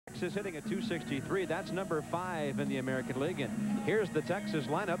Texas hitting at 263. That's number 5 in the American League. And here's the Texas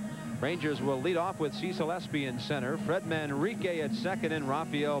lineup. Rangers will lead off with Cecil Espy in center, Fred Manrique at second, and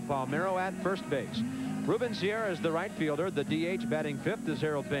Rafael Palmeiro at first base. Ruben Sierra is the right fielder. The DH batting 5th is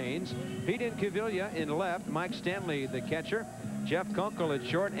Harold Baines. Pete Incaviglia in left. Mike Stanley the catcher. Jeff Kunkel at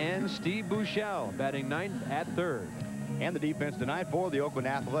short, and Steve Buechele batting 9th at third. And the defense tonight for the Oakland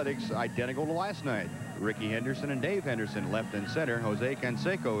Athletics identical to last night. Ricky Henderson and Dave Henderson left and center. Jose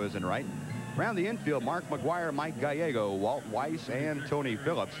Canseco is in right. Around the infield, Mark McGuire, Mike Gallego, Walt Weiss, and Tony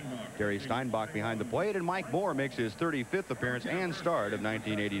Phillips. Terry Steinbach behind the plate, and Mike Moore makes his 35th appearance and start of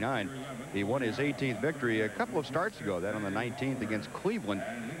 1989. He won his 18th victory a couple of starts ago, that on the 19th against Cleveland.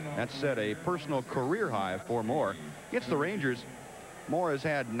 That set a personal career high for Moore. Against the Rangers, Moore has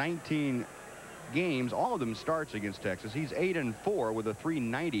had 19 games, all of them starts against Texas. He's 8-4 with a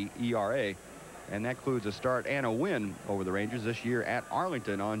 3.90 ERA. And that includes a start and a win over the Rangers this year at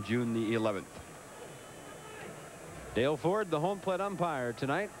Arlington on June the 11th. Dale Ford, the home plate umpire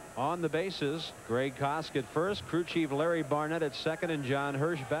tonight. On the bases, Greg Kosk at first, crew chief Larry Barnett at second, and John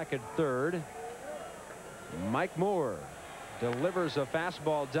Hirschbeck at third. Mike Moore delivers a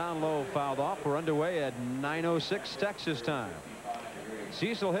fastball down low, fouled off. We're underway at 9:06 Texas time.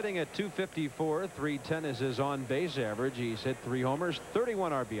 Cecil hitting at 254. 310 is his on base average. He's hit 3 homers,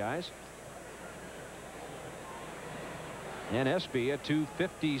 31 RBIs. And Espy, a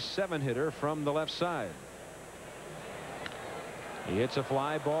 257 hitter from the left side. He hits a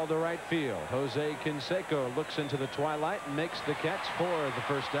fly ball to right field. Jose Canseco looks into the twilight and makes the catch for the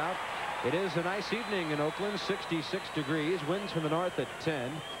first out. It is a nice evening in Oakland, 66 degrees, winds from the north at 10.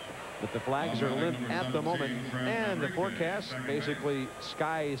 But the flags are limp at the moment, and the forecast basically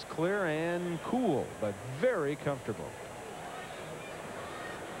skies clear and cool, but very comfortable.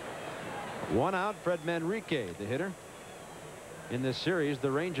 1 out, Fred Manrique, the hitter. In this series,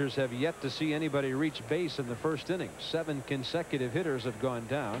 the Rangers have yet to see anybody reach base in the first inning. 7 consecutive hitters have gone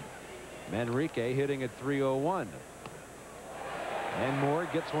down. Manrique hitting at 301. And Moore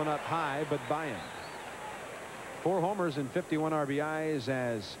gets one up high, but by him. 4 homers and 51 RBIs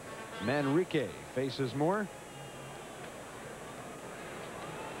as Manrique faces Moore.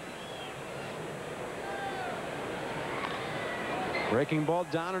 Breaking ball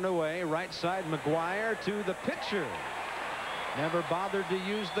down and away. Right side, McGuire to the pitcher. Never bothered to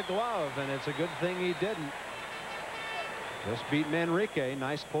use the glove, and it's a good thing he didn't. Just beat Manrique.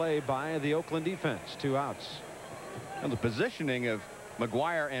 Nice play by the Oakland defense. 2 outs. And the positioning of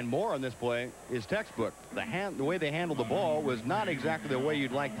McGuire and Moore on this play is textbook. The way they handled the ball was not exactly the way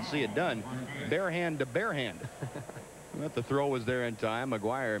you'd like to see it done. Bare hand to bare hand. But the throw was there in time.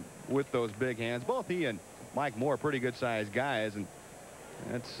 McGuire with those big hands. Both he and Mike Moore pretty good sized guys, and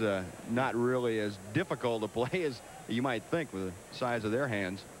that's not really as difficult a play as you might think with the size of their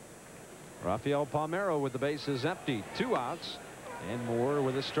hands. Rafael Palmeiro with the bases empty. 2 outs, and Moore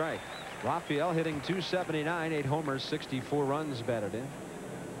with a strike. Rafael hitting 279, 8 homers, 64 runs batted in.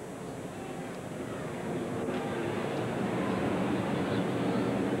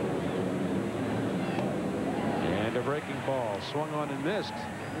 And a breaking ball swung on and missed.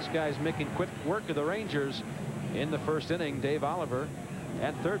 This guy's making quick work of the Rangers in the first inning. Dave Oliver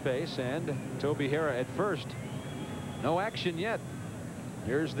at third base and Toby Hara at first. No action yet.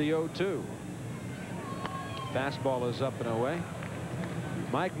 Here's the 0-2. Fastball is up and away.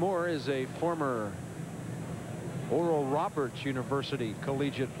 Mike Moore is a former Oral Roberts University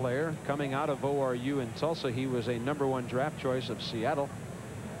collegiate player coming out of ORU in Tulsa. He was a #1 draft choice of Seattle.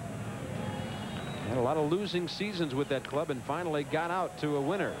 Had a lot of losing seasons with that club and finally got out to a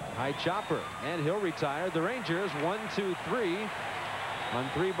winner. High chopper, and he'll retire. The Rangers 1-2-3 on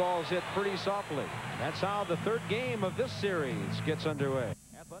 3 balls hit pretty softly. That's how the 3rd game of this series gets underway.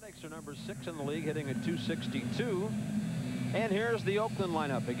 Athletics are number 6 in the league, hitting at 262. And here's the Oakland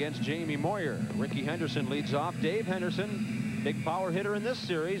lineup against Jamie Moyer. Ricky Henderson leads off. Dave Henderson, big power hitter in this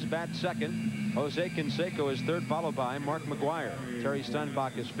series, bats second. Jose Canseco is third, followed by Mark McGuire. Terry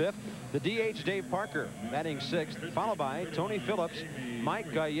Steinbach is fifth. The DH Dave Parker batting sixth, followed by Tony Phillips,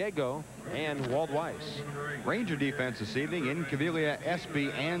 Mike Gallego, and Walt Weiss. Ranger defense this evening: Incaviglia,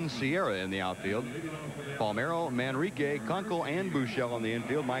 Espy, and Sierra in the outfield. Palmeiro, Manrique, Kunkel, and Buechele on the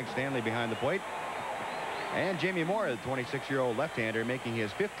infield. Mike Stanley behind the plate. And Jamie Moore, the 26-year-old left-hander, making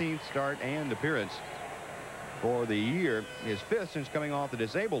his 15th start and appearance for the year. His 5th since coming off the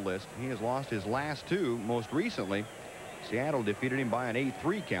disabled list. He has lost his last 2, most recently. Seattle defeated him by an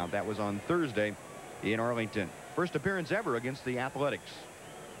 8-3 count. That was on Thursday in Arlington. First appearance ever against the Athletics.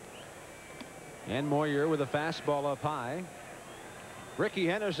 And Moyer with a fastball up high. Ricky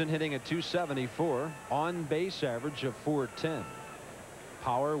Henderson hitting at 274, on base average of 410.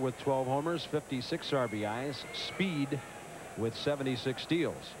 Power with 12 homers, 56 RBIs. Speed with 76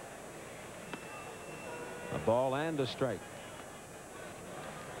 steals. A ball and a strike.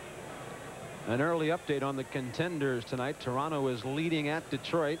 An early update on the contenders tonight. Toronto is leading at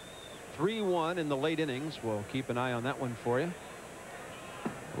Detroit 3-1 in the late innings. We'll keep an eye on that one for you.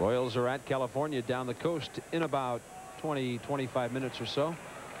 Royals are at California down the coast in about 20-25 minutes or so.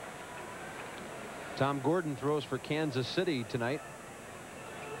 Tom Gordon throws for Kansas City tonight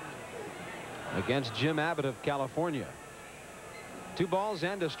against Jim Abbott of California. 2 balls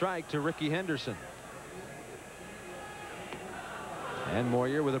and a strike to Ricky Henderson. And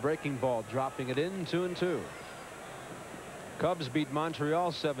Moyer with a breaking ball, dropping it in, 2-2. Cubs beat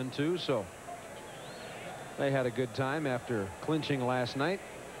Montreal 7-2, so they had a good time after clinching last night.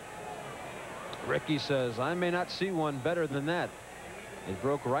 Ricky says, I may not see one better than that. It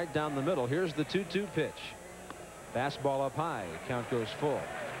broke right down the middle. Here's the 2-2 pitch. Fastball up high. Count goes full.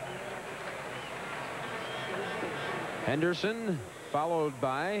 Henderson followed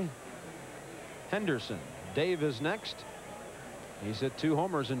by Henderson. Dave is next. He's hit 2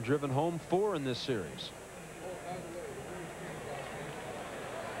 homers and driven home 4 in this series.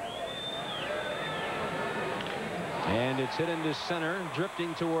 And it's hit into center.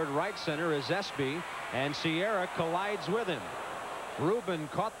 Drifting toward right center is Espy, and Sierra collides with him. Rubin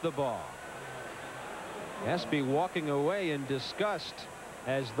caught the ball. Espy walking away in disgust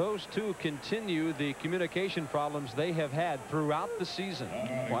as those two continue the communication problems they have had throughout the season.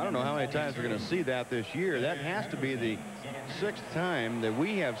 Well, I don't know how many times we're going to see that this year. That has to be the 6th time that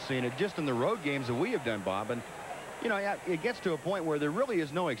we have seen it just in the road games that we have done, Bob. And, you know, it gets to a point where there really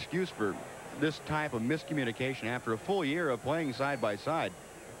is no excuse for this type of miscommunication after a full year of playing side by side.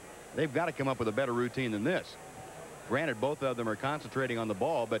 They've got to come up with a better routine than this. Granted, both of them are concentrating on the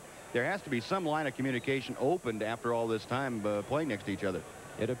ball, but there has to be some line of communication opened after all this time playing next to each other.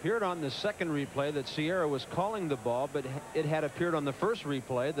 It appeared on the second replay that Sierra was calling the ball, but it had appeared on the first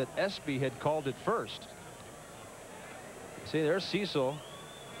replay that Espy had called it first. See, there's Cecil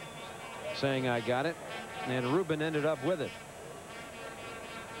saying I got it, and Rubin ended up with it.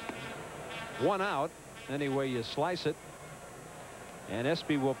 1 out, any way you slice it. And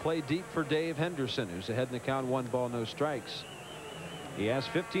Espy will play deep for Dave Henderson, who's ahead in the count, 1 ball, no strikes. He has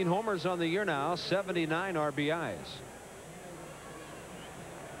 15 homers on the year now, 79 RBIs.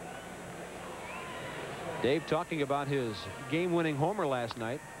 Dave talking about his game-winning homer last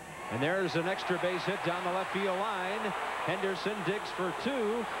night. And there's an extra base hit down the left field line. Henderson digs for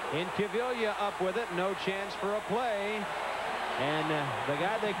 2. Incaviglia up with it. No chance for a play. And the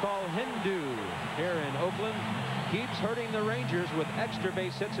guy they call Hindu here in Oakland keeps hurting the Rangers with extra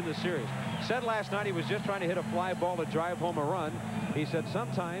base hits in the series. Said last night he was just trying to hit a fly ball to drive home a run. He said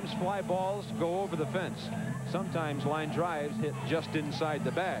sometimes fly balls go over the fence. Sometimes line drives hit just inside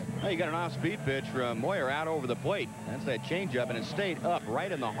the bag. Well, you got an off-speed pitch from Moyer out over the plate. That's that changeup, and it stayed up right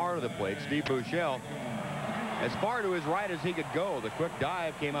in the heart of the plate. Steve Buechele, as far to his right as he could go. The quick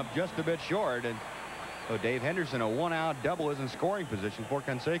dive came up just a bit short, and so Dave Henderson, a 1-out double, is in scoring position for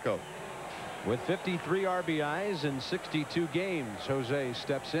Canseco. With 53 RBIs in 62 games, Jose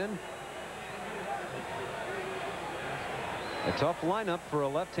steps in. A tough lineup for a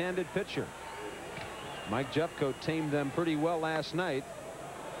left-handed pitcher. Mike Jeffcoat tamed them pretty well last night.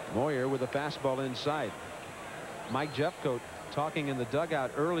 Moyer with a fastball inside. Mike Jeffcoat talking in the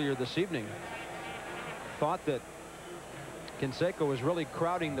dugout earlier this evening thought that Canseco was really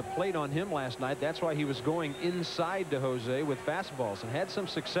crowding the plate on him last night. That's why he was going inside to Jose with fastballs and had some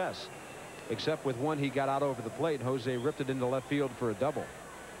success, except with one he got out over the plate. Jose ripped it into left field for a double.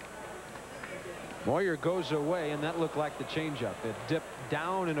 Moyer goes away, and that looked like the changeup. It dipped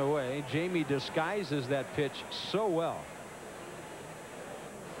down and away. Jamie disguises that pitch so well.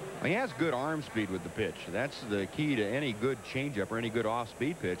 He has good arm speed with the pitch. That's the key to any good changeup or any good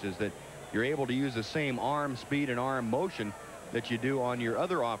off-speed pitch, is that you're able to use the same arm speed and arm motion that you do on your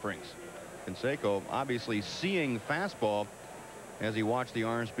other offerings. Canseco obviously seeing fastball as he watched the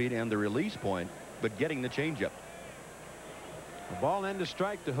arm speed and the release point, but getting the changeup. A ball and a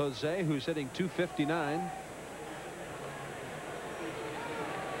strike to Jose, who's hitting .259.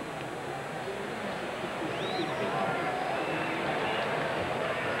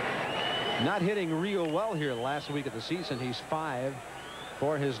 Not hitting real well here last week of the season. He's 5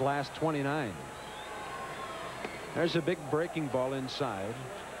 for his last 29. There's a big breaking ball inside.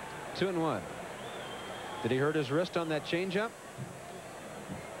 2-1. Did he hurt his wrist on that changeup?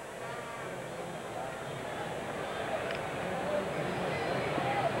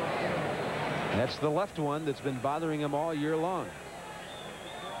 That's the left one that's been bothering him all year long.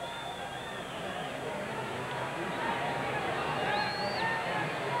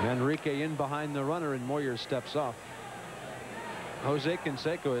 Enrique in behind the runner, and Moyer steps off. Jose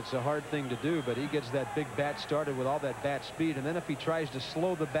Canseco, it's a hard thing to do, but he gets that big bat started with all that bat speed, and then if he tries to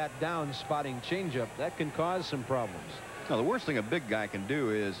slow the bat down spotting changeup, that can cause some problems. Now, the worst thing a big guy can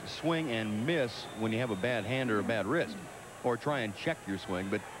do is swing and miss when you have a bad hand or a bad wrist, or try and check your swing,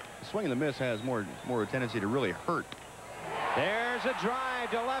 but swing and the miss has more tendency to really hurt. There's a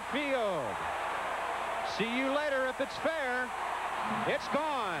drive to left field. See you later if it's fair. It's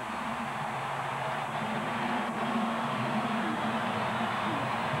gone.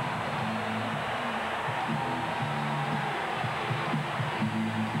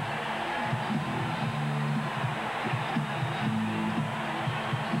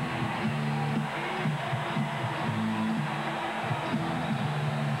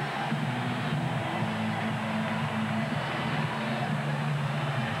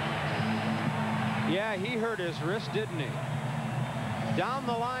 Yeah, he hurt his wrist, didn't he? Down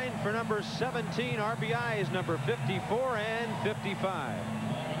the line for number 17, RBIs number 54 and 55.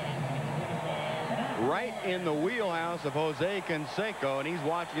 Right in the wheelhouse of Jose Canseco, and he's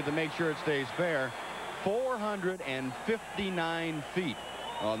watching it to make sure it stays fair. 459 feet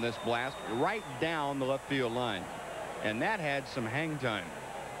on this blast, right down the left field line. And that had some hang time.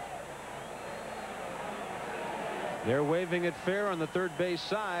 They're waving it fair on the third base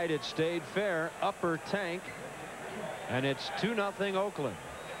side. It stayed fair, upper tank, and it's 2-0 Oakland.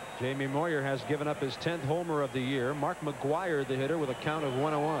 Jamie Moyer has given up his 10th homer of the year. Mark McGwire, the hitter, with a count of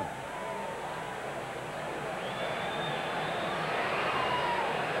 1-1.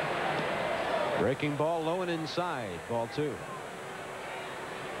 Breaking ball low and inside. Ball 2.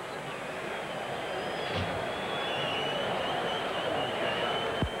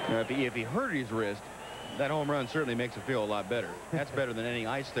 Now, if he hurt his wrist, that home run certainly makes it feel a lot better. That's better than any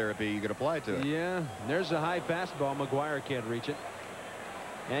ice therapy you could apply to it. Yeah, there's a high fastball. McGwire can't reach it.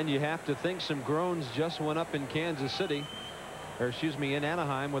 And you have to think some groans just went up in Kansas City, or excuse me, in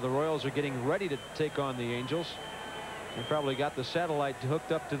Anaheim, where the Royals are getting ready to take on the Angels. They probably got the satellite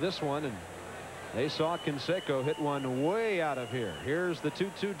hooked up to this one, and they saw Canseco hit one way out of here. Here's the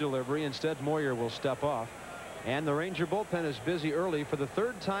 2-2 delivery. Instead, Moyer will step off. And the Ranger bullpen is busy early. For the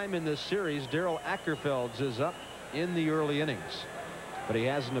third time in this series, Darryl Ackerfelds is up in the early innings, but he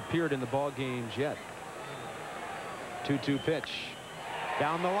hasn't appeared in the ball games yet. 2-2 pitch.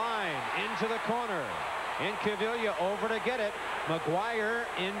 Down the line, into the corner. Incaviglia over to get it. McGwire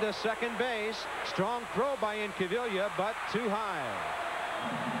into second base. Strong throw by Incaviglia, but too high.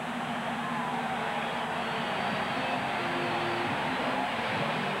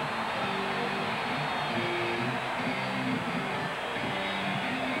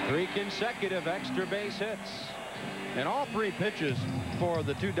 Three consecutive extra base hits. And all 3 pitches for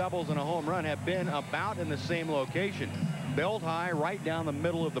the 2 doubles and a home run have been about in the same location. Belt high right down the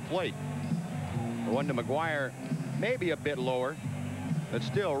middle of the plate. The one to McGwire maybe a bit lower, but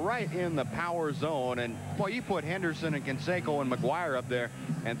still right in the power zone. And boy, you put Henderson and Canseco and McGwire up there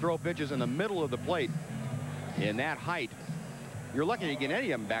and throw pitches in the middle of the plate in that height, you're lucky to get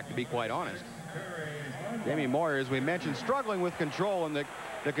any of them back, to be quite honest. Jamie Moyer, as we mentioned, struggling with control, and the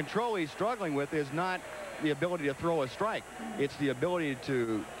control he's struggling with is not the ability to throw a strike. It's the ability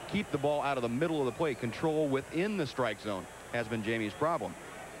to keep the ball out of the middle of the plate. Control within the strike zone has been Jamie's problem.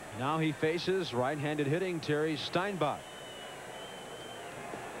 Now he faces right-handed hitting Terry Steinbach.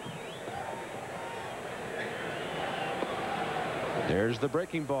 There's the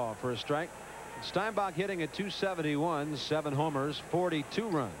breaking ball for a strike. Steinbach hitting at .271, 7 homers, 42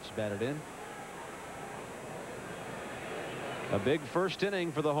 runs batted in. A big first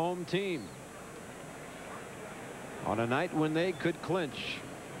inning for the home team on a night when they could clinch.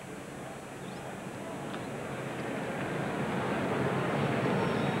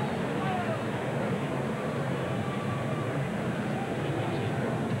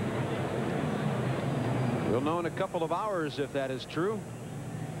 We'll know in a couple of hours if that is true.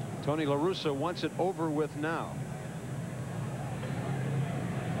 Tony La Russa wants it over with now.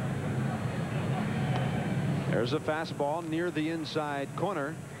 There's a fastball near the inside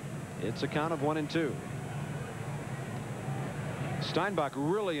corner. It's a count of 1-2. Steinbach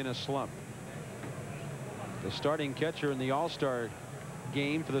really in a slump. The starting catcher in the All-Star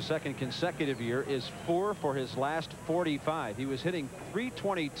game for the second consecutive year is 4 for his last 45. He was hitting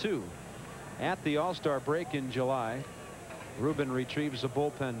 .322 at the All-Star break in July. Rubin retrieves a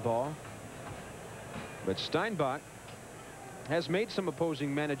bullpen ball. But Steinbach has made some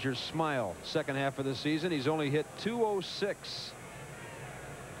opposing managers smile. Second half of the season, he's only hit .206.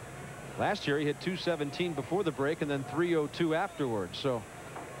 Last year he hit .217 before the break and then .302 afterwards. So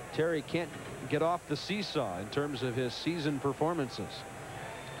Terry can't get off the seesaw in terms of his season performances.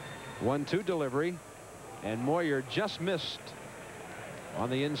 1-2 delivery, and Moyer just missed on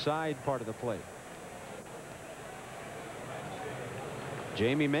the inside part of the plate.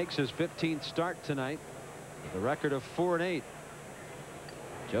 Jamie makes his 15th start tonight. The record of 4-8.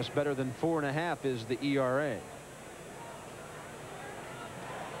 Just better than 4.5 is the ERA.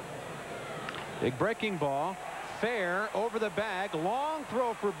 Big breaking ball. Fair over the bag. Long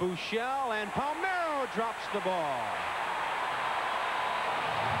throw for Buechele, and Palmeiro drops the ball.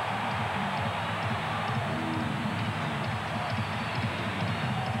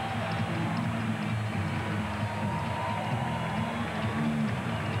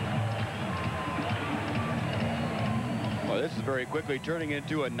 Well, this is very quickly turning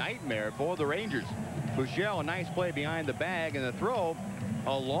into a nightmare for the Rangers. Buechele, a nice play behind the bag, and the throw,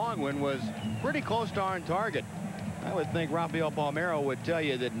 a long one, was pretty close to on target. I would think Rafael Palmeiro would tell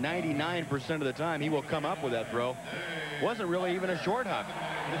you that 99% of the time he will come up with that throw. Wasn't really even a short hop.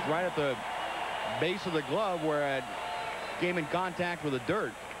 Just right at the base of the glove where it came in contact with the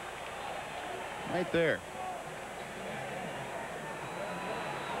dirt. Right there.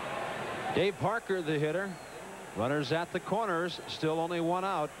 Dave Parker, the hitter. Runners at the corners. Still only one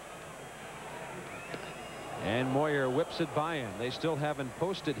out. And Moyer whips it by him. They still haven't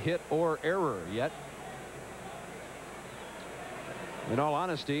posted hit or error yet. In all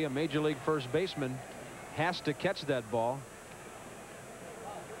honesty, a major league first baseman has to catch that ball.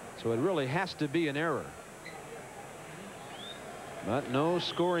 So it really has to be an error. But no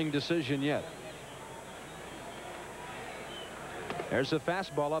scoring decision yet. There's a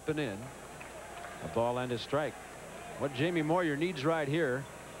fastball up and in. A ball and a strike. What Jamie Moyer needs right here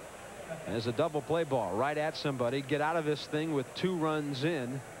is a double play ball right at somebody. Get out of this thing with 2 runs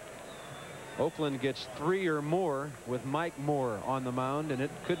in. Oakland gets 3 or more with Mike Moore on the mound, and it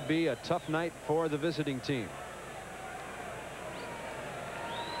could be a tough night for the visiting team.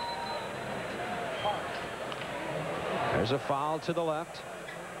 There's a foul to the left.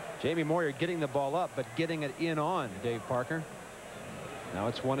 Jamie Moyer getting the ball up, but getting it in on Dave Parker. Now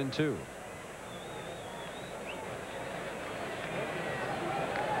it's 1-2.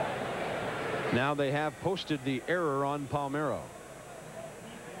 Now they have posted the error on Palmeiro.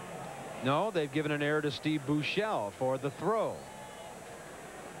 No, they've given an error to Steve Buechele for the throw.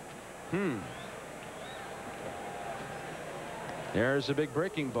 There's a big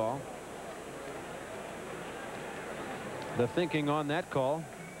breaking ball. The thinking on that call,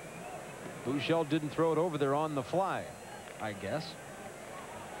 Buechele didn't throw it over there on the fly, I guess.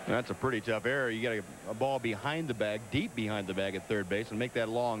 That's a pretty tough error. You got a ball behind the bag, deep behind the bag at third base, and make that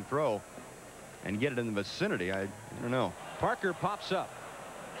long throw and get it in the vicinity. I don't know. Parker pops up.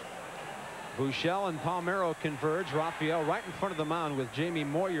 Buechele and Palmeiro converge. Rafael right in front of the mound with Jamie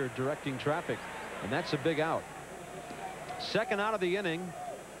Moyer directing traffic, and that's a big out. Second out of the inning.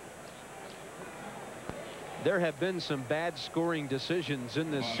 There have been some bad scoring decisions in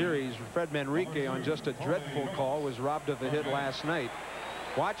this series. Fred Manrique, on just a dreadful call, was robbed of a hit last night.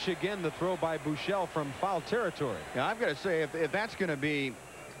 Watch again the throw by Buechele from foul territory. Now, I've got to say, if that's going to be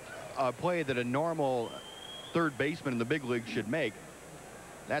a play that a normal third baseman in the big league should make,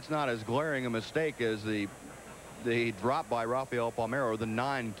 that's not as glaring a mistake as the drop by Rafael Palmeiro, the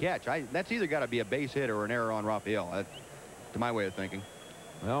non-catch. That's either got to be a base hit or an error on Rafael, to my way of thinking.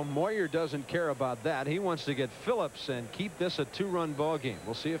 Well, Moyer doesn't care about that. He wants to get Phillips and keep this a 2-run ball game.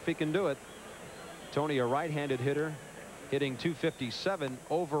 We'll see if he can do it. Tony, a right-handed hitter, hitting .257.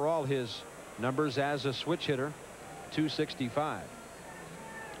 Overall, his numbers as a switch hitter, .265.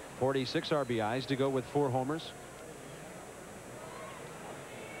 46 RBIs to go with 4 homers.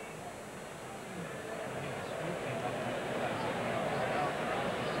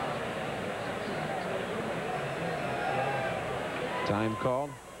 Time called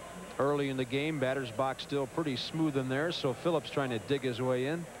early in the game. Batter's box still pretty smooth in there, so Phillips trying to dig his way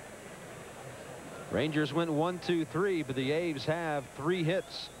in. Rangers went 1-2-3, but the A's have 3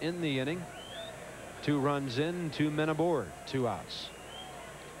 hits in the inning. 2 runs in, 2 men aboard, 2 outs.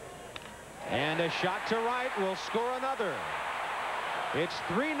 And a shot to right will score another. It's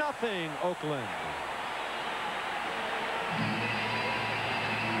 3-0 Oakland.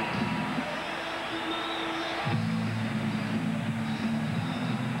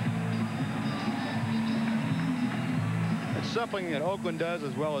 Something that Oakland does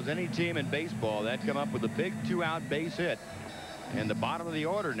as well as any team in baseball, that come up with a big 2-out base hit. And the bottom of the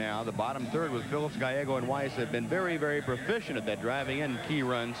order now, the bottom third with Phillips, Gallego, and Weiss have been very, very proficient at that, driving in key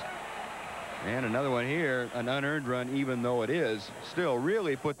runs. And another one here, an unearned run, even though it is, still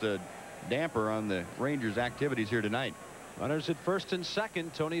really put the damper on the Rangers' activities here tonight. Runners at first and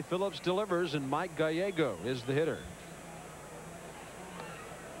second. Tony Phillips delivers, and Mike Gallego is the hitter.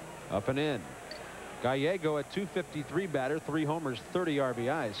 Up and in. Gallego, a .253 batter, 3 homers, 30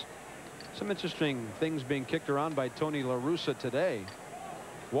 RBIs. Some interesting things being kicked around by Tony La Russa today.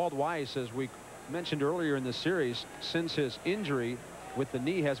 Walt Weiss, as we mentioned earlier in the series, since his injury with the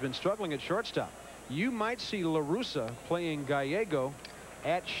knee, has been struggling at shortstop. You might see La Russa playing Gallego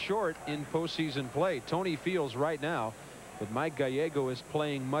at short in postseason play. Tony feels right now that Mike Gallego is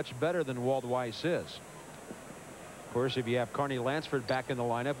playing much better than Walt Weiss is. Of course, if you have Carney Lansford back in the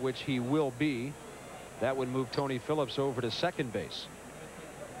lineup, which he will be, that would move Tony Phillips over to second base.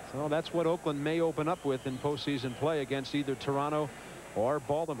 So that's what Oakland may open up with in postseason play against either Toronto or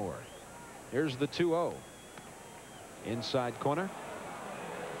Baltimore. Here's the 2-0. Inside corner.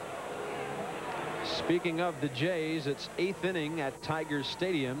 Speaking of the Jays, it's 8th inning at Tigers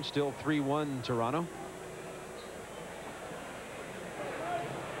Stadium, still 3-1 Toronto.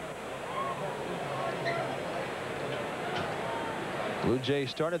 Blue Jays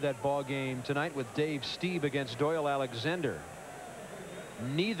started that ball game tonight with Dave Stieb against Doyle Alexander.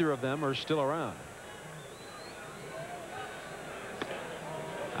 Neither of them are still around.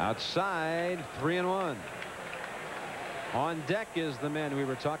 Outside, 3-1. On deck is the man we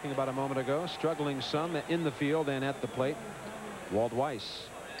were talking about a moment ago, struggling some in the field and at the plate, Walt Weiss.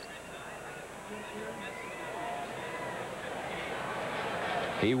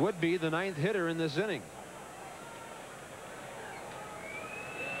 He would be the 9th hitter in this inning.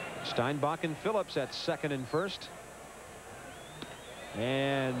 Steinbach and Phillips at second and first.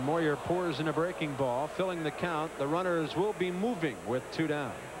 And Moyer pours in a breaking ball, filling the count. The runners will be moving with 2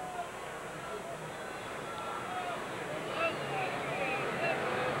 down.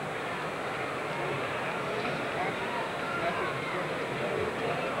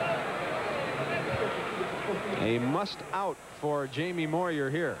 A must out for Jamie Moyer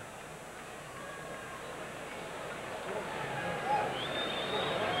here.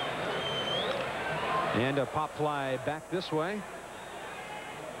 And a pop fly back this way.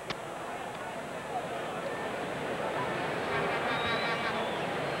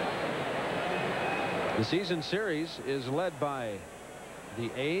 The season series is led by the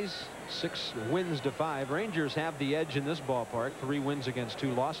A's, 6 wins to 5. Rangers have the edge in this ballpark, 3 wins against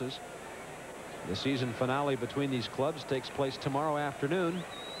 2 losses. The season finale between these clubs takes place tomorrow afternoon.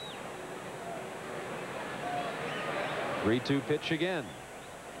 3-2 pitch again.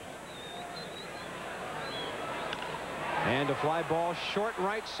 And a fly ball short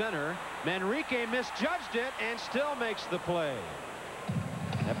right center. Manrique misjudged it and still makes the play.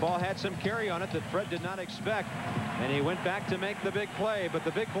 That ball had some carry on it that Fred did not expect, and he went back to make the big play. But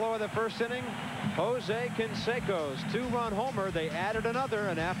the big blow of the first inning, Jose Canseco's 2-run homer. They added another,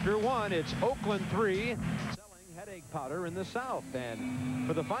 and after 1, it's Oakland 3, selling headache powder in the South. And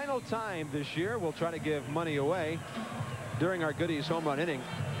for the final time this year, we'll try to give money away during our Goodies home run inning.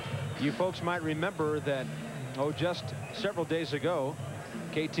 You folks might remember that, just several days ago,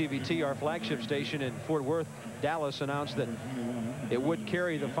 KTVT, our flagship station in Fort Worth, Dallas, announced that it would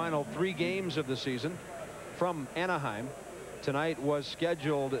carry the final 3 games of the season from Anaheim. Tonight was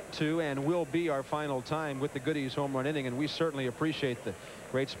scheduled to and will be our final time with the Goodies home run inning, and we certainly appreciate the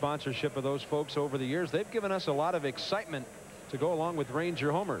great sponsorship of those folks over the years. They've given us a lot of excitement to go along with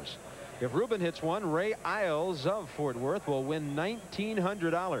Ranger homers. If Ruben hits one, Ray Isles of Fort Worth will win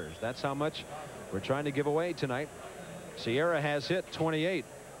 $1,900. That's how much we're trying to give away tonight. Sierra has hit 28.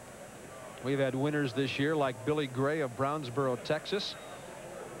 We've had winners this year like Billy Gray of Brownsboro, Texas.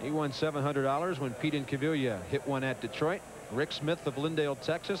 He won $700 when Pete Incaviglia hit one at Detroit. Rick Smith of Lindale,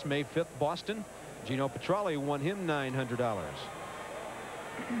 Texas, May 5th, Boston. Gino Petralli won him $900.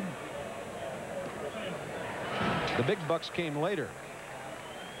 The big bucks came later.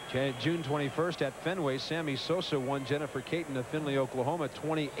 June 21st at Fenway, Sammy Sosa won Jennifer Caton of Findlay, Oklahoma,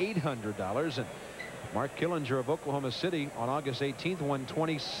 $2,800. And Mark Killinger of Oklahoma City on August 18th won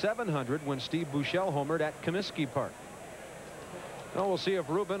 $2,700 when Steve Buechele homered at Comiskey Park. Well, we'll see if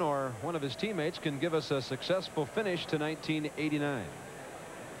Ruben or one of his teammates can give us a successful finish to 1989.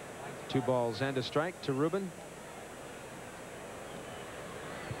 2 balls and a strike to Ruben,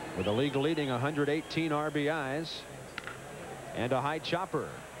 with the league leading 118 RBIs and a high chopper.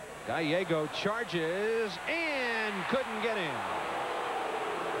 Gallego charges and couldn't get him.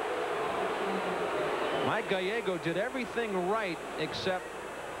 Mike Gallego did everything right except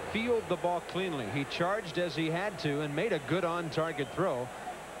field the ball cleanly. He charged as he had to and made a good on-target throw,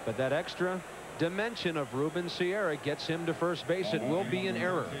 but that extra dimension of Ruben Sierra gets him to first base. It will be an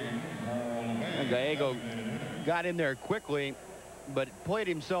error. And Gallego got in there quickly, but played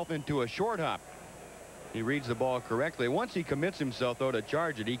himself into a short hop. He reads the ball correctly. Once he commits himself, though, to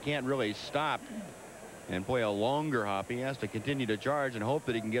charge it, he can't really stop. and play a longer hop. He has to continue to charge and hope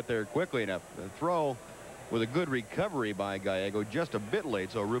that he can get there quickly enough. The throw with a good recovery by Gallego, just a bit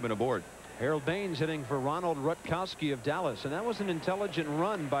late, so Ruben aboard. Harold Baines hitting for Ronald Rutkowski of Dallas, and that was an intelligent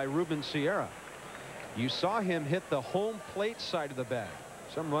run by Ruben Sierra. You saw him hit the home plate side of the bag.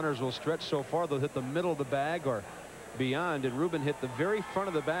 Some runners will stretch so far they'll hit the middle of the bag or beyond, and Ruben hit the very front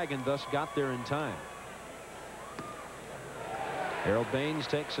of the bag and thus got there in time. Harold Baines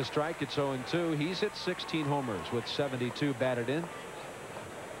takes a strike. It's 0-2. He's hit 16 homers with 72 batted in.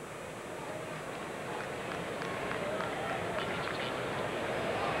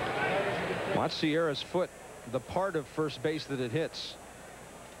 Watch Sierra's foot, the part of first base that it hits.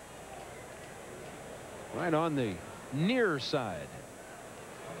 Right on the near side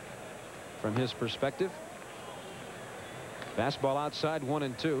from his perspective. Fastball outside,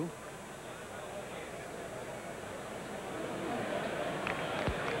 1-2.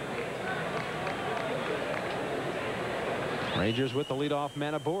 Rangers with the leadoff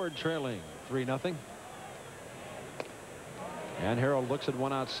man aboard, trailing 3-0. And Harold looks at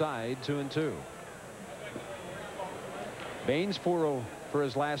one outside, 2-2. Baines 4-0 for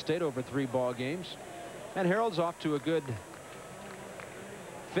his last 8 over 3 ball games. And Harold's off to a good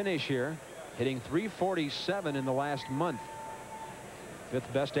finish here, hitting .347 in the last month.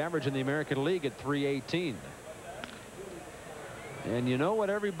 5th best average in the American League at .318. And you know what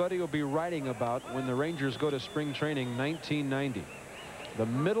everybody will be writing about when the Rangers go to spring training 1990? The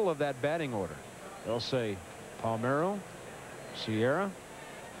middle of that batting order. They'll say Palmeiro, Sierra,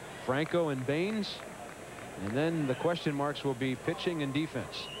 Franco, and Baines. And then the question marks will be pitching and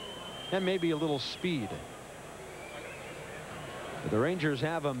defense. And maybe a little speed. But the Rangers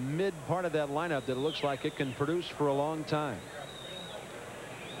have a mid part of that lineup that looks like it can produce for a long time.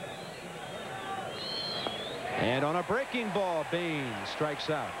 And on a breaking ball, Baines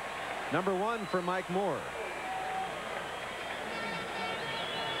strikes out. Number 1 for Mike Moore.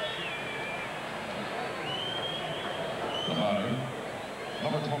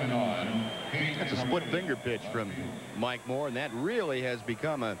 Number 29. That's a split finger pitch from Mike Moore, and that really has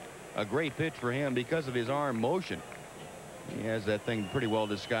become a great pitch for him because of his arm motion. He has that thing pretty well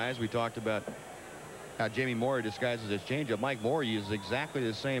disguised. We talked about how Jamie Moyer disguises his changeup. Mike Moore uses exactly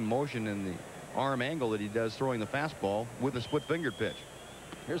the same motion in the arm angle that he does throwing the fastball with a split finger pitch.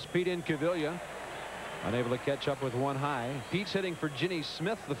 Here's Pete Incaviglia, unable to catch up with one high. Pete's hitting for Ginny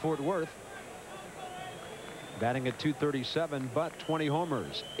Smith, the Fort Worth. Batting at .237, but 20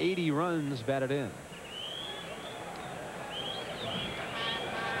 homers, 80 runs batted in.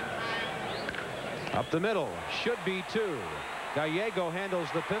 Up the middle, should be 2. Gallego handles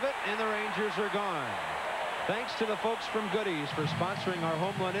the pivot, and the Rangers are gone. Thanks to the folks from Goodies for sponsoring our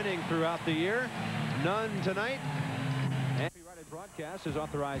home run inning throughout the year. None tonight. And copyrighted broadcast is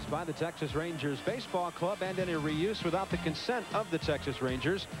authorized by the Texas Rangers Baseball Club, and any reuse without the consent of the Texas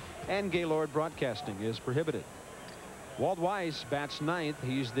Rangers and Gaylord Broadcasting is prohibited. Walt Weiss bats 9th.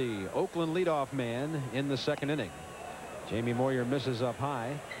 He's the Oakland leadoff man in the 2nd inning. Jamie Moyer misses up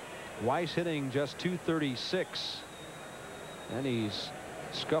high. Weiss hitting just .236, and he's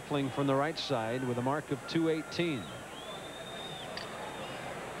scuffling from the right side with a mark of .218.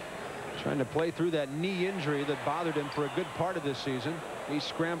 Trying to play through that knee injury that bothered him for a good part of this season. He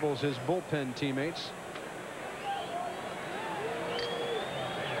scrambles his bullpen teammates.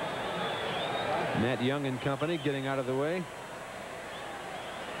 Matt Young and company getting out of the way.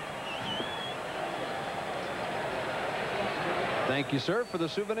 Thank you, sir, for the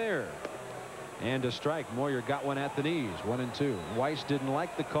souvenir. And a strike. Moyer got one at the knees. 1-2. Weiss didn't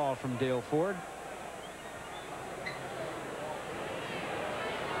like the call from Dale Ford.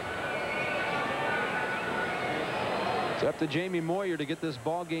 It's up to Jamie Moyer to get this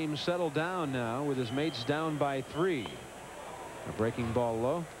ball game settled down now with his mates down by 3. A breaking ball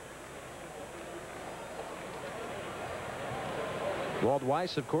low. Walt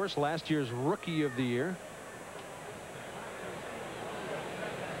Weiss, of course, last year's Rookie of the Year.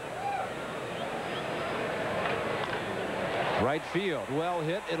 Right field, well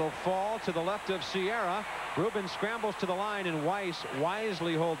hit. It'll fall to the left of Sierra. Ruben scrambles to the line, and Weiss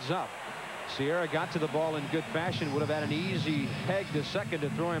wisely holds up. Sierra got to the ball in good fashion. Would have had an easy peg to second to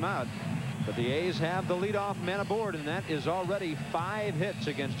throw him out. But the A's have the leadoff man aboard, and that is already 5 hits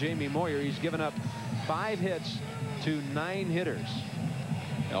against Jamie Moyer. He's given up 5 hits to 9 hitters.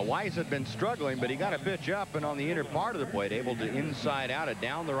 Now, Weiss had been struggling, but he got a pitch up and on the inner part of the plate, able to inside out it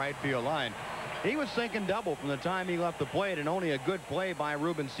down the right field line. He was thinking double from the time he left the plate, and only a good play by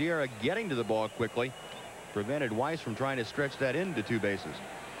Ruben Sierra getting to the ball quickly prevented Weiss from trying to stretch that into 2 bases.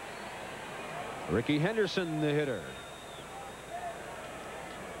 Ricky Henderson, the hitter.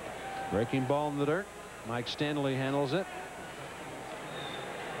 Breaking ball in the dirt. Mike Stanley handles it.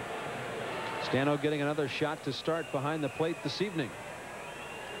 Stano getting another shot to start behind the plate this evening.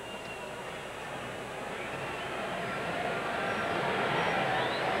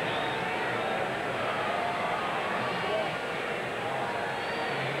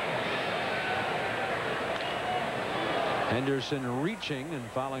 Henderson reaching and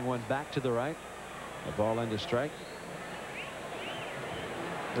fouling one back to the right. A ball into strike.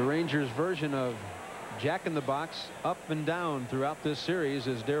 The Rangers version of Jack in the Box up and down throughout this series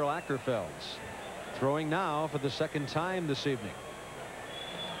is Darryl Ackerfeld's throwing now for the second time this evening.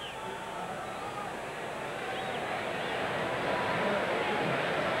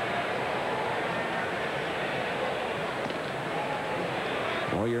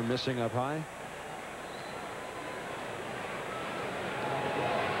 Moyer missing up high.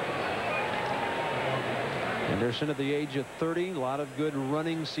 Henderson at the age of 30, a lot of good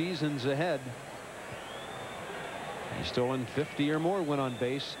running seasons ahead. He's stolen 50 or more when on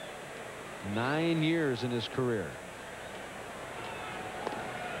base. 9 years in his career.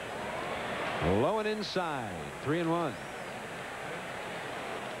 Low and inside, 3-1.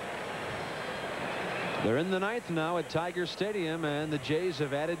 They're in the ninth now at Tiger Stadium, and the Jays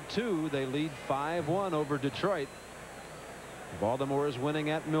have added 2. They lead 5-1 over Detroit. Baltimore is winning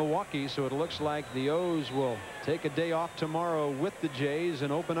at Milwaukee, so it looks like the O's will take a day off tomorrow with the Jays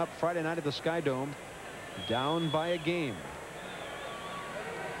and open up Friday night at the Sky Dome, down by a game.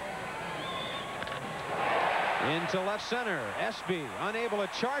 Into left center. Espy unable to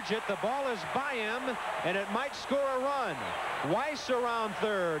charge it. The ball is by him, and it might score a run. Weiss around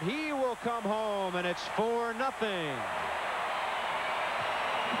third. He will come home, and it's 4-0.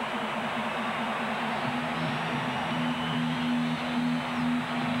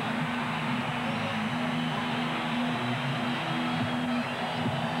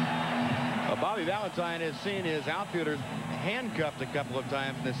 Bobby Valentine has seen his outfielders handcuffed a couple of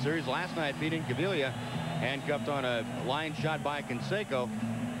times in this series. Last night, Pete Incaviglia handcuffed on a line shot by Canseco.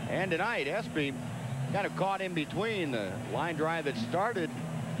 And tonight, Espy kind of caught in between the line drive that started.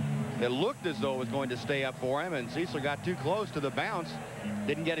 It looked as though it was going to stay up for him, and Cecil got too close to the bounce.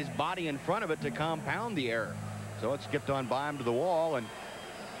 Didn't get his body in front of it to compound the error. So it skipped on by him to the wall, and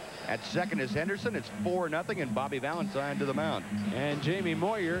at second is Henderson. It's 4-0, and Bobby Valentine to the mound. And Jamie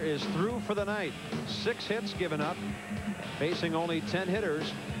Moyer is through for the night. 6 hits given up, facing only 10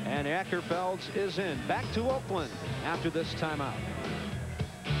 hitters, and Ackerfeld's is in. Back to Oakland after this timeout.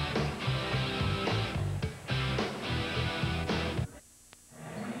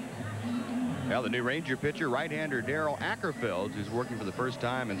 Well, the new Ranger pitcher, right-hander Darryl Ackerfeld, is working for the first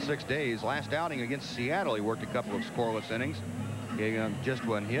time in 6 days. Last outing against Seattle, he worked a couple of scoreless innings. Gave him just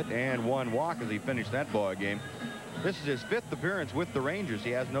 1 hit and 1 walk as he finished that ball game. This is his 5th appearance with the Rangers.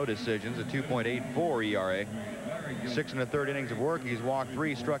 He has no decisions, a 2.84 ERA. 6 1/3 innings of work. He's walked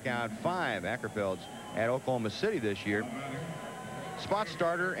 3, struck out 5. Ackerfeld's at Oklahoma City this year. Spot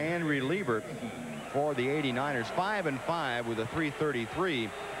starter and reliever for the 89ers. 5-5 with a 3.33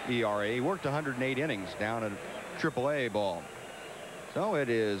 ERA. He worked 108 innings down at AAA ball. So it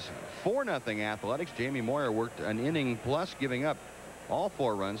is 4-0 Athletics. Jamie Moyer worked an inning plus, giving up all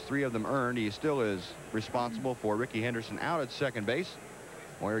 4 runs, 3 of them earned. He still is responsible for Ricky Henderson out at second base.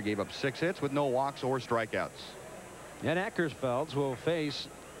 Moyer gave up 6 hits with no walks or strikeouts. And Ackerfeld's will face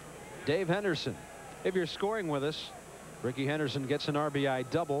Dave Henderson. If you're scoring with us, Ricky Henderson gets an RBI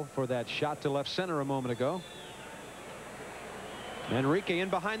double for that shot to left center a moment ago. Enrique in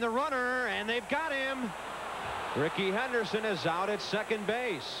behind the runner, and they've got him. Ricky Henderson is out at second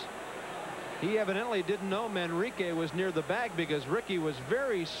base. He evidently didn't know Manrique was near the bag because Ricky was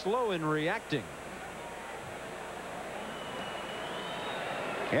very slow in reacting.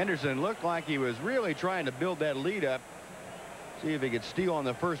 Henderson looked like he was really trying to build that lead up, see if he could steal on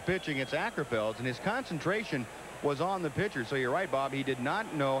the first pitch against Ackerfeld's, and his concentration was on the pitcher. So you're right, Bob. He did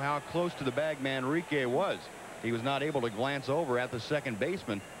not know how close to the bag Manrique was. He was not able to glance over at the second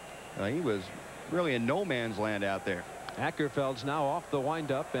baseman. He was really in no man's land out there. Ackerfeld's now off the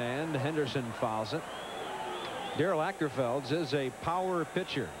windup, and Henderson fouls it. Darryl Ackerfeld's is a power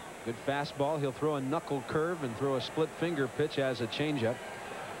pitcher. Good fastball. He'll throw a knuckle curve and throw a split finger pitch as a changeup.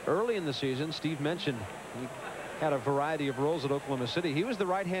 Early in the season, Steve mentioned he had a variety of roles at Oklahoma City. He was the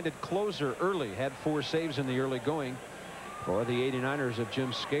right-handed closer early, had 4 saves in the early going for the 89ers of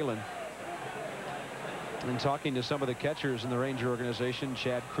Jim Skalin. And talking to some of the catchers in the Ranger organization,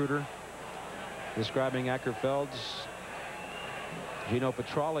 Chad Kruger describing Ackerfeld's, Gino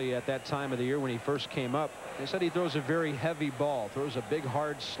Petralli at that time of the year when he first came up, they said he throws a very heavy ball, throws a big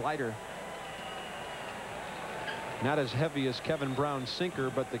hard slider. Not as heavy as Kevin Brown's sinker,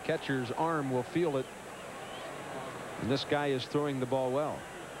 but the catcher's arm will feel it And this guy is throwing the ball well.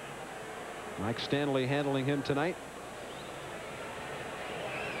 Mike Stanley handling him tonight.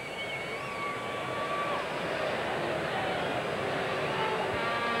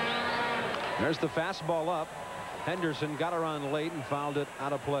 There's the fastball up. Henderson got around late and fouled it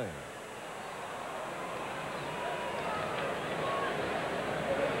out of play.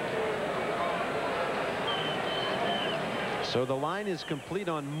 So the line is complete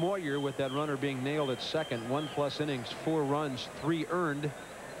on Moyer with that runner being nailed at second. 1+ innings, 4 runs, 3 earned.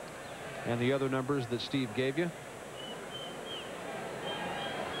 And the other numbers that Steve gave you.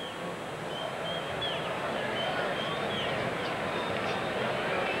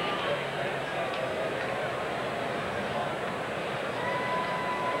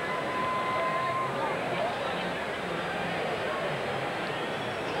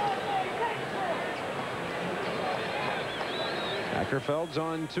 Ackerfeld's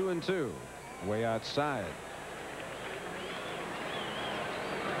on 2-2, way outside.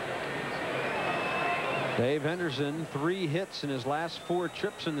 Dave Henderson, 3 hits in his last 4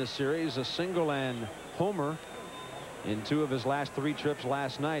 trips in this series, a single and homer in 2 of his last 3 trips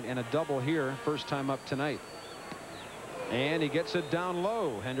last night, and a double here, first time up tonight. And he gets it down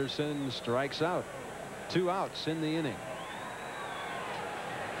low. Henderson strikes out. 2 outs in the inning.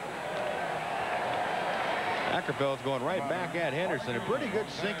 Ackerfeld's going right back at Henderson. A pretty good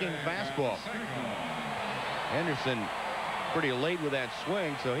sinking fastball. Henderson pretty late with that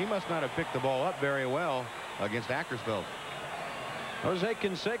swing, so he must not have picked the ball up very well against Ackerfeld. Jose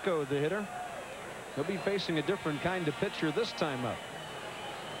Canseco, the hitter. He'll be facing a different kind of pitcher this time up.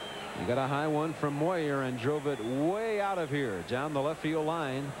 He got a high one from Moyer and drove it way out of here down the left field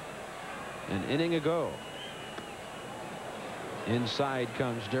line an inning ago. Inside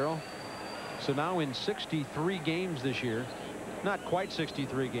comes Darrell. So now in 63 games this year, not quite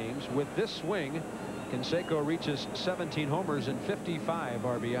 63 games, with this swing, Canseco reaches 17 homers and 55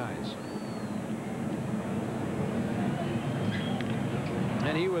 RBIs.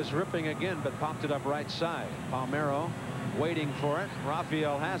 And he was ripping again, but popped it up right side. Palmeiro waiting for it.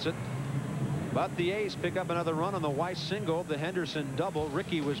 Rafael has it. But the A's pick up another run on the Weiss single. The Henderson double.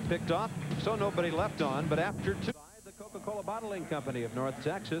 Ricky was picked off, so nobody left on. But after 2, the Coca-Cola Bottling Company of North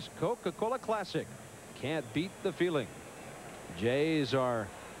Texas, Coca-Cola Classic. Can't beat the feeling. Jays are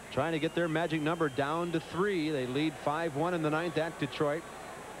trying to get their magic number down to 3. They lead 5-1 in the 9th at Detroit.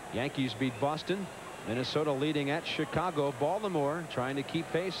 Yankees beat Boston. Minnesota leading at Chicago. Baltimore trying to keep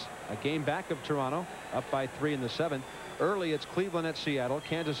pace, a game back of Toronto, up by 3 in the 7th. Early, it's Cleveland at Seattle,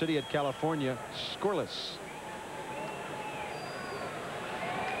 Kansas City at California, scoreless.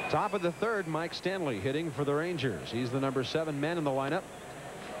 Top of the 3rd, Mike Stanley hitting for the Rangers. He's the number 7 man in the lineup.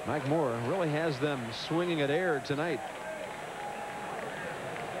 Mike Moore really has them swinging at air tonight.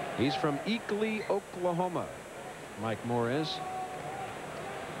 He's from Eakley, Oklahoma. Mike Moore is.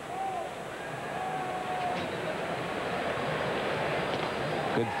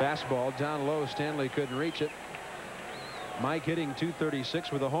 Good fastball down low. Stanley couldn't reach it. Mike hitting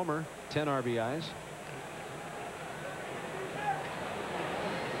 .236 with a homer, 10 RBIs.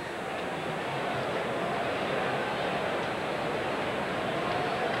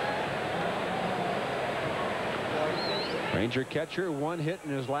 Ranger catcher, 1 hit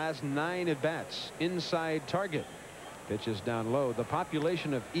in his last 9 at-bats. Inside target. Pitches down low. The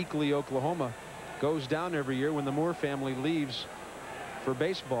population of Eakley, Oklahoma goes down every year when the Moore family leaves for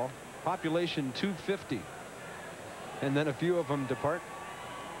baseball. Population 250. And then a few of them depart.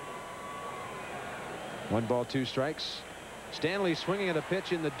 1 ball, 2 strikes. Stanley swinging at a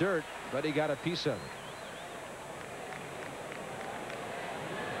pitch in the dirt, but he got a piece of it.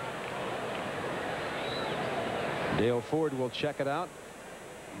 Dale Ford will check it out,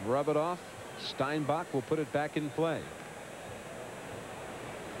 rub it off. Steinbach will put it back in play.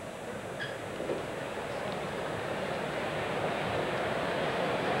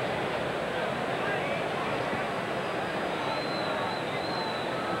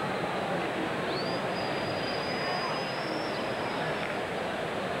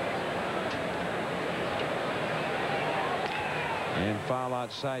 And foul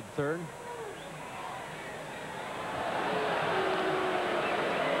outside 3rd.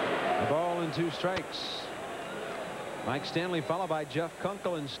 A ball and 2 strikes. Mike Stanley followed by Jeff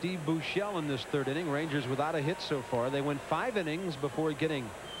Kunkel and Steve Buechele in this 3rd inning. Rangers without a hit so far. They went 5 innings before getting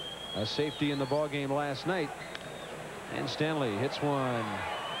a safety in the ball game last night. And Stanley hits one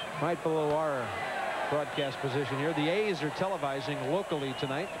right below our broadcast position here. The A's are televising locally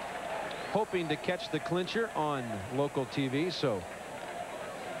tonight, hoping to catch the clincher on local TV. So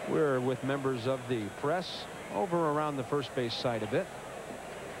we're with members of the press over around the first base side a bit.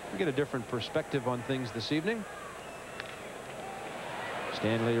 We get a different perspective on things this evening.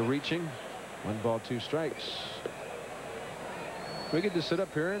 Stanley reaching. 1 ball, 2 strikes. We get to sit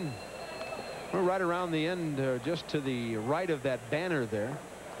up here, and we're right around the end, just to the right of that banner there.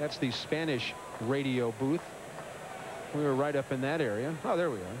 That's the Spanish radio booth. We were right up in that area. Oh, there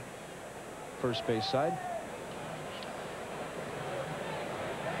we are. First base side.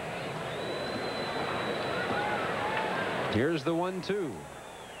 Here's the 1-2.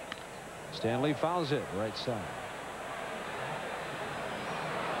 Stanley fouls it right side.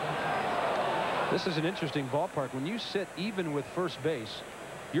 This is an interesting ballpark. When you sit even with first base,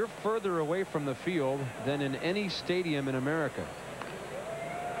 you're further away from the field than in any stadium in America.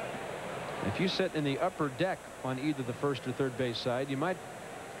 If you sit in the upper deck on either the first or third base side, you might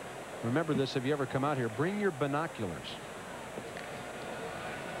remember this if you ever come out here. Bring your binoculars.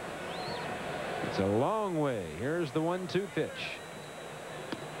 It's a long way. Here's the 1-2 pitch.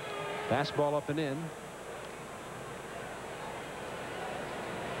 Fastball up and in.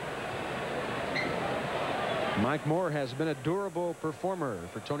 Mike Moore has been a durable performer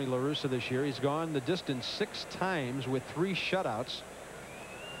for Tony La Russa this year. He's gone the distance 6 times with 3 shutouts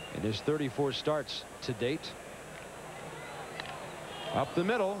in his 34 starts to date. Up the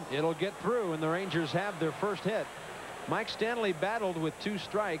middle, it'll get through, and the Rangers have their first hit. Mike Stanley battled with 2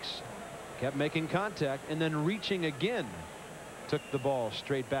 strikes, kept making contact, and then reaching again, took the ball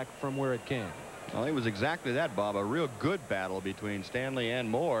straight back from where it came. Well, it was exactly that, Bob. A real good battle between Stanley and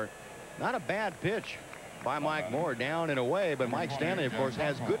Moore. Not a bad pitch by Mike Moore, down and away, but Mike Stanley, of course,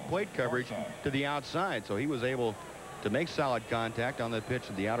 has good plate coverage to the outside, so he was able to make solid contact on the pitch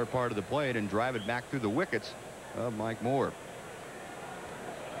at the outer part of the plate and drive it back through the wickets of Mike Moore.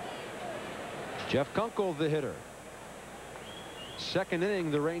 Jeff Kunkel, the hitter. Second inning,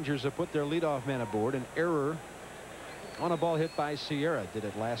 the Rangers have put their leadoff man aboard. An error on a ball hit by Sierra. Did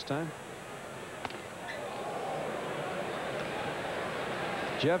it last time.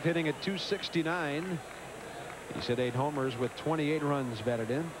 Jeff hitting at .269. He's hit 8 homers with 28 runs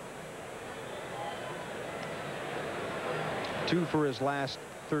batted in. 2 for his last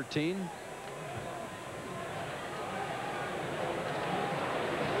 13.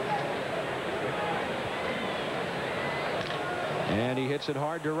 And he hits it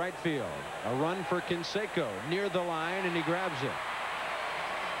hard to right field. A run for Canseco near the line, and he grabs it.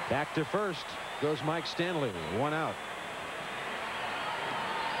 Back to first goes Mike Stanley. 1 out.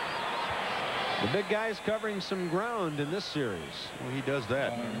 The big guy's covering some ground in this series. Well, he does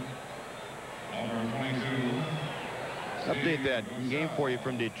that. Update that game for you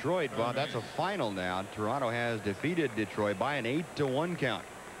from Detroit, Bob. That's a final now. Toronto has defeated Detroit by an 8-1 count.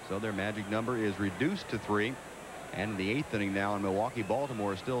 So their magic number is reduced to 3. And in the 8th inning now in Milwaukee,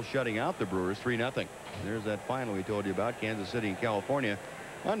 Baltimore is still shutting out the Brewers 3-0. There's that final we told you about. Kansas City and California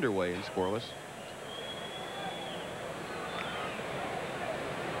underway and scoreless.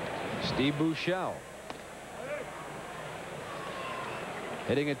 Steve Buechele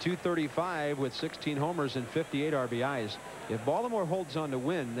hitting at .235 with 16 homers and 58 RBIs. If Baltimore holds on to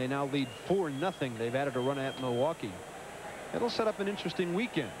win, they now lead 4-0. They've added a run at Milwaukee. It'll set up an interesting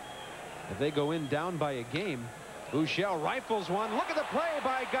weekend. If they go in down by a game, Buechele rifles one. Look at the play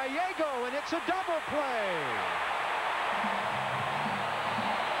by Gallego, and it's a double play.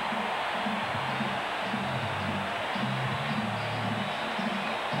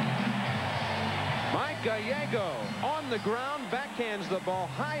 Mike Gallego on the ground, backhands the ball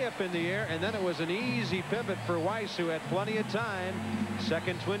high up in the air, and then it was an easy pivot for Weiss, who had plenty of time.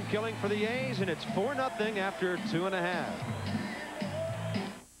 Second twin killing for the A's, and it's 4-0 after 2.5.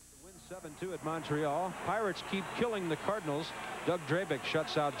 7-2 at Montreal. Pirates keep killing the Cardinals. Doug Drabick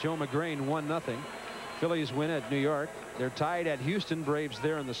shuts out Joe McGrain 1-0. Phillies win at New York. They're tied at Houston. Braves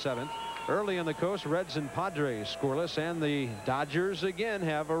there in the 7th. Early on the coast, Reds and Padres scoreless, and the Dodgers again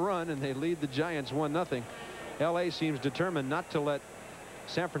have a run, and they lead the Giants 1-0. LA seems determined not to let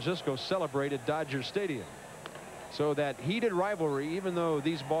San Francisco celebrate at Dodger Stadium. So that heated rivalry, even though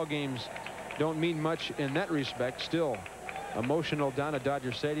these ball games don't mean much in that respect, still emotional down at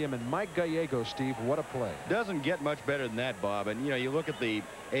Dodger Stadium. And Mike Gallego, Steve, what a play. Doesn't get much better than that, Bob. And, you know, you look at the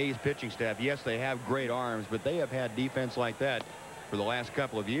A's pitching staff. Yes, they have great arms, but they have had defense like that for the last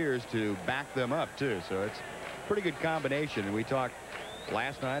couple of years to back them up, too. So it's a pretty good combination. And we talked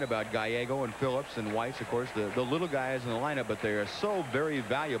last night about Gallego and Phillips and Weiss, of course, the little guys in the lineup, but they are so very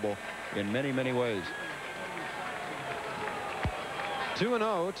valuable in many, many ways.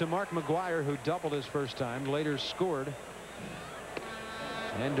 2-0 to Mark McGwire, who doubled his first time, later scored.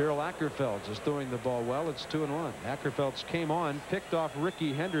 And Darrell Ackerfelds is throwing the ball well. It's 2-1. Ackerfelds came on, picked off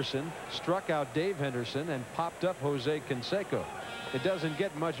Ricky Henderson, struck out Dave Henderson, and popped up Jose Canseco. It doesn't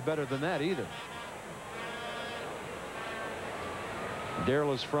get much better than that either.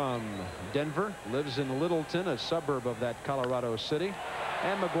 Darrell is from Denver, lives in Littleton, a suburb of that Colorado City.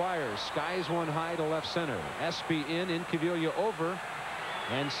 And McGuire skies one high to left center. Espy in Cavilla over.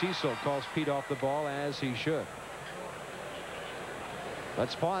 And Cecil calls Pete off the ball, as he should.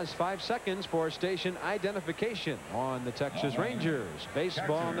 Let's pause 5 seconds for station identification on the Texas Rangers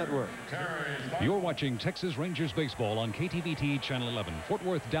Baseball Network. You're watching Texas Rangers Baseball on KTVT Channel 11, Fort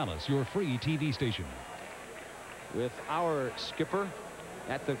Worth, Dallas, your free TV station. With our skipper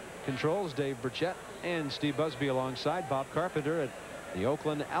at the controls, Dave Burchett, and Steve Busby alongside Bob Carpenter at the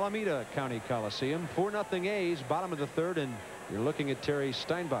Oakland Alameda County Coliseum. 4-0 A's, bottom of the third, and you're looking at Terry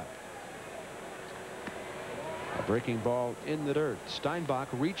Steinbach. A breaking ball in the dirt. Steinbach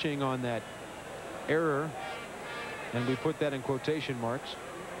reaching on that error, and we put that in quotation marks,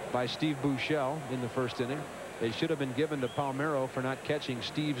 by Steve Buechele in the first inning. They should have been given to Palmeiro for not catching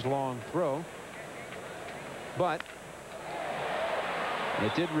Steve's long throw. But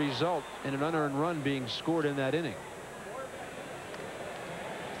it did result in an unearned run being scored in that inning.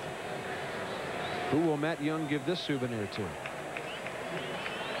 Who will Matt Young give this souvenir to?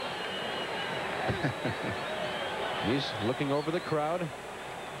 He's looking over the crowd.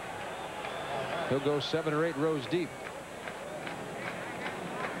 He'll go 7 or 8 rows deep.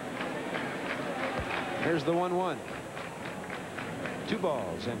 Here's the 1-1. 2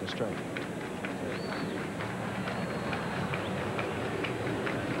 balls and a strike.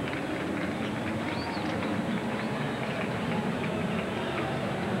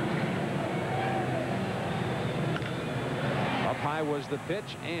 Was the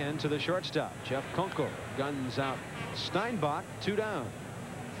pitch, and to the shortstop. Jeff Kunkel guns out Steinbach. 2 down.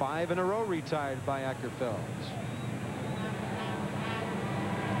 5 in a row retired by Ackerfeld.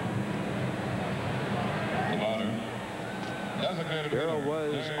 Darrell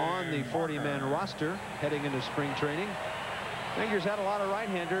was on the 40-man roster heading into spring training. Rangers had a lot of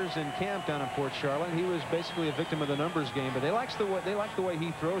right-handers in camp down in Port Charlotte. He was basically a victim of the numbers game, but they like the way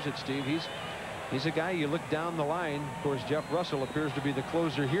he throws it, Steve. He's a guy you look down the line. Of course, Jeff Russell appears to be the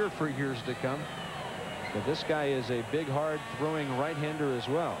closer here for years to come. But this guy is a big, hard-throwing right-hander as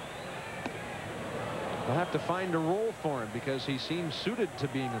well. They'll have to find a role for him because he seems suited to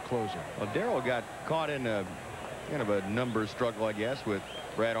being a closer. Well, Darrell got caught in a kind of a numbers struggle, I guess, with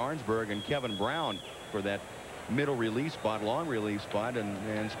Brad Arnsberg and Kevin Brown for that middle relief spot, long relief spot,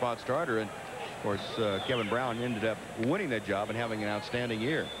 and spot starter. And, of course, Kevin Brown ended up winning that job and having an outstanding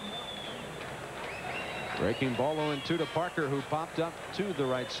year. Breaking ball 0-2 to Parker, who popped up to the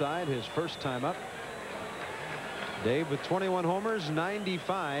right side his first time up. Dave with 21 homers,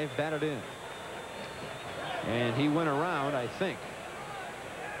 95 batted in. And he went around, I think.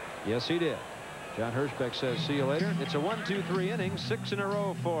 Yes, he did. John Hirschbeck says, see you later. It's a 1-2-3 inning, 6 in a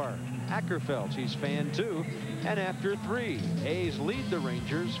row for Ackerfeld. He's fan 2. And after 3, A's lead the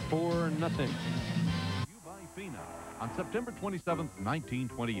Rangers 4-0. On September 27,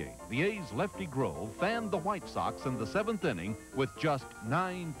 1928, the A's Lefty Grove fanned the White Sox in the 7th inning with just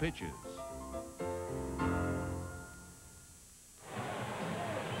 9 pitches.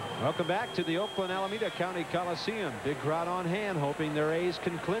 Welcome back to the Oakland Alameda County Coliseum. Big crowd on hand, hoping their A's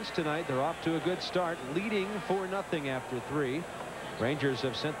can clinch tonight. They're off to a good start, leading 4-0 after 3. Rangers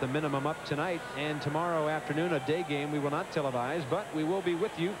have sent the minimum up tonight, and tomorrow afternoon, a day game we will not televise, but we will be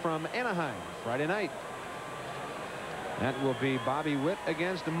with you from Anaheim Friday night. That will be Bobby Witt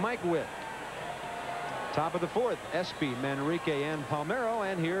against Mike Witt. Top of the 4th, Espy, Manrique, and Palmeiro.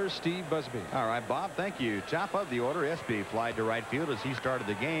 And here's Steve Busby. All right, Bob, thank you. Top of the order, Espy flied to right field as he started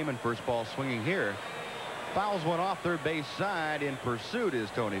the game, and first ball swinging here. Fouls one off third base side. In pursuit is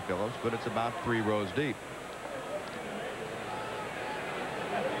Tony Phillips, but it's about 3 rows deep.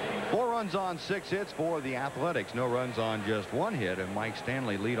 4 runs on 6 hits for the Athletics. No runs on just 1 hit, and Mike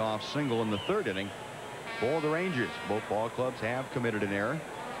Stanley leadoff single in the 3rd inning for the Rangers. Both ball clubs have committed an error.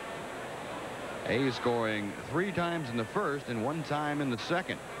 A's scoring 3 times in the 1st and 1 time in the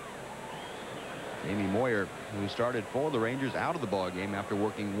 2nd. Amy Moyer, who started for the Rangers, out of the ball game after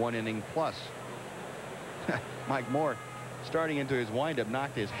working 1 inning plus. Mike Moore, starting into his windup,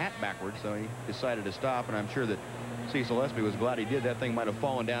 knocked his hat backwards, so he decided to stop, and I'm sure that Cecil Espy was glad he did. That thing might have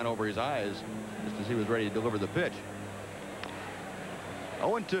fallen down over his eyes just as he was ready to deliver the pitch.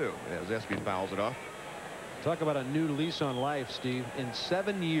 0-2 as Espy fouls it off. Talk about a new lease on life, Steve. In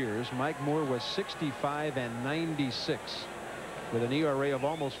 7 years, Mike Moore was 65 and 96 with an ERA of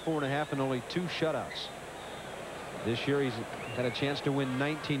almost 4.5 and only 2 shutouts. This year he's had a chance to win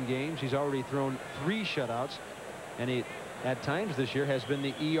 19 games. He's already thrown 3 shutouts, and he at times this year has been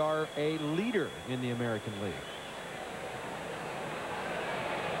the ERA leader in the American League.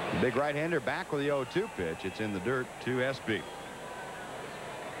 The big right-hander back with the 0-2 pitch. It's in the dirt to Espy.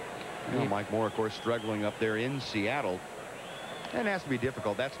 You know, Mike Moore, of course, struggling up there in Seattle. And it has to be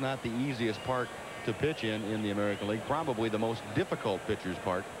difficult. That's not the easiest park to pitch in the American League. Probably the most difficult pitcher's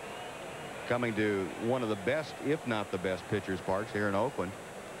park. Coming to one of the best, if not the best, pitcher's parks here in Oakland.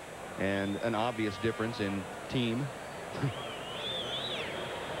 And an obvious difference in team.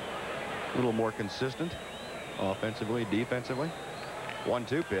 A little more consistent offensively, defensively.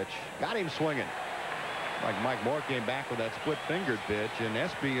 1-2 pitch. Got him swinging. Like Mike Moore came back with that split-fingered pitch, and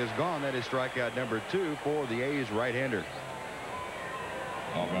Espy is gone. That is strikeout number 2 for the A's right-hander.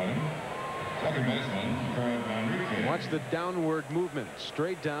 All right. Second baseman, Fred Manrique. Watch the downward movement,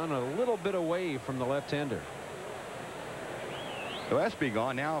 straight down, a little bit away from the left-hander. So Espy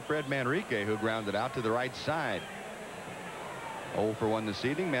gone. Now Fred Manrique, who grounded out to the right side. 0 for 1 this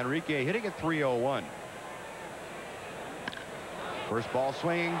evening. Manrique hitting at .301. First ball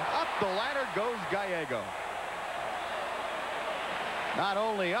swinging up the ladder goes Gallego. Not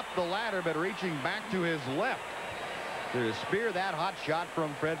only up the ladder, but reaching back to his left to spear that hot shot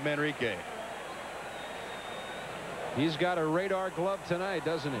from Fred Manrique. He's got a radar glove tonight,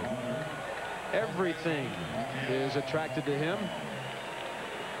 doesn't he? Everything is attracted to him.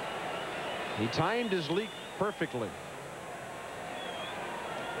 He timed his leap perfectly.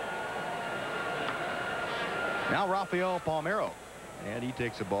 Now Rafael Palmeiro, and he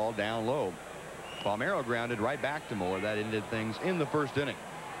takes a ball down low. Palmeiro grounded right back to Moore. That ended things in the first inning.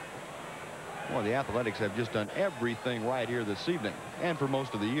 Well, the Athletics have just done everything right here this evening and for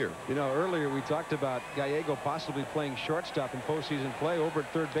most of the year. You know, earlier we talked about Gallego possibly playing shortstop in postseason play. Over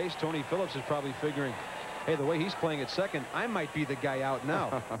at third base, Tony Phillips is probably figuring, hey, the way he's playing at second, I might be the guy out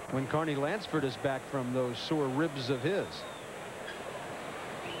now when Carney Lansford is back from those sore ribs of his.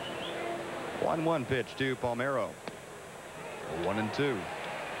 1-1 pitch to Palmeiro. 1-2.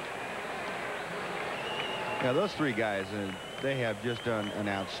 Now those three guys, they have just done an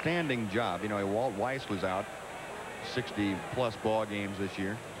outstanding job. You know, Walt Weiss was out 60-plus ball games this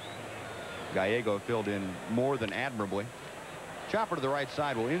year. Gallego filled in more than admirably. Chopper to the right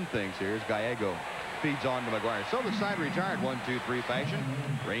side will end things here as Gallego feeds on to McGuire. So the side retired 1-2-3 fashion.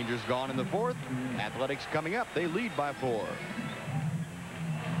 Rangers gone in the fourth. Athletics coming up. They lead by 4.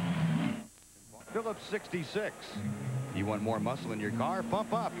 Phillips 66. You want more muscle in your car?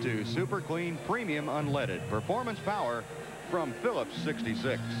 Pump up to Super Clean Premium Unleaded. Performance power from Phillips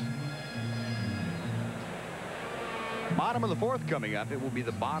 66. Bottom of the fourth coming up. It will be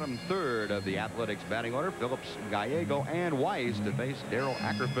the bottom third of the Athletics batting order. Phillips, Gallego, and Weiss to face Darryl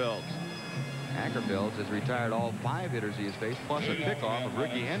Ackerfeld. Ackerfeld has retired all 5 hitters he has faced, plus a pickoff of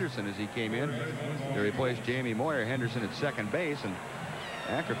Ricky Henderson as he came in to replace Jamie Moyer. Henderson at second base, and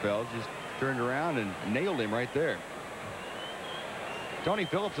Ackerfeld just turned around and nailed him right there. Tony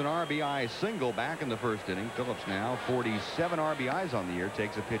Phillips, an RBI single back in the first inning. Phillips now 47 RBIs on the year.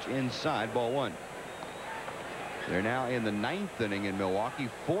 Takes a pitch inside, ball 1. They're now in the 9th inning in Milwaukee.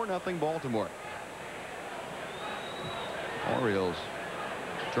 4-0 Baltimore. Orioles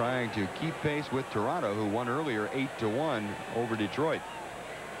trying to keep pace with Toronto, who won earlier 8-1 over Detroit.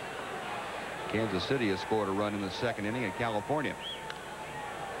 Kansas City has scored a run in the second inning in California.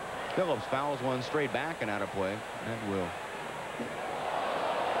 Phillips fouls one straight back and out of play. That will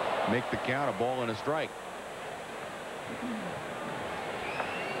make the count a ball and a strike.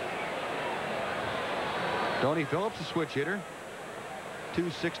 Tony Phillips, a switch hitter.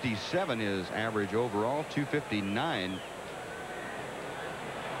 267 is average overall. 259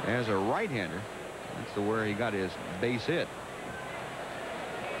 as a right-hander. That's where he got his base hit.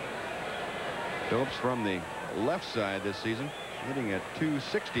 Phillips from the left side this season, hitting at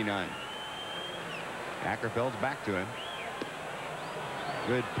 269. Ackerfeld's back to him.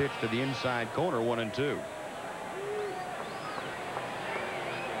 Good pitch to the inside corner, 1-2.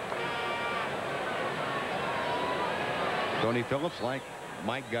 Tony Phillips, like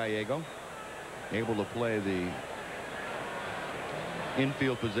Mike Gallego, able to play the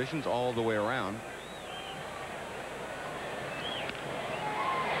infield positions all the way around.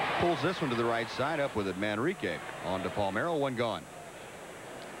 Pulls this one to the right side, up with it. Manrique on to Palmeiro, 1 gone.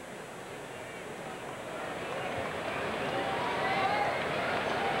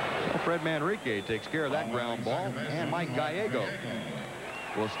 Fred Manrique takes care of that ground ball, and Mike Gallego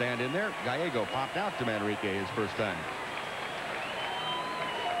will stand in there. Gallego popped out to Manrique his first time.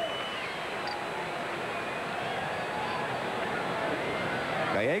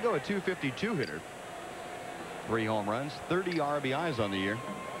 Gallego, a 252 hitter. 3 home runs, 30 RBIs on the year.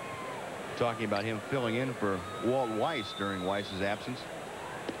 Talking about him filling in for Walt Weiss during Weiss's absence.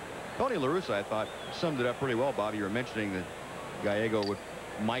 Tony La Russa, I thought, summed it up pretty well, Bob. You were mentioning that Gallego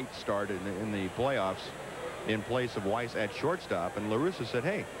might start in the playoffs in place of Weiss at shortstop, and La Russa said,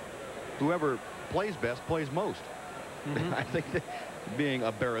 hey, whoever plays best plays most. I think that being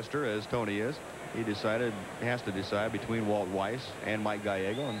a barrister, as Tony is, he has to decide between Walt Weiss and Mike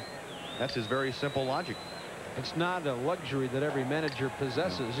Gallego, and that's his very simple logic. It's not a luxury that every manager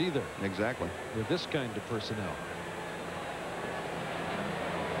possesses either. Exactly. With this kind of personnel.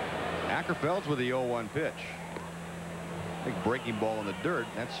 Ackerfelds with the 0-1 pitch. Big breaking ball in the dirt.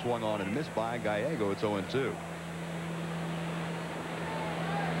 That's swung on and missed by Gallego. It's 0-2.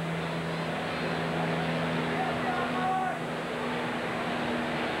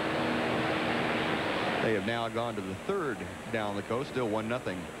 They have now gone to the third down the coast. Still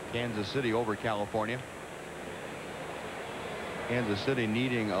 1-0. Kansas City over California. Kansas City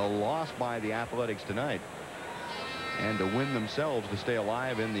needing a loss by the Athletics tonight and to win themselves to stay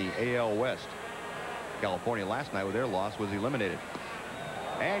alive in the AL West. California last night with their loss was eliminated.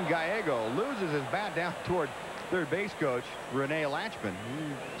 And Gallego loses his bat down toward third base coach Rene Latchman.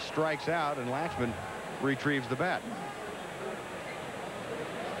 He strikes out and Latchman retrieves the bat.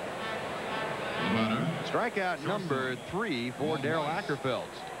 Strikeout number 3 for Darrell Ackerfelds.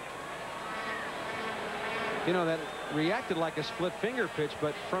 You know, that reacted like a split finger pitch,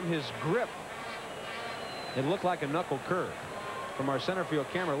 but from his grip, it looked like a knuckle curve. From our center field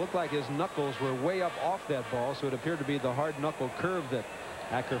camera, it looked like his knuckles were way up off that ball, so it appeared to be the hard knuckle curve that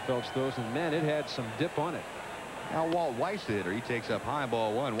Ackerfelds throws, and man, it had some dip on it. Now Walt Weiss, the hitter, he takes up high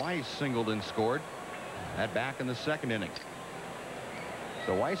ball 1. Weiss singled and scored. That back in the second inning.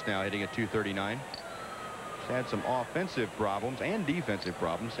 So Weiss now hitting at .239. He's had some offensive problems and defensive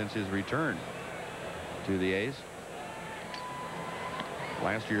problems since his return to the A's.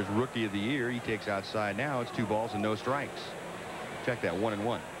 Last year's Rookie of the Year. He takes outside now. It's 2 balls and no strikes. Check that,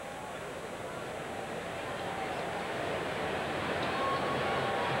 1-1.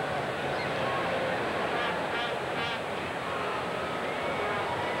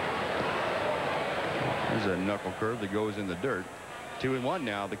 There's a knuckle curve that goes in the dirt. 2-1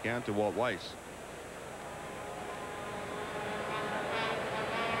 now, the count to Walt Weiss.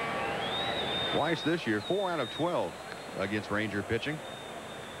 Weiss this year 4 out of 12 against Ranger pitching.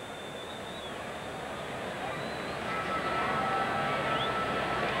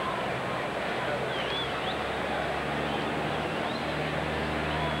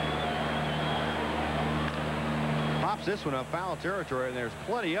 Pops this one up foul territory, and there's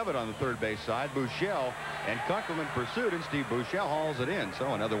plenty of it on the third base side. Buechele and Kunkelman pursued, and Steve Buechele hauls it in.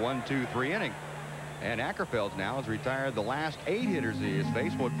 So another 1-2-3 inning. And Ackerfelds now has retired the last 8 hitters he has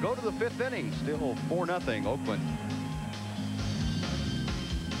faced. Will go to the 5th inning. Still 4-0 Oakland.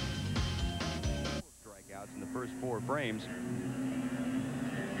 Strikeouts in the first 4 frames.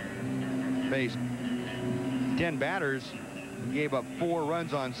 Faced 10 batters. Gave up 4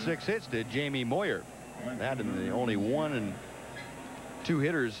 runs on 6 hits to Jamie Moyer. That in the only 1 and 2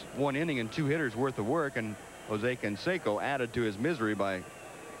 hitters, 1 inning and 2 hitters worth of work. And Jose Canseco added to his misery by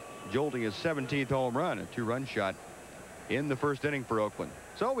jolting his 17th home run, a 2-run shot in the first inning for Oakland.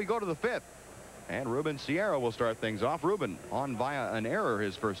 So we go to the 5th, and Ruben Sierra will start things off. Ruben on via an error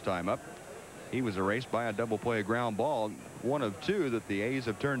his first time up. He was erased by a double play ground ball, 1 of 2 that the A's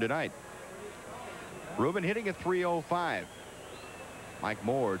have turned tonight. Ruben hitting at .305. Mike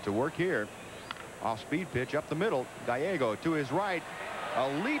Moore to work here. Off speed pitch up the middle. Gallego to his right. A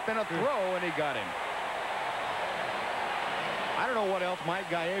leap and a throw, and he got him. I don't know what else Mike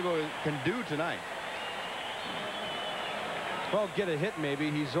Gallego can do tonight. Well, get a hit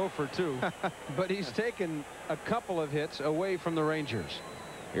maybe. He's 0 for 2. But he's taken a couple of hits away from the Rangers.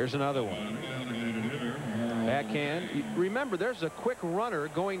 Here's another one. Backhand. Remember, there's a quick runner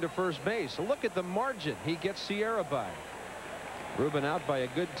going to first base. Look at the margin he gets Sierra by. Ruben out by a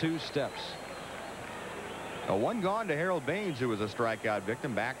good 2 steps. A 1 gone to Harold Baines, who was a strikeout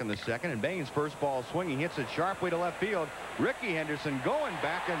victim back in the second. And Baines' first ball swinging, hits it sharply to left field. Ricky Henderson going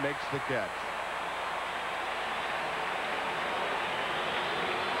back and makes the catch.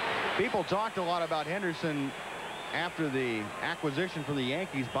 People talked a lot about Henderson after the acquisition from the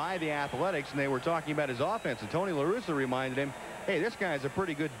Yankees by the Athletics, and they were talking about his offense. And Tony La Russa reminded him, hey, this guy's a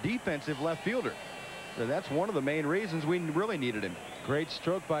pretty good defensive left fielder. So that's one of the main reasons we really needed him. Great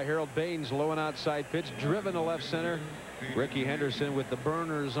stroke by Harold Baines. Low and outside pitch driven to left center. Ricky Henderson with the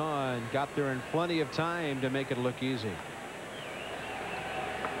burners on. Got there in plenty of time to make it look easy.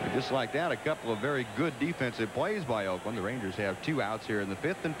 And just like that, a couple of very good defensive plays by Oakland. The Rangers have 2 outs here in the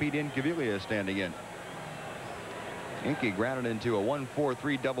 5th, and Pete Incaviglia is standing in. Inky grounded into a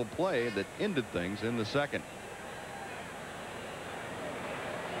 1-4-3 double play that ended things in the second.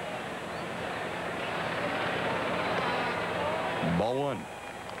 Ball 1.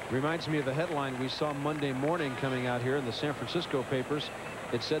 Reminds me of the headline we saw Monday morning coming out here in the San Francisco papers.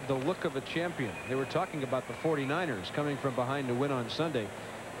 It said the look of a champion. They were talking about the 49ers coming from behind to win on Sunday.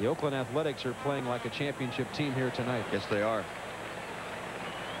 The Oakland Athletics are playing like a championship team here tonight. Yes, they are.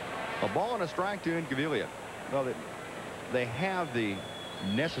 A ball and a strike to Incaviglia. Well, they have the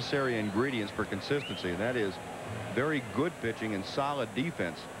necessary ingredients for consistency. That is very good pitching and solid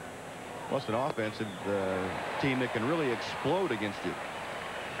defense. Plus an offensive team that can really explode against you.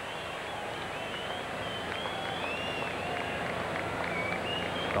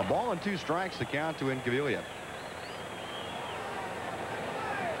 A ball and 2 strikes to count to Incaviglia.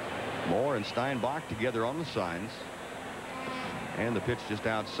 Moore and Steinbach together on the signs. And the pitch just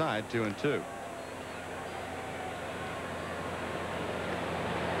outside, 2-2.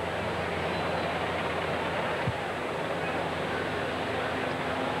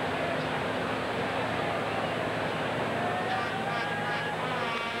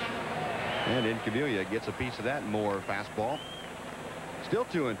 And Incaviglia gets a piece of that Moore fastball. Still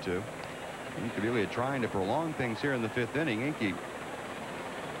 2-2. Incaviglia trying to prolong things here in the 5th inning. Inky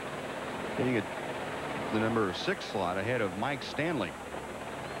hitting it the number 6 slot ahead of Mike Stanley.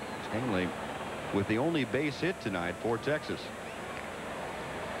 Stanley with the only base hit tonight for Texas.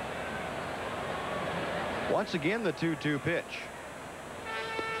 Once again, the 2-2 pitch.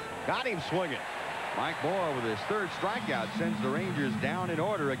 Got him swinging. Mike Moore with his 3rd strikeout sends the Rangers down in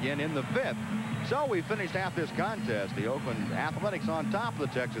order again in the 5th. So we finished half this contest. The Oakland Athletics on top of the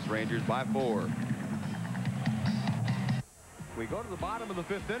Texas Rangers by 4. We go to the bottom of the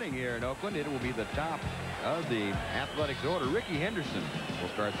 5th inning here in Oakland. It will be the top of the Athletics order. Ricky Henderson will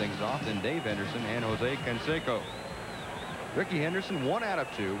start things off, then Dave Henderson and Jose Canseco. Ricky Henderson 1 out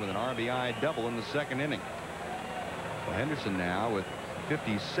of 2 with an RBI double in the 2nd inning. Well, Henderson now with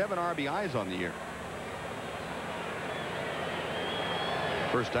 57 RBIs on the year.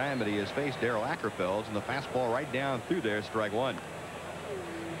 First time that he has faced Darryl Ackerfelds, and the fastball right down through there, strike 1.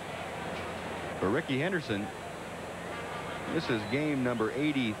 For Ricky Henderson, this is game number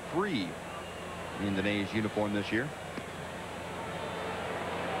 83 in the A's uniform this year.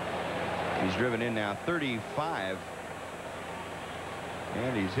 He's driven in now 35,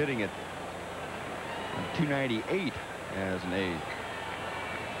 and he's hitting at 298 as an A's.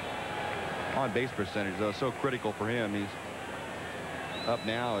 On base percentage, though, so critical for him. He's up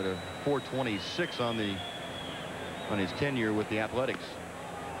now at a 426 on his tenure with the Athletics.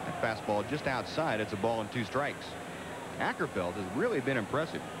 That fastball just outside. It's a ball and 2 strikes. Ackerfeld has really been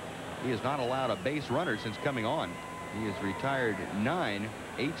impressive. He has not allowed a base runner since coming on. He has retired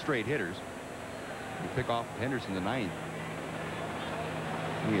 8 straight hitters. You pick off Henderson the 9th.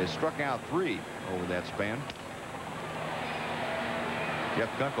 He has struck out 3 over that span. Jeff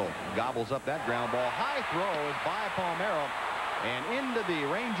Kunkel gobbles up that ground ball. High throw is by Palmeiro and into the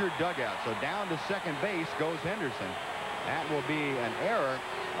Ranger dugout. So down to second base goes Henderson. That will be an error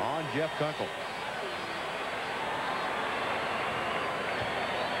on Jeff Kunkel.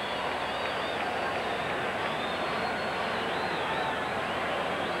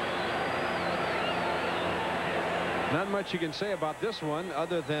 Not much you can say about this one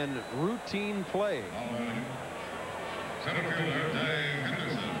other than routine play. Center fielder Dave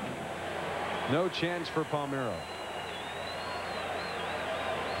Henderson. No chance for Palmeiro.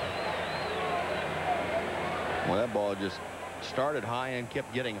 Well, that ball just started high and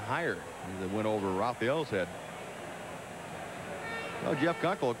kept getting higher as it went over Raphael's head. Well, Jeff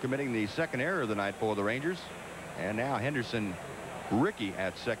Kunkel committing the second error of the night for the Rangers. And now Henderson, Ricky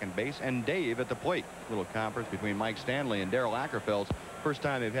at second base, and Dave at the plate. Little conference between Mike Stanley and Darryl Ackerfelds. First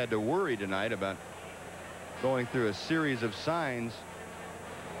time they've had to worry tonight about going through a series of signs.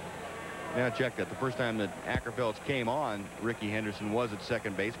 Now check that. The first time that Ackerfelds came on, Ricky Henderson was at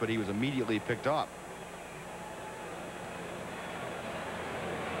second base, but he was immediately picked off.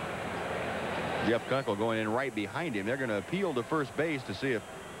 Jeff Kunkel going in right behind him. They're going to appeal to first base to see if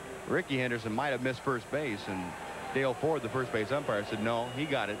Ricky Henderson might have missed first base, and Dale Ford, the first base umpire, said no, he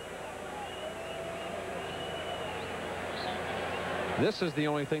got it. This is the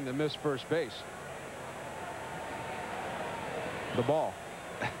only thing that missed first base. The ball.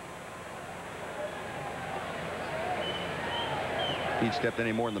 If he'd stepped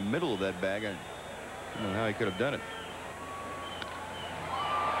any more in the middle of that bag, I don't know how he could have done it.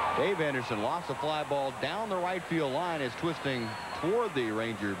 Dave Henderson lost a fly ball down the right field line, is twisting toward the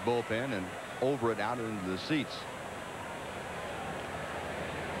Ranger bullpen and over it out into the seats.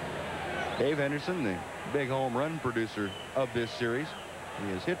 Dave Henderson, the big home run producer of this series.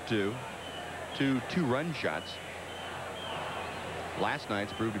 He has hit 2 two-run shots. Last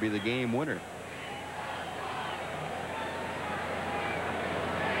night's proved to be the game winner.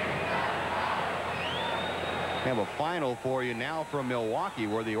 Have a final for you now from Milwaukee,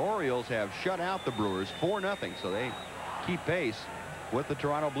 where the Orioles have shut out the Brewers 4-0. So they keep pace with the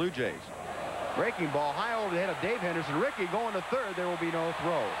Toronto Blue Jays. Breaking ball high over the head of Dave Henderson. Rickey going to third. There will be no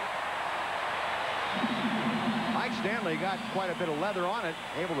throw. Mike Stanley got quite a bit of leather on it,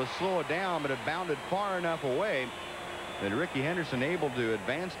 able to slow it down, but it bounded far enough away that Rickey Henderson able to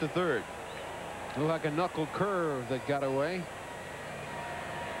advance to third. Looked like a knuckle curve that got away.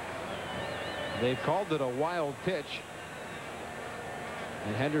 They've called it a wild pitch.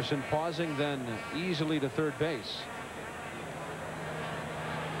 And Henderson pausing, then easily to third base.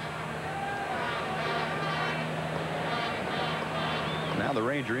 Now the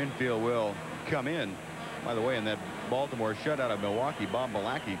Ranger infield will come in. By the way, in that Baltimore shutout of Milwaukee, Bob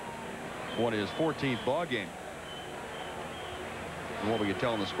Malachy won his 14th ball game. And what we could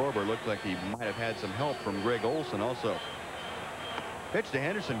tell on the scoreboard, looked like he might have had some help from Greg Olson also. Pitch to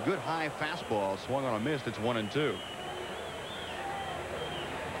Henderson, good high fastball, swung on a miss. It's 1-2.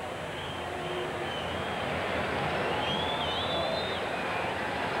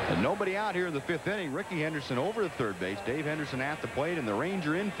 And nobody out here in the 5th inning. Rickey Henderson over to third base. Dave Henderson at the plate, and the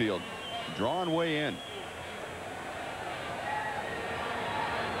Ranger infield drawn way in.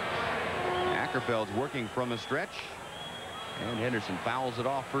 Ackerfeld's working from the stretch, and Henderson fouls it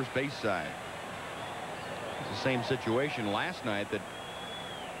off first base side. It's the same situation last night that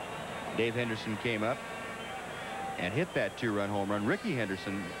Dave Henderson came up and hit that 2-run home run. Rickey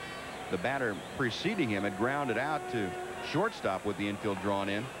Henderson, the batter preceding him, had grounded out to shortstop with the infield drawn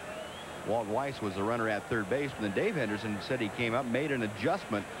in. Walt Weiss was the runner at third base, and then Dave Henderson said he came up, made an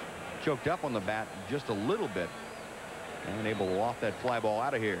adjustment, choked up on the bat just a little bit, and able to loft that fly ball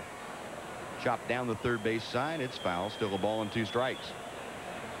out of here. Chopped down the third base side. It's foul. Still a ball and 2 strikes.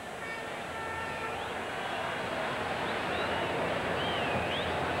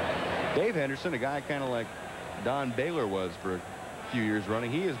 Dave Henderson, a guy kind of like Don Baylor was for a few years running.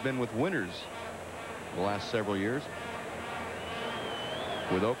 He has been with winners the last several years.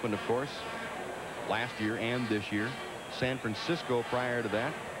 With Oakland, of course, last year and this year. San Francisco prior to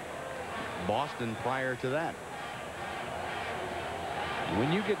that. Boston prior to that.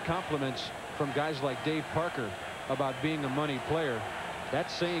 When you get compliments from guys like Dave Parker about being a money player,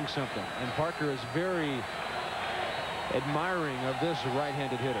 that's saying something. And Parker is very admiring of this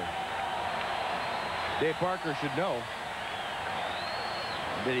right-handed hitter. Dave Parker should know.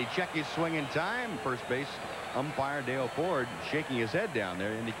 Did he check his swing in time? First base umpire Dale Ford shaking his head down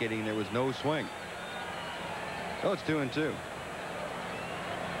there, indicating there was no swing. So it's 2-2.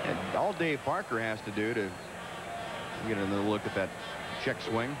 And all Dave Parker has to do to get another look at that check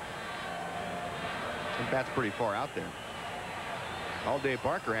swing. I think that's pretty far out there. All Dave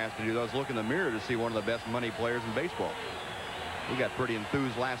Parker has to do though is look in the mirror to see one of the best money players in baseball. He got pretty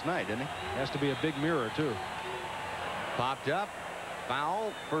enthused last night, didn't he? Has to be a big mirror too. Popped up,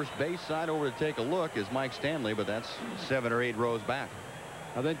 foul, first base side over to take a look is Mike Stanley, but that's 7 or 8 rows back.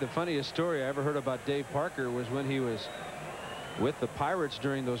 I think the funniest story I ever heard about Dave Parker was when he was with the Pirates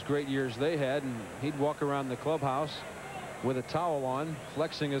during those great years they had, and he'd walk around the clubhouse with a towel on,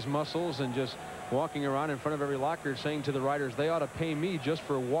 flexing his muscles and just walking around in front of every locker saying to the writers, they ought to pay me just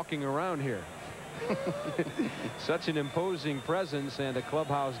for walking around here. Such an imposing presence and a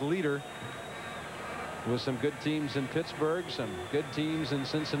clubhouse leader with some good teams in Pittsburgh, some good teams in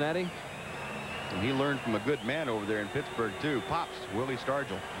Cincinnati. And he learned from a good man over there in Pittsburgh too. Pops, Willie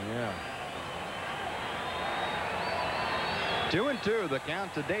Stargell. Yeah. 2-2 the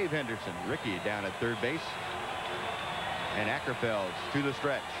count to Dave Henderson. Rickey down at third base. And Ackerfeld's to the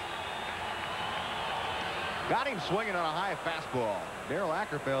stretch. Got him swinging on a high fastball. Darrell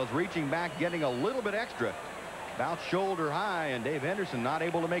Ackerfeld's reaching back, getting a little bit extra. About shoulder high, and Dave Henderson not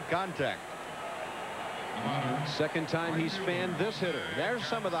able to make contact. Second time he's fanned this hitter. There's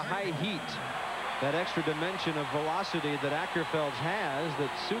some of the high heat, that extra dimension of velocity that Ackerfeld's has that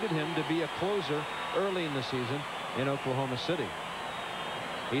suited him to be a closer early in the season in Oklahoma City.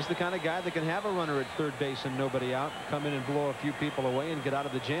 He's the kind of guy that can have a runner at third base and nobody out, come in and blow a few people away and get out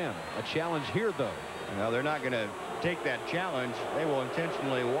of the jam. A challenge here, though. Now they're not going to take that challenge. They will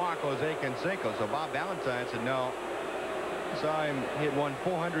intentionally walk Jose Canseco. So Bob Valentine said no. Saw him hit one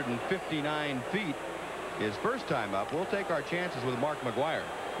 459 feet his first time up. We'll take our chances with Mark McGwire.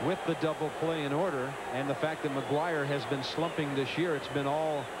 With the double play in order and the fact that McGwire has been slumping this year, it's been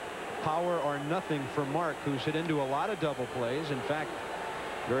all power or nothing for Mark, who's hit into a lot of double plays. In fact,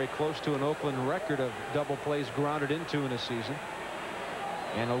 very close to an Oakland record of double plays grounded into in a season,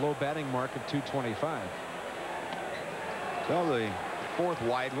 and a low batting mark of 225. So the fourth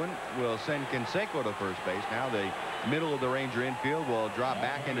wide one will send Canseco to first base. Now the middle of the Ranger infield will drop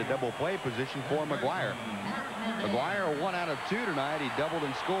back into double play position for McGwire. McGuire 1 out of 2 tonight. He doubled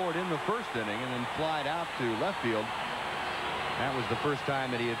and scored in the first inning and then flied out to left field. That was the first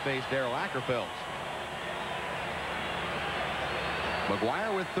time that he had faced Darryl Ackerfelds.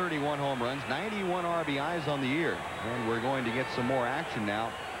 McGuire with 31 home runs, 91 RBIs on the year. And we're going to get some more action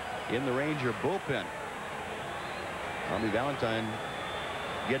now in the Ranger bullpen. Bobby Valentine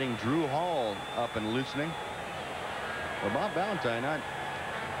getting Drew Hall up and loosening. Well, Bob Valentine not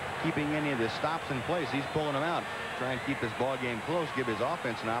keeping any of the stops in place. He's pulling them out, trying to keep this ball game close, give his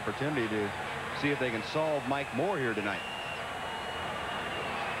offense an opportunity to see if they can solve Mike Moore here tonight.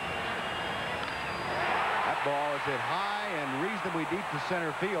 That ball is hit high and reasonably deep to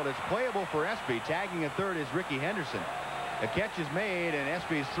center field. It's playable for Espy. Tagging at third is Ricky Henderson. The catch is made, and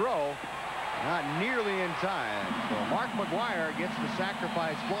Espy's throw not nearly in time. So Mark McGuire gets the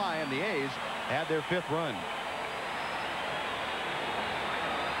sacrifice fly, and the A's had their 5th run.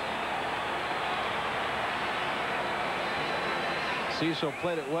 Cecil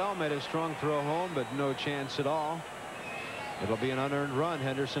played it well, made a strong throw home, but no chance at all. It'll be an unearned run.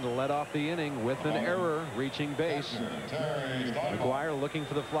 Henderson led off the inning with an error, reaching base. McGuire looking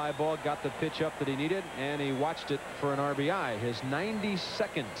for the fly ball, got the pitch up that he needed, and he watched it for an RBI, his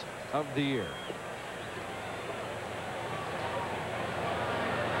 92nd of the year.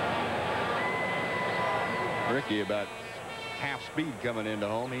 Ricky about half speed coming into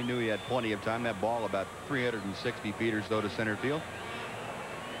home. He knew he had plenty of time. That ball about 360 feet or so to center field.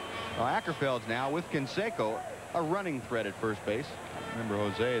 Well, Ackerfelds now with Canseco, a running threat at first base. Remember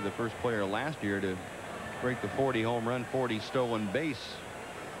Jose, the first player last year to break the 40 home run, 40 stolen base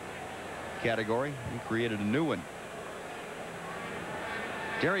category. He created a new one.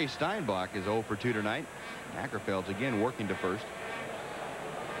 Terry Steinbach is 0 for 2 tonight. Ackerfelds again working to first.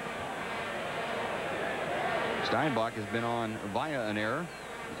 Steinbach has been on via an error.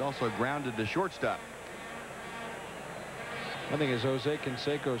 He's also grounded to shortstop. I think as Jose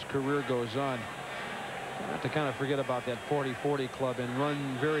Canseco's career goes on, you have to kind of forget about that 40-40 club and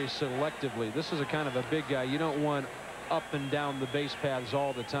run very selectively. This is a kind of a big guy. You don't want up and down the base paths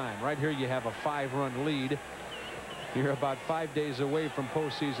all the time. Right here you have a 5-run lead. You're about 5 days away from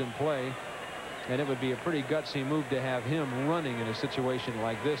postseason play, and it would be a pretty gutsy move to have him running in a situation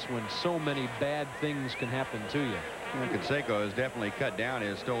like this when so many bad things can happen to you. Canseco has definitely cut down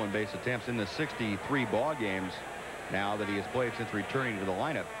his stolen base attempts in the 63 ball games now that he has played since returning to the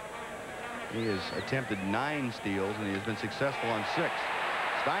lineup. He has attempted 9 steals, and he has been successful on 6.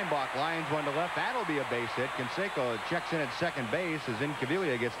 Steinbach lines one to left. That'll be a base hit. Canseco checks in at second base as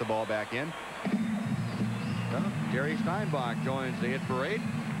Incaviglia gets the ball back in. Well, Terry Steinbach joins the hit parade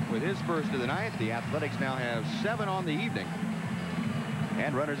with his first of the night. The Athletics now have 7 on the evening.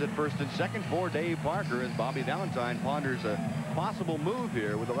 And runners at first and second for Dave Parker as Bobby Valentine ponders a possible move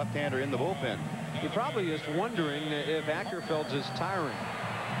here with the left-hander in the bullpen. He probably is wondering if Ackerfelds is tiring.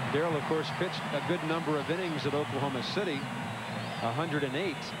 Darryl, of course, pitched a good number of innings at Oklahoma City,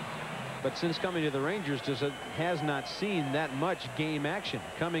 108. But since coming to the Rangers, has not seen that much game action.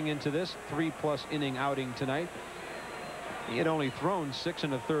 Coming into this 3+ inning outing tonight, he had only thrown 6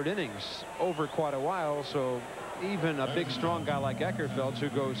 1/3 innings over quite a while. So even a big, strong guy like Ackerfelds, who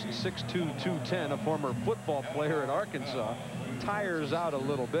goes 6'2", 210, a former football player at Arkansas, tires out a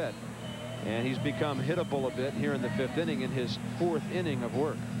little bit. And he's become hittable a bit here in the 5th inning in his 4th inning of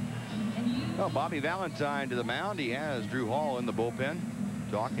work. Well, Bobby Valentine to the mound. He has Drew Hall in the bullpen,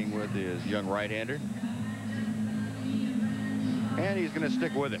 talking with his young right-hander. And he's going to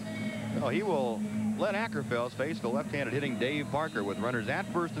stick with it. Well, he will let Ackerfelds face the left-handed hitting Dave Parker with runners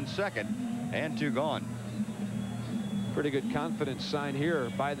at first and second and 2 gone. Pretty good confidence sign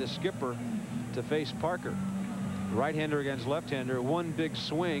here by the skipper to face Parker. Right-hander against left-hander, 1 big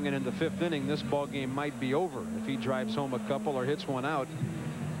swing, and in the 5th inning this ball game might be over if he drives home a couple or hits one out.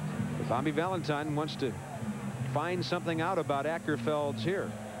 But Bobby Valentine wants to find something out about Ackerfelds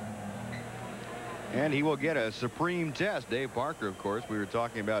here. And he will get a supreme test. Dave Parker, of course, we were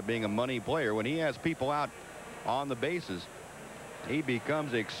talking about being a money player. When he has people out on the bases, he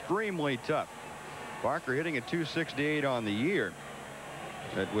becomes extremely tough. Parker hitting a .268 on the year.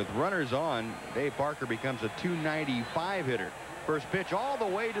 But with runners on, Dave Parker becomes a .295 hitter. First pitch all the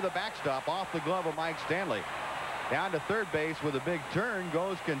way to the backstop off the glove of Mike Stanley. Down to third base with a big turn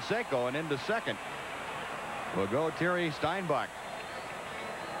goes Canseco, and into second will go Terry Steinbach.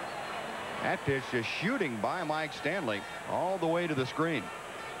 That pitch just shooting by Mike Stanley all the way to the screen.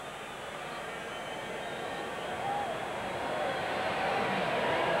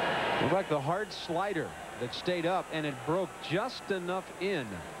 Looked like the hard slider that stayed up, and it broke just enough in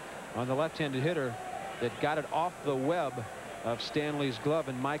on the left-handed hitter that got it off the web of Stanley's glove,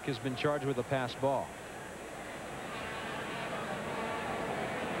 and Mike has been charged with a pass ball.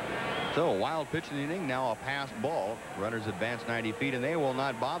 So a wild pitch in the inning. Now a passed ball. Runners advance 90 feet, and they will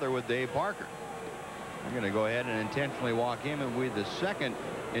not bother with Dave Parker. They're going to go ahead and intentionally walk him, and with the second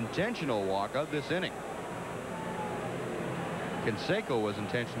intentional walk of this inning. Canseco was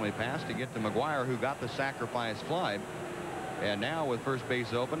intentionally passed to get to McGuire, who got the sacrifice fly. And now with first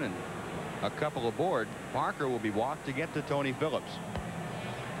base open and a couple aboard, Parker will be walked to get to Tony Phillips.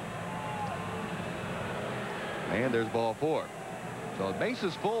 And there's ball 4. So the base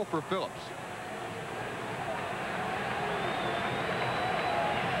is full for Phillips.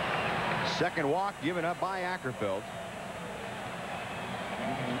 Second walk given up by Ackerfeld.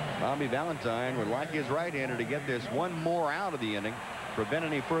 Bobby Valentine would like his right-hander to get this one more out of the inning, prevent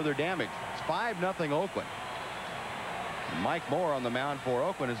any further damage. It's 5-0 Oakland. Mike Moore on the mound for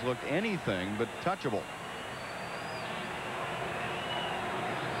Oakland has looked anything but touchable.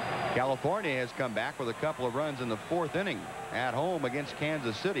 California has come back with a couple of runs in the 4th inning at home against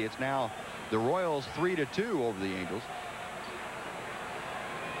Kansas City. It's now the Royals 3-2 over the Angels.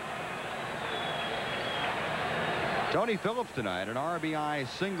 Tony Phillips tonight, an RBI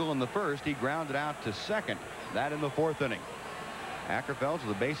single in the 1st. He grounded out to second. That in the 4th inning. Ackerfeld, with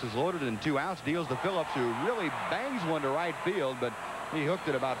the bases loaded and 2 outs, deals to Phillips, who really bangs one to right field, but he hooked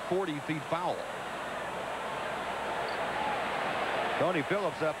it about 40 feet foul. Tony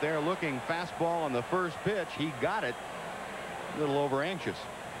Phillips up there looking fastball on the first pitch. He got it. A little over anxious.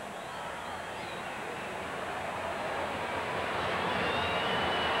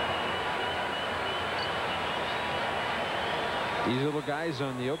 These little guys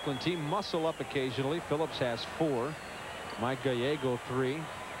on the Oakland team muscle up occasionally. Phillips has 4. Mike Gallego 3.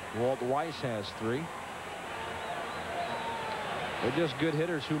 Walt Weiss has 3. They're just good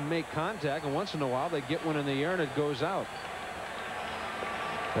hitters who make contact, and once in a while they get one in the air and it goes out.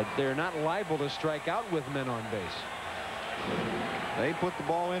 But they're not liable to strike out with men on base. They put the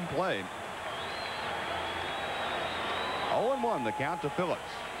ball in play. 0-1 the count to Phillips.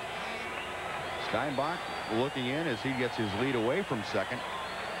 Steinbach looking in as he gets his lead away from second.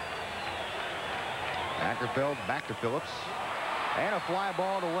 Ackerfeld back to Phillips. And a fly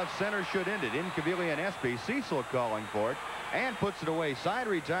ball to left center should end it. Incaviglia and Espy. Cecil calling for it and puts it away. Side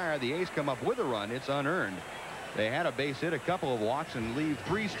retire. The A's come up with a run. It's unearned. They had a base hit, a couple of walks, and leave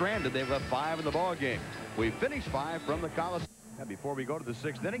 3 stranded. They've left 5 in the ball game. We finished 5 from the Coliseum. Before we go to the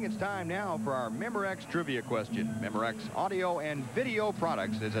 6th inning, it's time now for our Memorex trivia question. Memorex audio and video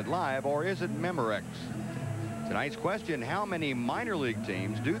products. Is it live or is it Memorex? Tonight's question: how many minor league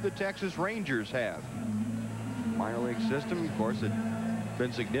teams do the Texas Rangers have? Minor league system, of course, it's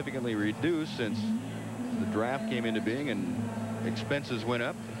been significantly reduced since the draft came into being and expenses went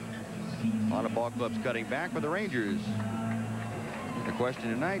up. A lot of ball clubs cutting back for the Rangers. The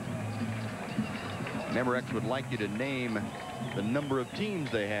question tonight: Memorex would like you to name the number of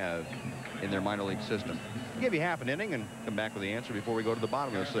teams they have in their minor league system. I'll give you half an inning and come back with the answer before we go to the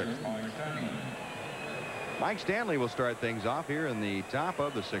bottom of the 6th. Mike Stanley will start things off here in the top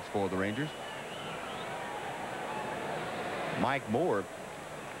of the 6th for the Rangers. Mike Moore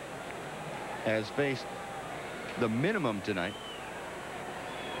has faced the minimum tonight.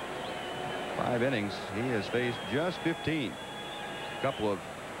 5 innings. He has faced just 15. A couple of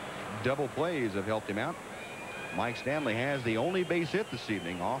double plays have helped him out. Mike Stanley has the only base hit this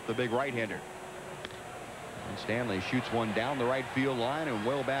evening off the big right-hander. And Stanley shoots one down the right field line and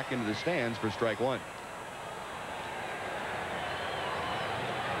well back into the stands for strike 1.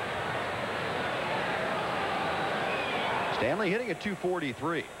 Stanley hitting at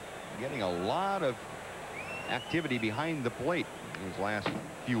 .243, getting a lot of activity behind the plate in his last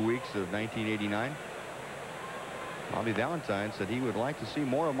few weeks of 1989. Bobby Valentine said he would like to see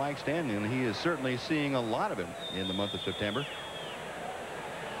more of Mike Stanley, and he is certainly seeing a lot of him in the month of September.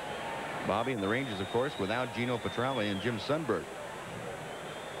 Bobby and the Rangers, of course, without Gino Petralli and Jim Sundberg.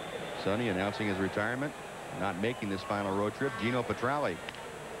 Sonny announcing his retirement, not making this final road trip. Gino Petralli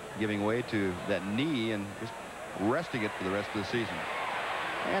giving way to that knee and just resting it for the rest of the season.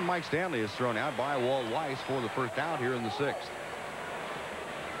 And Mike Stanley is thrown out by Walt Weiss for the first out here in the 6th.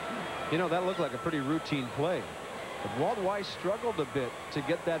 You know, that looked like a pretty routine play. But Walt Weiss struggled a bit to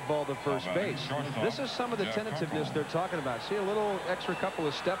get that ball to first base. This is some of the tentativeness they're talking about. See a little extra couple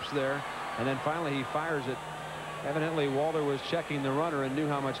of steps there, and then finally he fires it. Evidently Walter was checking the runner and knew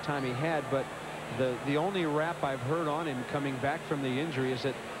how much time he had, but the only rap I've heard on him coming back from the injury is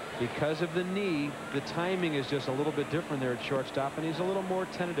that because of the knee, the timing is just a little bit different there at shortstop, and he's a little more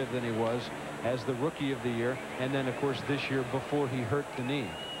tentative than he was as the rookie of the year, and then of course this year before he hurt the knee.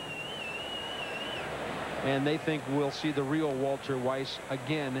 And they think we'll see the real Walter Weiss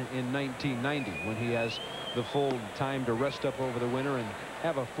again in 1990 when he has the full time to rest up over the winter and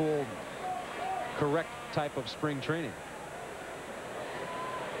have a full correct type of spring training.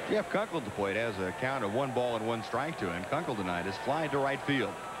 Jeff Kunkel at the plate has a count of 1 ball and 1 strike to him. Kunkel tonight is flying to right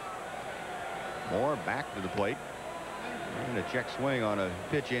field. Moore back to the plate. And a check swing on a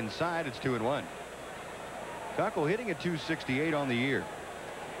pitch inside. It's 2-1. Kunkel hitting at .268 on the year.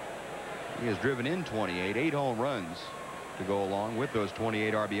 He has driven in 28, 8 home runs to go along with those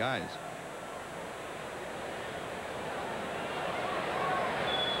 28 RBIs.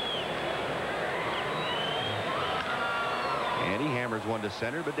 And he hammers one to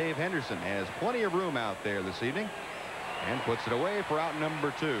center, but Dave Henderson has plenty of room out there this evening and puts it away for out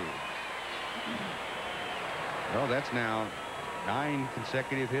number 2. Well, that's now 9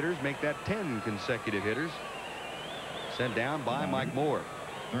 consecutive hitters, make that 10 consecutive hitters. Sent down by Mike Moore.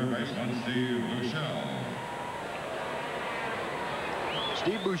 Third baseman Steve Buechele.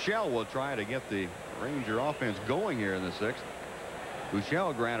 Steve Buechele will try to get the Ranger offense going here in the 6th.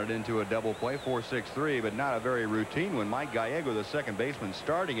 Buechele grounded into a double play, 4-6-3, but not a very routine one. Mike Gallego, the second baseman,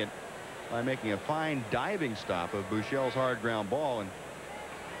 starting it by making a fine diving stop of Buechele's hard ground ball and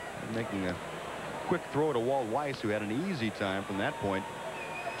making a quick throw to Walt Weiss, who had an easy time from that point,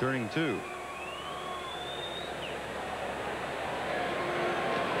 turning 2.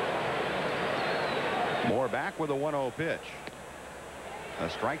 Moore back with a 1-0 pitch. A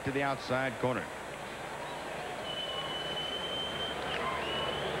strike to the outside corner.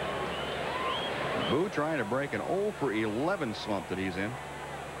 Boo trying to break an 0 for 11 slump that he's in.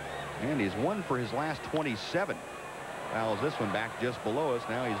 And he's 1 for his last 27. Fouls this one back just below us.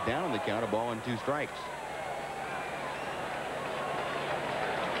 Now he's down on the count, a ball and 2 strikes.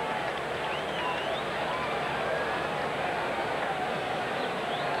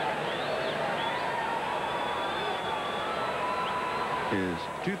 His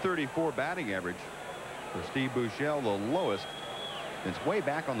 .234 batting average for Steve Buechele, the lowest since way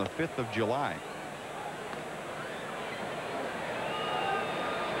back on the 5th of July.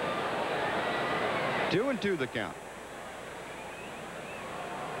 Two and 2 the count.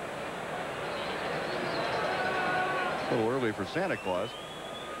 A little early for Santa Claus,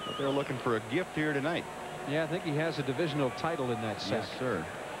 but they're looking for a gift here tonight. Yeah, I think he has a divisional title in that sack. Yes, sir.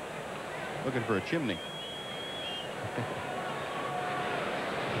 Looking for a chimney.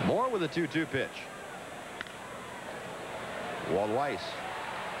 Moore with a 2-2 pitch. Walt Weiss.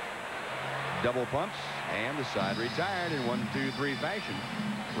 Double pumps, and the side retired in 1-2-3 fashion.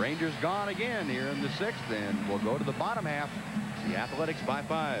 Rangers gone again here in the 6th, and we'll go to the bottom half. The Athletics by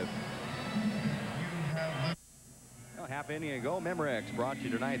 5. Well, half inning ago, Memorex brought you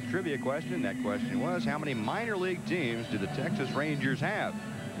tonight's trivia question. That question was, how many minor league teams do the Texas Rangers have?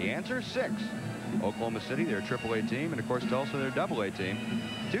 The answer, 6. Oklahoma City, their AAA team, and of course Tulsa, their AA team.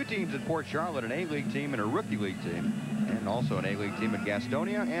 2 teams at Port Charlotte, an A-League team and a Rookie League team, and also an A-League team at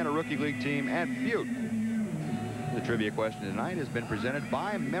Gastonia and a Rookie League team at Butte. The trivia question tonight has been presented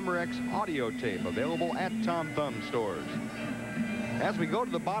by Memorex Audio Tape, available at Tom Thumb stores. As we go to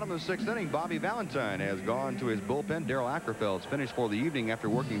the bottom of the 6th inning, Bobby Valentine has gone to his bullpen. Darryl Ackerfeld's finished for the evening after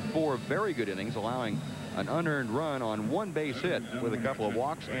working 4 very good innings, allowing an unearned run on 1 base hit with a couple of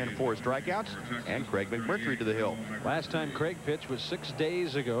walks and 4 strikeouts, and Craig McMurtry to the hill. Last time Craig pitched was 6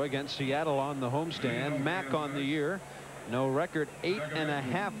 days ago against Seattle on the homestand. Mac on the year. No record,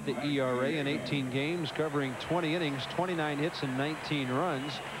 8.5 the ERA in 18 games, covering 20 innings, 29 hits and 19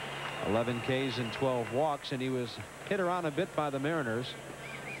 runs, 11 Ks and 12 walks, and he was hit around a bit by the Mariners.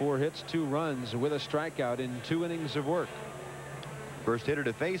 4 hits, 2 runs with a strikeout in 2 innings of work. First hitter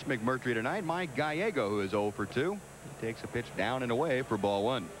to face McMurtry tonight, Mike Gallego, who is 0 for 2. He takes a pitch down and away for ball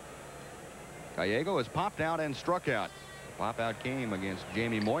 1. Gallego has popped out and struck out. The pop out came against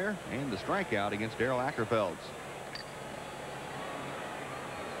Jamie Moyer, and the strikeout against Darryl Ackerfelds.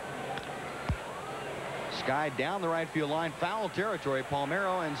 Sky down the right field line, foul territory.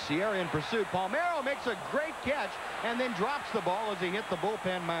 Palmeiro and Sierra in pursuit. Palmeiro makes a great catch and then drops the ball as he hit the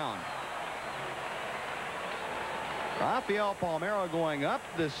bullpen mound. Rafael Palmeiro going up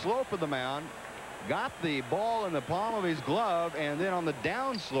the slope of the mound, got the ball in the palm of his glove, and then on the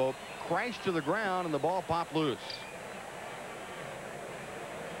downslope crashed to the ground and the ball popped loose.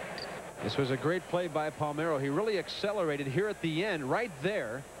 This was a great play by Palmeiro. He really accelerated here at the end, right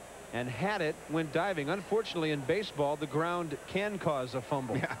there, and had it when diving. Unfortunately, in baseball, the ground can cause a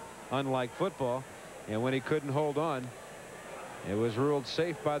fumble, unlike football. And when he couldn't hold on, it was ruled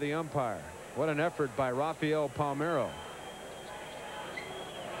safe by the umpire. What an effort by Rafael Palmeiro.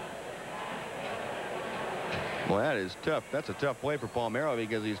 Well, that is tough. That's a tough play for Palmeiro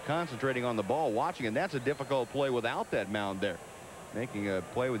because he's concentrating on the ball, watching, and that's a difficult play without that mound there. Making a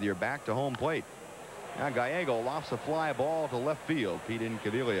play with your back to home plate. Now Gallego lofts a fly ball to left field. Pete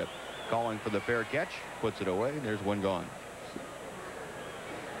Incaviglia calling for the fair catch, puts it away. There's one gone.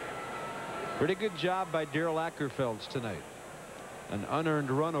 Pretty good job by Darrell Ackerfelds tonight. An unearned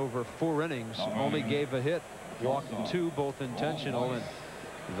run over 4 innings, only gave a hit, walked 2, both intentional, and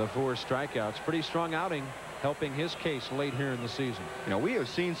the 4 strikeouts. Pretty strong outing, helping his case late here in the season. You know, we have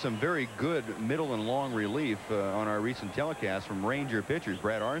seen some very good middle and long relief on our recent telecast from Ranger pitchers.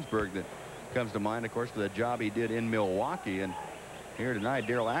 Brad Arnsberg, that comes to mind, of course, for the job he did in Milwaukee. And here tonight,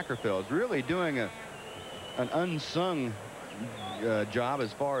 Darrell Ackerfelds really doing an unsung job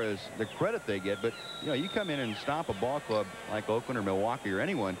as far as the credit they get. But you know, you come in and stop a ball club like Oakland or Milwaukee or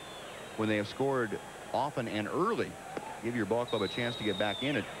anyone when they have scored often and early, give your ball club a chance to get back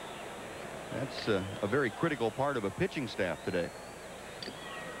in it. That's a very critical part of a pitching staff today.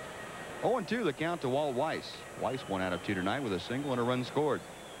 0-2 the count to Walt Weiss. Weiss 1 out of 2 tonight with a single and a run scored.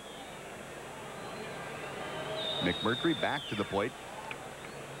 McMurtry back to the plate.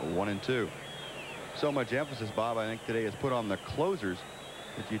 1-2. So much emphasis, Bob, I think today is put on the closers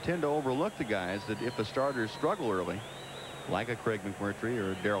that you tend to overlook the guys that if the starters struggle early, like a Craig McMurtry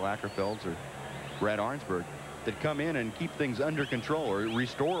or Darrell Ackerfelds or Brad Arnsberg, that come in and keep things under control or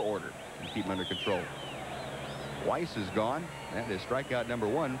restore order and keep them under control. Weiss is gone. That is strikeout number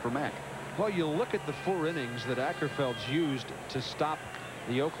 1 for Mack. Well, you look at the 4 innings that Ackerfelds used to stop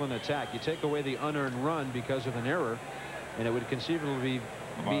the Oakland attack. You take away the unearned run because of an error, and it would conceivably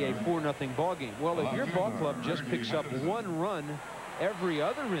be a 4-0 ball game. Well, if your ball club just picks up 1 run every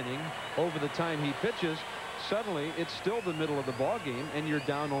other inning over the time he pitches, suddenly it's still the middle of the ball game, and you're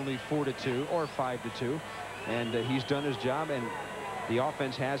down only 4-2 or 5-2, and he's done his job, and the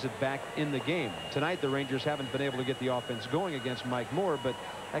offense has it back in the game. Tonight, the Rangers haven't been able to get the offense going against Mike Moore, but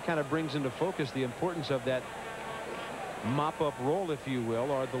that kind of brings into focus the importance of that mop-up role, if you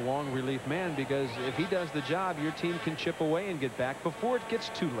will, or the long relief man, because if he does the job, your team can chip away and get back before it gets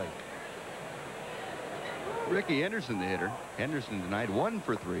too late. Ricky Henderson, the hitter. Henderson tonight 1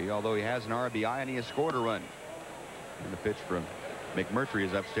 for 3, although he has an RBI and he has scored a run. And the pitch from McMurtry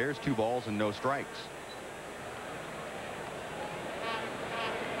is upstairs. 2 balls and no strikes.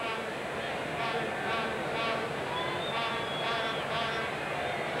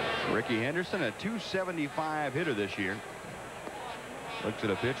 Ricky Henderson, a .275 hitter this year. Looks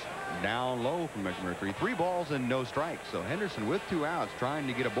at a pitch down low from McMurtry. 3 balls and no strikes. So Henderson with 2 outs trying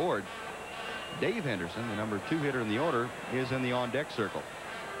to get aboard. Dave Henderson, the number 2 hitter in the order, is in the on-deck circle.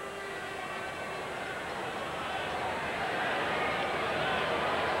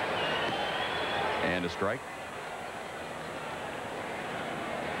 And a strike.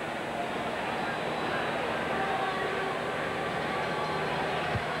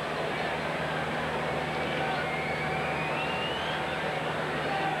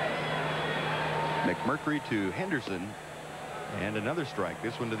 McMurtry to Henderson, and another strike,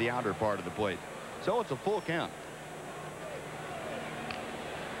 this one to the outer part of the plate. So it's a full count.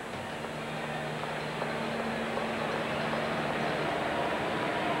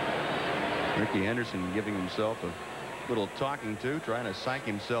 Ricky Henderson giving himself a little talking to, trying to psych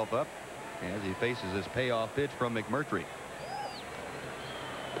himself up as he faces this payoff pitch from McMurtry.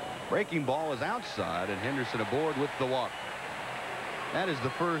 Breaking ball is outside, and Henderson aboard with the walk. That is the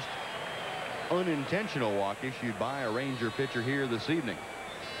first unintentional walk issued by a Ranger pitcher here this evening.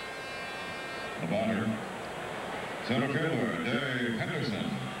 The batter, center fielder Dave Henderson.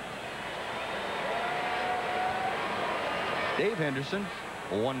 Dave Henderson,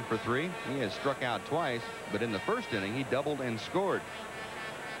 1 for 3. He has struck out twice, but in the first inning he doubled and scored.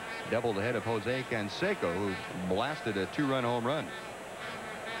 Doubled ahead of Jose Canseco, who blasted a 2-run home run.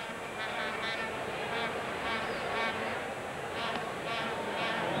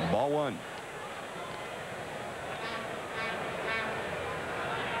 Ball 1.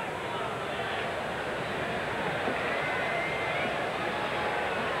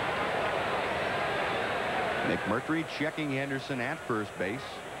 McMurtry checking Henderson at first base,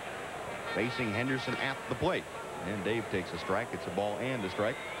 facing Henderson at the plate, and Dave takes a strike. It's a ball and a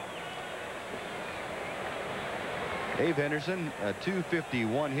strike. Dave Henderson, a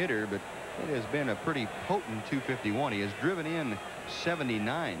 .251 hitter, but it has been a pretty potent .251. He has driven in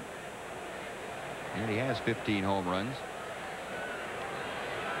 79, and he has 15 home runs.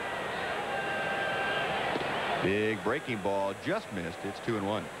 Big breaking ball, just missed. It's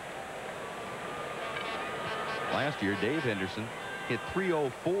 2-1. Last year, Dave Henderson hit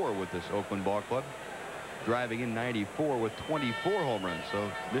 .304 with this Oakland ball club, driving in 94 with 24 home runs.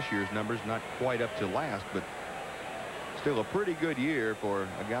 So this year's numbers not quite up to last, but still a pretty good year for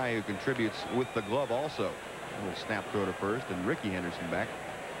a guy who contributes with the glove also. A little snap throw to first, and Ricky Henderson back.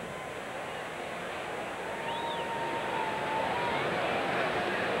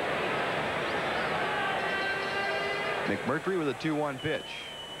 McMurtry with a 2-1 pitch.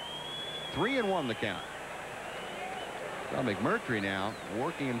 3-1 the count. Well, McMurtry now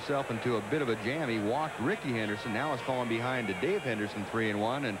working himself into a bit of a jam. He walked Ricky Henderson. Now is falling behind to Dave Henderson,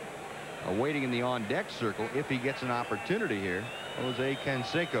 3-1, and waiting in the on-deck circle if he gets an opportunity here. Jose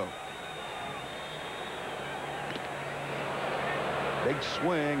Canseco. Big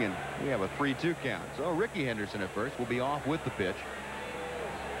swing, and we have a 3-2 count. So Ricky Henderson at first will be off with the pitch.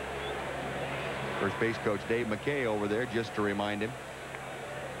 First base coach Dave McKay over there just to remind him.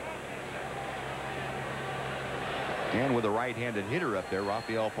 And with a right-handed hitter up there,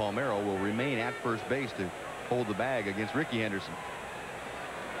 Rafael Palmeiro will remain at first base to hold the bag against Ricky Henderson.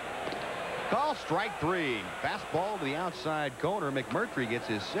 Call strike 3. Fastball to the outside corner. McMurtry gets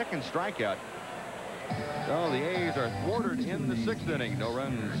his second strikeout. So the A's are thwarted in the 6th inning. No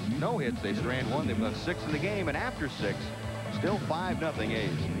runs, no hits. They strand 1. They've left 6 in the game, and after 6, still 5-0 A's.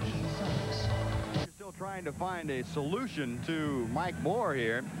 Still trying to find a solution to Mike Moore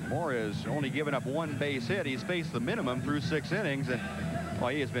here. Moore has only given up 1 base hit. He's faced the minimum through 6 innings, and well,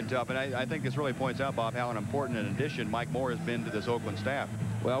 he has been tough. And I think this really points out, Bob, how an important an addition Mike Moore has been to this Oakland staff.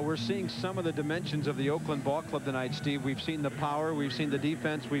 Well, we're seeing some of the dimensions of the Oakland ball club tonight, Steve. We've seen the power, we've seen the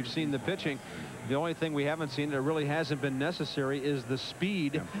defense, we've seen the pitching. The only thing we haven't seen that really hasn't been necessary is the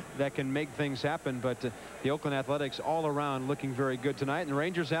speed that can make things happen. But the Oakland Athletics all around looking very good tonight, and the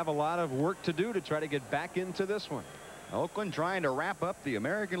Rangers have a lot of work to do to try to get back into this one. Oakland trying to wrap up the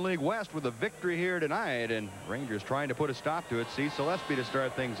American League West with a victory here tonight, and Rangers trying to put a stop to it. See Gillespie to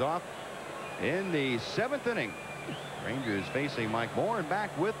start things off in the 7th inning. Rangers facing Mike Moore, and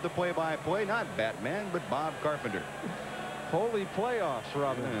back with the play-by-play, not Batman, but Bob Carpenter. Holy playoffs,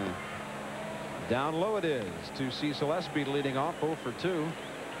 Robin. Yeah. Down low it is to C. Gillespie leading off 0 for 2.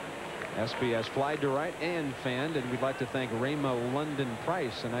 Espy has flied to right and fanned, and we'd like to thank Rayma London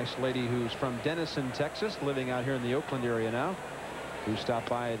Price, a nice lady who's from Denison, Texas, living out here in the Oakland area now, who stopped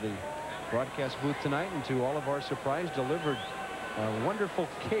by the broadcast booth tonight and to all of our surprise delivered a wonderful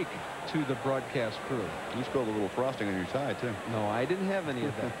cake to the broadcast crew. You spilled a little frosting on your tie, too. No, I didn't have any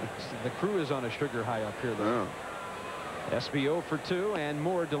of that. The crew is on a sugar high up here, though. Oh. Espy 0 for 2, and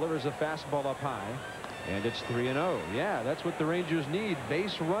Moore delivers a fastball up high, and it's 3-0. Yeah, that's what the Rangers need,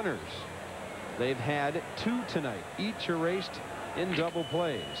 base runners. They've had 2 tonight, each erased in double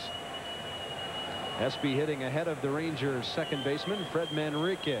plays. Espy hitting ahead of the Rangers' second baseman, Fred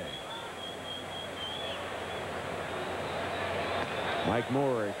Manrique. Mike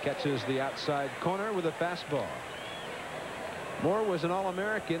Moore catches the outside corner with a fastball. Moore was an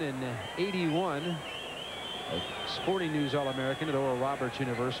All-American in '81. A Sporting News All-American at Oral Roberts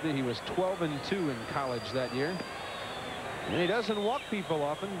University. He was 12-2 in college that year. And he doesn't walk people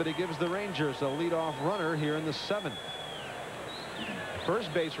often, but he gives the Rangers a leadoff runner here in the 7th.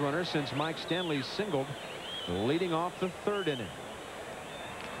 First base runner since Mike Stanley singled, leading off the 3rd inning.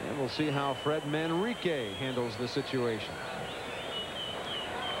 And we'll see how Fred Manrique handles the situation.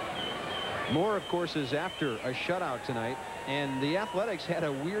 Moore, of course, is after a shutout tonight, and the Athletics had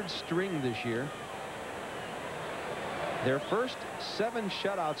a weird string this year. Their first 7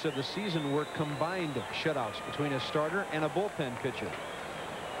 shutouts of the season were combined shutouts between a starter and a bullpen pitcher.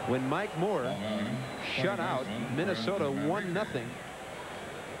 When Mike Moore shut out Minnesota 1-0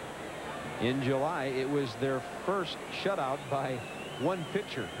 in July, it was their first shutout by one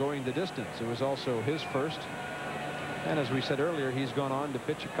pitcher going the distance. It was also his first. And as we said earlier, he's gone on to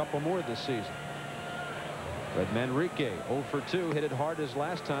pitch a couple more this season. But Manrique, 0 for 2, hit it hard as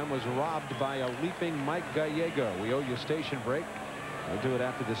last time, was robbed by a leaping Mike Gallego. We owe you a station break. We'll do it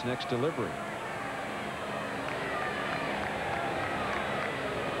after this next delivery.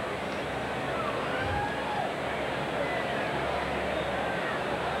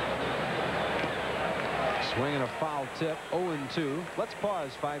 Swing and a foul tip, 0-2. Let's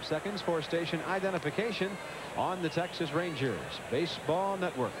pause 5 seconds for station identification on the Texas Rangers Baseball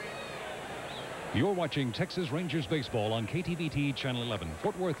Network. You're watching Texas Rangers baseball on KTVT Channel 11,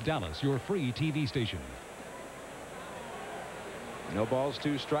 Fort Worth, Dallas, your free TV station. No balls,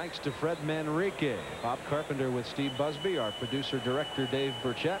 2 strikes to Fred Manrique. Bob Carpenter with Steve Busby, our producer-director Dave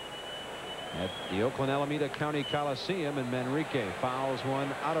Burchett at the Oakland Alameda County Coliseum, and Manrique fouls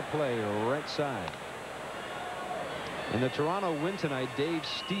one out of play right side. In the Toronto win tonight, Dave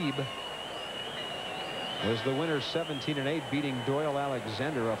Stieb was the winner, 17-8, beating Doyle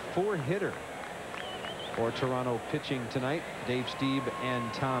Alexander, a 4-hitter for Toronto pitching tonight. Dave Stieb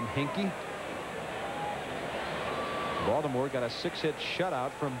and Tom Henke. Baltimore got a 6-hit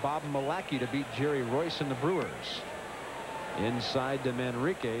shutout from Bob Malacky to beat Jerry Royce and the Brewers. Inside to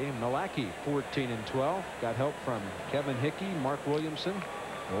Manrique. Malacky 14-12. Got help from Kevin Hickey, Mark Williamson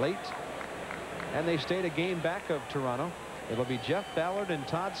late. and they stayed a game back of Toronto. It'll be Jeff Ballard and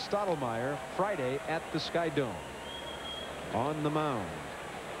Todd Stottlemyre Friday at the Sky Dome. On the mound.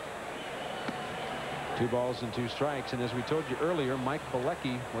 2 balls and 2 strikes, and as we told you earlier, Mike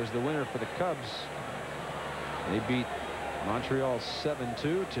Bilecki was the winner for the Cubs. They beat Montreal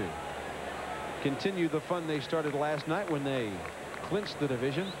 7-2 to continue the fun they started last night when they clinched the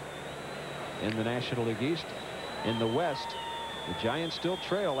division in the National League East. In the West, the Giants still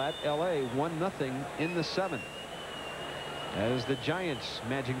trail at LA 1-0 in the 7th, as the Giants'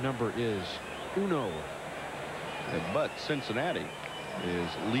 magic number is uno. But Cincinnati is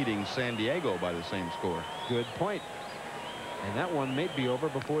leading San Diego by the same score. Good point. And that one may be over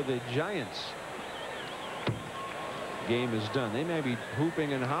before the Giants game is done. They may be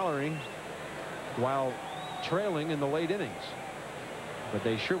hooping and hollering while trailing in the late innings, but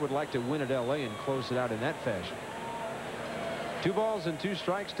they sure would like to win at LA and close it out in that fashion. 2 balls and 2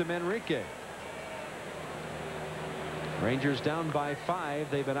 strikes to Manrique. Rangers down by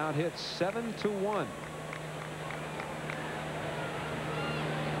 5. They've been out hit 7-1.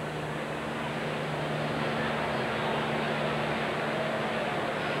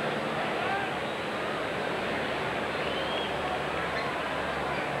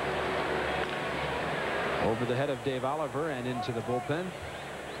 Over the head of Dave Oliver and into the bullpen.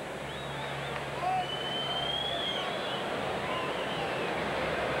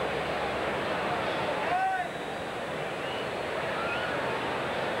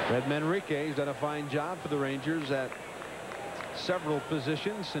 Fred Manrique has done a fine job for the Rangers at several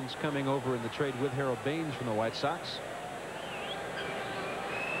positions since coming over in the trade with Harold Baines from the White Sox.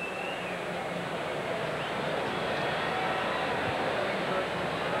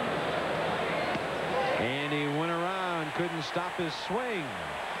 And he went around, couldn't stop his swing.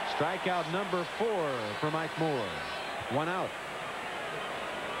 Strikeout number 4 for Mike Moore. 1 out.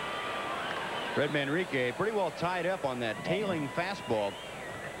 Fred Manrique pretty well tied up on that tailing fastball.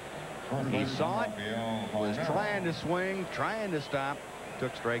 He saw it, was trying to swing, trying to stop,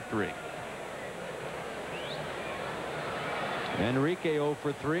 took strike 3. Manrique 0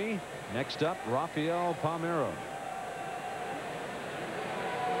 for 3. Next up, Rafael Palmeiro.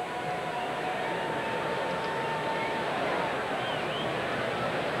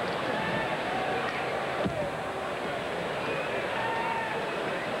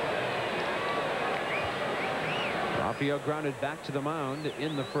 Rafael grounded back to the mound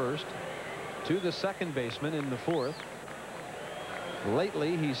in the 1st, to the second baseman in the 4th.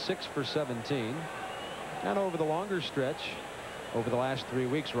 Lately, he's 6 for 17. And over the longer stretch, over the last 3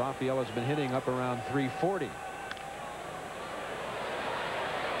 weeks, Rafael has been hitting up around 340.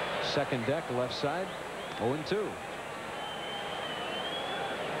 Second deck, left side, 0-2.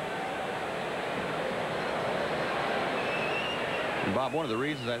 And Bob, one of the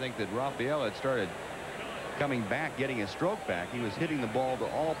reasons I think that Rafael had started coming back, getting his stroke back, he was hitting the ball to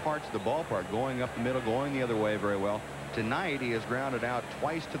all parts of the ballpark, going up the middle, going the other way very well. Tonight, he has grounded out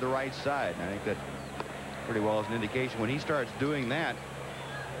twice to the right side. And I think that pretty well is an indication when he starts doing that,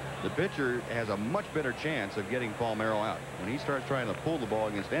 the pitcher has a much better chance of getting Palmeiro out. When he starts trying to pull the ball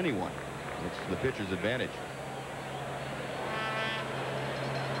against anyone, it's the pitcher's advantage.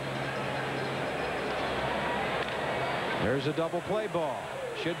 There's a double play ball.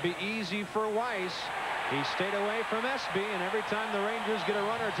 Should be easy for Weiss. He stayed away from Espy, and every time the Rangers get a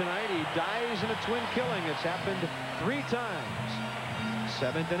runner tonight, he dies in a twin killing. It's happened 3 times.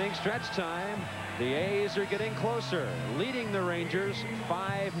 7th inning stretch time. The A's are getting closer, leading the Rangers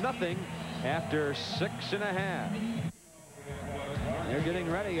 5-0 after 6½. They're getting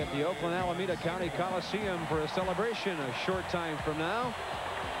ready at the Oakland Alameda County Coliseum for a celebration a short time from now.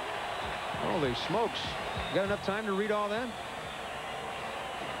 Holy smokes. Got enough time to read all that?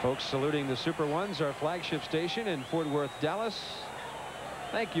 Folks saluting the Super Ones, our flagship station in Fort Worth, Dallas.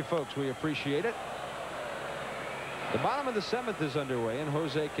 Thank you, folks. We appreciate it. The bottom of the 7th is underway, and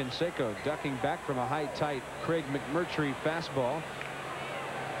Jose Canseco ducking back from a high, tight Craig McMurtry fastball.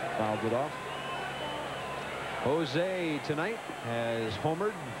 Fouled it off. Jose tonight has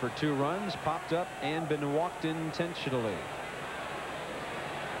homered for 2 runs, popped up, and been walked intentionally.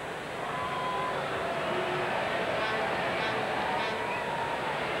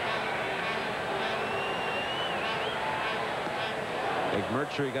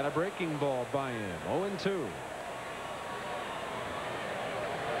 McMurtry got a breaking ball by him. 0-2.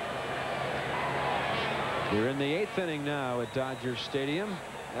 We're in the 8th inning now at Dodger Stadium.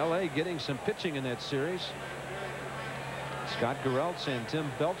 LA getting some pitching in that series. Scott Geraltz and Tim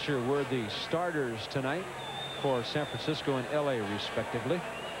Belcher were the starters tonight for San Francisco and LA respectively.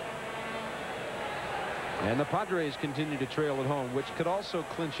 And the Padres continue to trail at home, which could also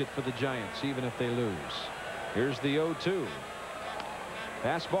clinch it for the Giants, even if they lose. Here's the 0-2.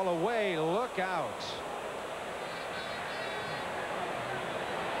 Fastball away. Look out.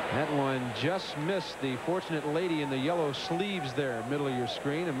 That one just missed the fortunate lady in the yellow sleeves there, middle of your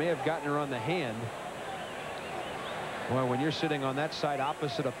screen, and may have gotten her on the hand. Well, when you're sitting on that side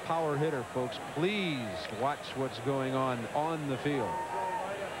opposite a power hitter, folks, please watch what's going on the field.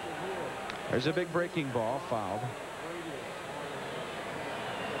 There's a big breaking ball, fouled.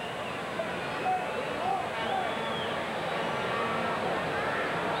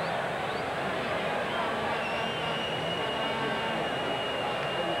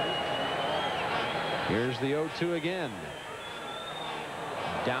 Here's the 0-2 again.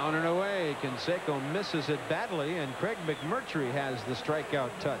 Down and away. Canseco misses it badly, and Craig McMurtry has the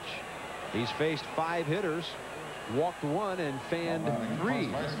strikeout touch. He's faced 5 hitters, walked 1, and fanned 3.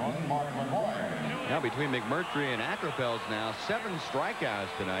 Now between McMurtry and Ackerfels now 7 strikeouts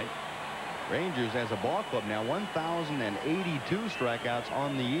tonight. Rangers as a ball club now 1,082 strikeouts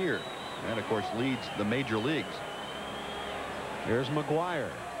on the year. That of course leads the major leagues. Here's McGuire.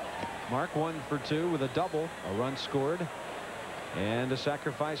 Mark 1 for 2 with a double, a run scored, and a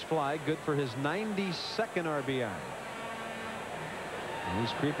sacrifice fly, good for his 92nd RBI. And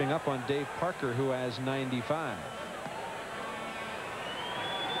he's creeping up on Dave Parker, who has 95.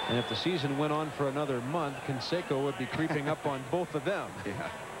 And if the season went on for another month, Canseco would be creeping up on both of them. Yeah.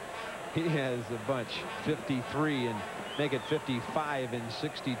 He has a bunch, 53, and make it 55 in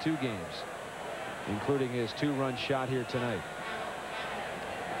 62 games, including his 2-run shot here tonight.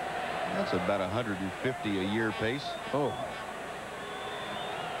 That's about 150 a year pace. Oh.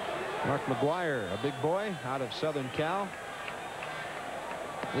 Mark McGuire, a big boy out of Southern Cal.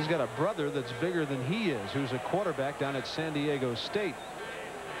 He's got a brother that's bigger than he is, who's a quarterback down at San Diego State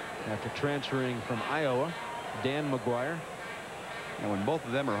after transferring from Iowa. Dan McGuire. And when both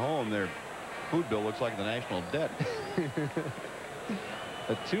of them are home, their food bill looks like the national debt.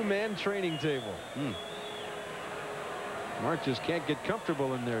 A 2-man training table. Mark just can't get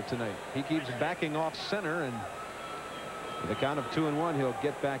comfortable in there tonight. He keeps backing off center, and with a count of 2-1, he'll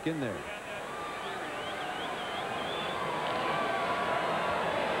get back in there.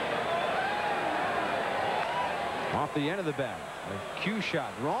 Off the end of the bat, a cue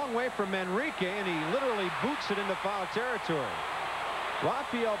shot, wrong way from Manrique, and he literally boots it into foul territory.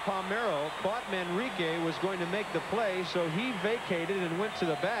 Rafael Palmeiro thought Manrique was going to make the play, so he vacated and went to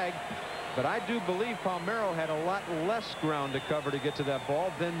the bag. But I do believe Palmeiro had a lot less ground to cover to get to that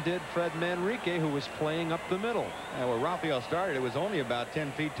ball than did Fred Manrique, who was playing up the middle. Yeah, where Rafael started, it was only about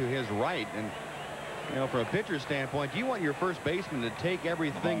 10 feet to his right. And, you know, from a pitcher's standpoint, you want your first baseman to take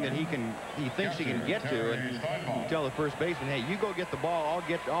everything that he thinks he can get to, and you tell the first baseman, hey, you go get the ball,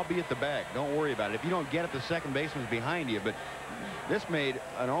 I'll be at the bag. Don't worry about it. If you don't get it, the second baseman's behind you. But this made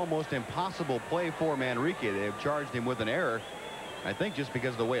an almost impossible play for Manrique. They've charged him with an error, I think, just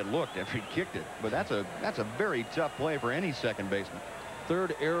because of the way it looked after he kicked it. But that's a very tough play for any second baseman.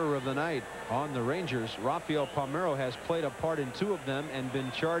 3rd error of the night on the Rangers. Rafael Palmeiro has played a part in 2 of them and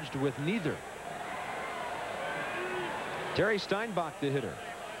been charged with neither. Terry Steinbach, the hitter.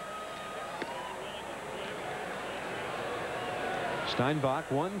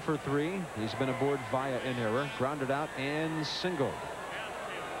 Steinbach 1 for 3. He's been aboard via an error, grounded out and singled.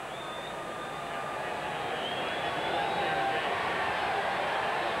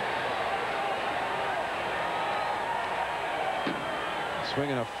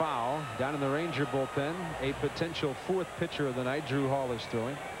 Swinging a foul down in the Ranger bullpen. A potential 4th pitcher of the night. Drew Hall is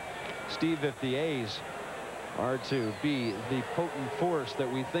throwing. Steve, if the A's are to be the potent force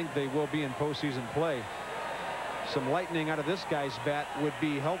that we think they will be in postseason play, some lightning out of this guy's bat would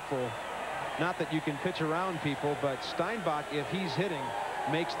be helpful. Not that you can pitch around people, but Steinbach, if he's hitting,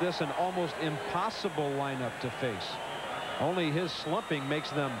 makes this an almost impossible lineup to face. Only his slumping makes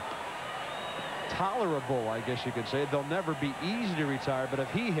them tolerable, I guess you could say. They'll never be easy to retire, but if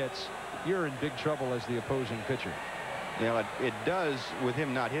he hits, you're in big trouble as the opposing pitcher. You know, it does, with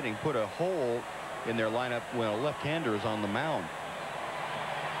him not hitting, put a hole in their lineup when a left-hander is on the mound.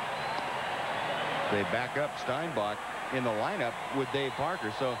 They back up Steinbach in the lineup with Dave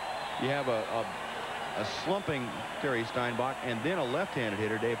Parker, so you have a slumping Terry Steinbach and then a left-handed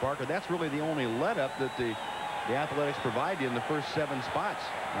hitter, Dave Parker. That's really the only let-up that the Athletics provide you in the first 7 spots.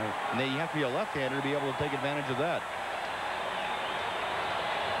 Right. And then you have to be a left-hander to be able to take advantage of that.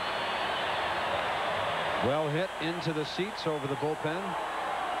 Well hit into the seats over the bullpen.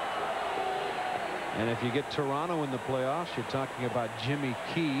 And if you get Toronto in the playoffs, you're talking about Jimmy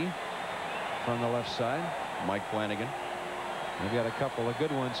Key from the left side. Mike Flanagan. They've got a couple of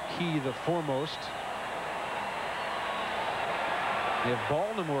good ones. Key the foremost. If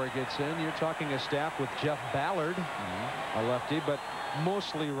Baltimore gets in, you're talking a staff with Jeff Ballard, a lefty, but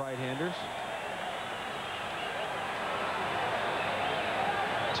mostly right-handers.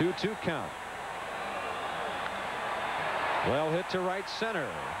 2-2 count. Well hit to right center.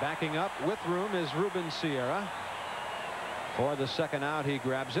 Backing up with room is Ruben Sierra. For the second out, he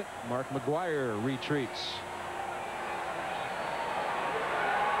grabs it. Mark McGwire retreats.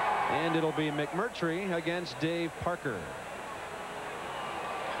 And it'll be McMurtry against Dave Parker.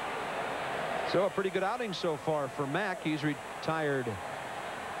 So a pretty good outing so far for Mac. He's retired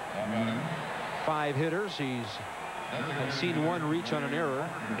 5 hitters. He's seen 1 reach on an error.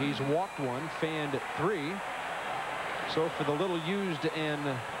 He's walked 1, fanned 3. So for the little used and,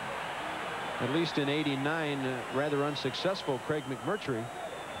 at least in '89, rather unsuccessful Craig McMurtry,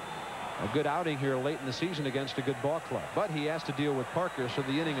 a good outing here late in the season against a good ball club. But he has to deal with Parker, so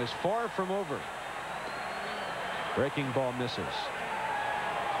the inning is far from over. Breaking ball misses.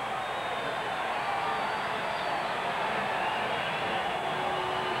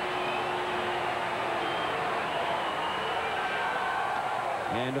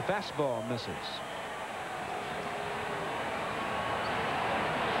 And a fastball misses.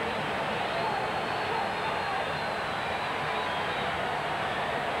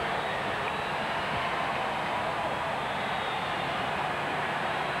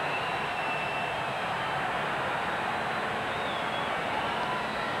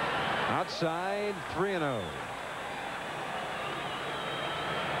 Outside, 3-0.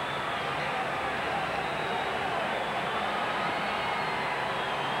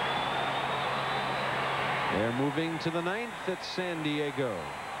 They're moving to the 9th at San Diego.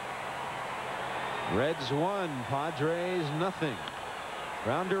 Reds 1, Padres nothing.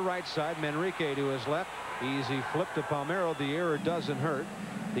 Grounder right side, Manrique to his left. Easy flip to Palmeiro. The error doesn't hurt.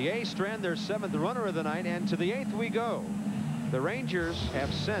 The A's strand their 7th runner of the night, and to the 8th we go. The Rangers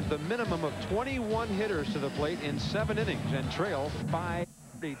have sent the minimum of 21 hitters to the plate in 7 innings and trail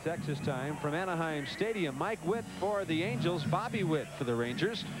 5:30 Texas time from Anaheim Stadium. Mike Witt for the Angels, Bobby Witt for the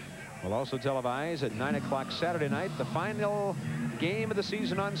Rangers. We'll also televise at 9 o'clock Saturday night. The final game of the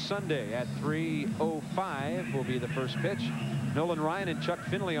season on Sunday at 3:05 will be the first pitch. Nolan Ryan and Chuck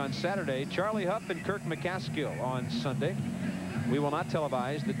Finley on Saturday. Charlie Hupp and Kirk McCaskill on Sunday. We will not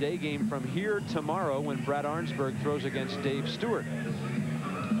televise the day game from here tomorrow when Brad Arnsberg throws against Dave Stewart.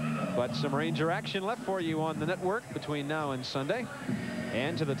 But some Ranger action left for you on the network between now and Sunday.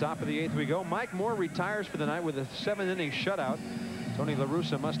 And to the top of the 8th we go. Mike Moore retires for the night with a 7-inning shutout. Tony La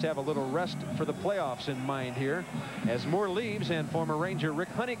Russa must have a little rest for the playoffs in mind here as Moore leaves and former Ranger Rick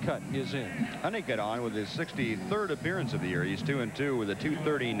Honeycutt is in. Honeycutt on with his 63rd appearance of the year. He's 2-2 with a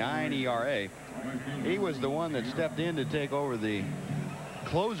 2.39 ERA. He was the one that stepped in to take over the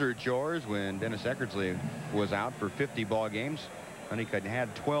closer chores when Dennis Eckersley was out for 50 ball games. Honeycutt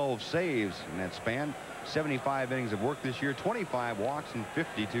had 12 saves in that span. 75 innings of work this year, 25 walks and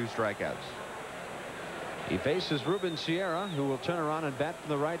 52 strikeouts. He faces Ruben Sierra, who will turn around and bat from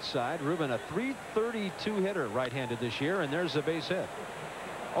the right side. Ruben, a .332 hitter right-handed this year, and there's a base hit.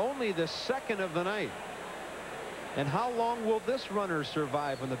 Only the 2nd of the night. And how long will this runner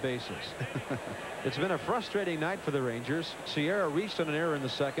survive on the bases? It's been a frustrating night for the Rangers. Sierra reached on an error in the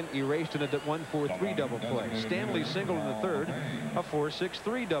 2nd, erased in a 1-4-3 double play. Stanley singled in the 3rd, a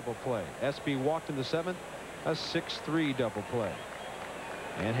 4-6-3 double play. SB walked in the 7th, a 6-3 double play.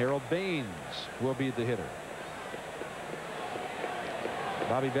 And Harold Baines will be the hitter.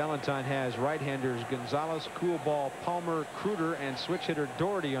 Bobby Valentine has right-handers Gonzalez, Coolball, Palmer, Kruder, and switch hitter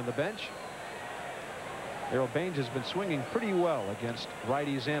Doherty on the bench. Harold Baines has been swinging pretty well against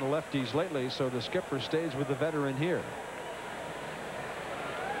righties and lefties lately, so the skipper stays with the veteran here.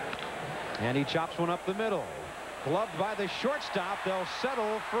 And he chops one up the middle. Gloved by the shortstop. They'll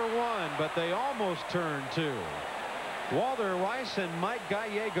settle for 1, but they almost turn 2. Walter Weiss and Mike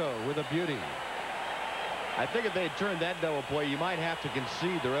Gallego with a beauty. I think if they had turned that double play, you might have to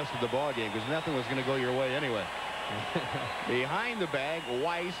concede the rest of the ball game because nothing was going to go your way anyway. Behind the bag,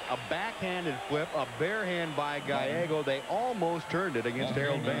 Weiss, a backhanded flip, a bare hand by Gallego. They almost turned it against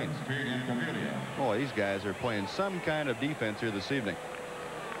Harold Baines. Oh, these guys are playing some kind of defense here this evening.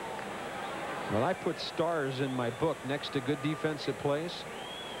 Well, I put stars in my book next to good defensive plays.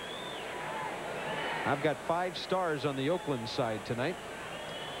 I've got 5 stars on the Oakland side tonight.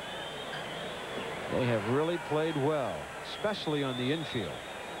 They have really played well, especially on the infield.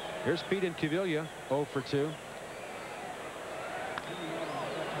 Here's Pete Incaviglia, 0 for 2.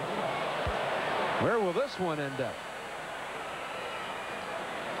 Where will this one end up?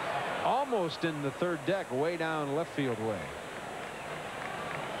 Almost in the 3rd deck, way down left field way.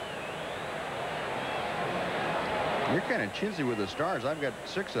 You're kind of chintzy with the stars. I've got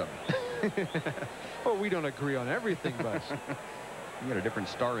 6 of them. Well, we don't agree on everything, Buzz. You got a different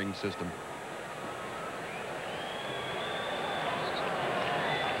starring system.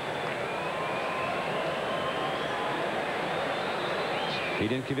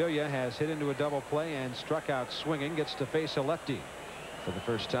 Pete Incaviglia has hit into a double play and struck out swinging. Gets to face a lefty for the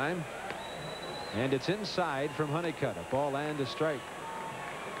first time. And it's inside from Honeycutt. A ball and a strike.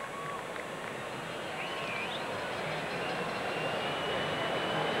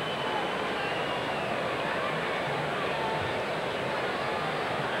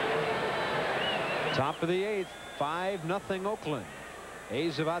 Top of the 8th, 5-0 Oakland.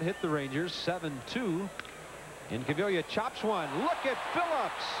 A's have out hit the Rangers 7-2. Incaviglia chops one. Look at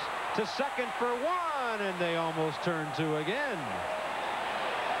Phillips to second for 1, and they almost turn 2 again.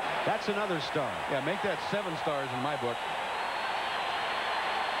 That's another star. Yeah, make that 7 stars in my book.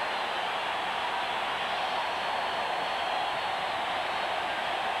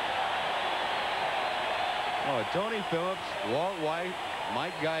 Oh, Tony Phillips, Walt White,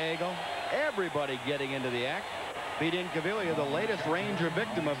 Mike Gallego, everybody getting into the act. Pete Incaviglia, the latest Ranger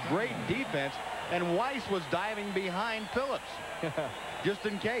victim of great defense, and Weiss was diving behind Phillips just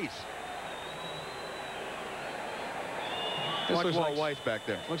in case. Watch Walt Weiss back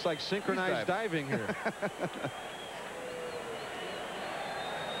there. Looks like synchronized diving here.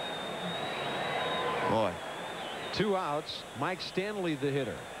 Boy. 2 outs. Mike Stanley, the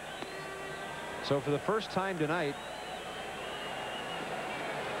hitter. So for the first time tonight,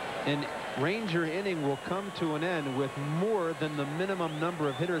 an Ranger inning will come to an end with more than the minimum number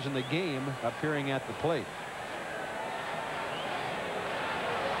of hitters in the game appearing at the plate.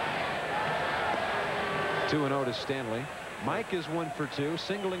 Two and 0 to Stanley. Mike is 1 for 2,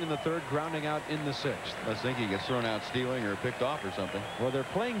 singling in the 3rd, grounding out in the 6th. I think he gets thrown out stealing or picked off or something. Well, they're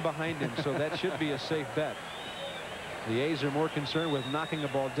playing behind him, so that should be a safe bet. The A's are more concerned with knocking a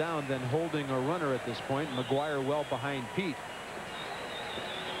ball down than holding a runner at this point. McGuire well behind Pete.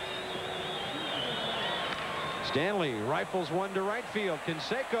 Stanley rifles one to right field.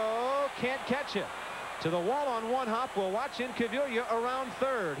 Canseco can't catch it. To the wall on 1 hop. We'll watch Incaviglia around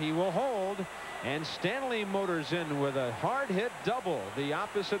 3rd. He will hold, and Stanley motors in with a hard hit double the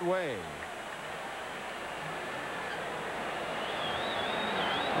opposite way.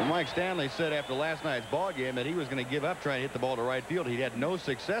 Well, Mike Stanley said after last night's ball game that he was going to give up trying to hit the ball to right field. He had no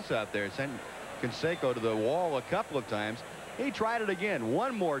success out there. Sent Canseco to the wall a couple of times. He tried it again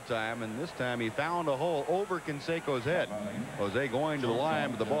 1 more time, and this time he found a hole over Canseco's head. Jose going to the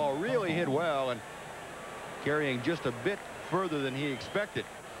line, but the ball really hit well and carrying just a bit further than he expected.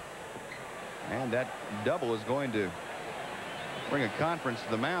 And that double is going to bring a conference to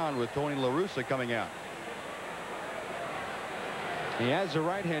the mound with Tony La Russa coming out. He has a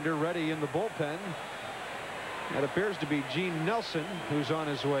right-hander ready in the bullpen. That appears to be Gene Nelson, who's on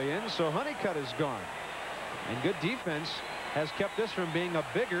his way in. So Honeycutt is gone. And good defense has kept this from being a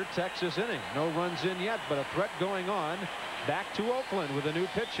bigger Texas inning. No runs in yet, but a threat going on. Back to Oakland with a new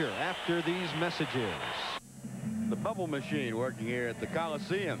pitcher after these messages. The bubble machine working here at the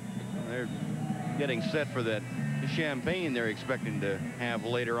Coliseum. They're getting set for that champagne they're expecting to have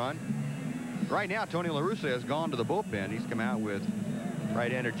later on. Right now, Tony La Russa has gone to the bullpen. He's come out with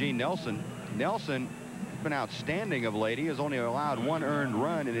right-hander Gene Nelson. Nelson has been outstanding of late. He has only allowed 1 earned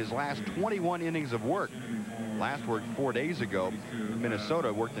run in his last 21 innings of work. Last worked 4 days ago.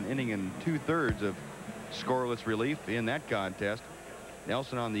 Minnesota worked an inning and 2/3 of scoreless relief in that contest.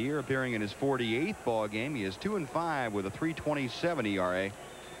 Nelson on the year appearing in his 48th ball game. He is 2-5 with a 3.27 ERA.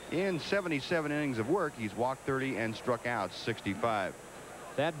 In 77 innings of work, he's walked 30 and struck out 65.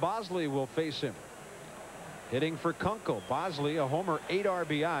 Thad Bosley will face him. Hitting for Kunkel. Bosley a homer, 8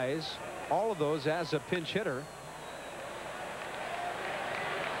 RBIs, all of those as a pinch hitter.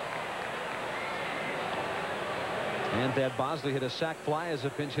 And Thad Bosley hit a sac fly as a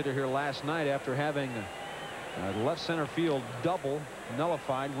pinch hitter here last night after having a left center field double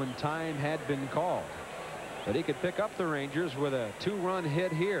nullified when time had been called. But he could pick up the Rangers with a 2-run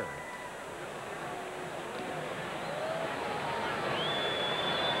hit here.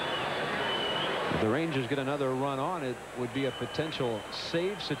 If the Rangers get another run on, it would be a potential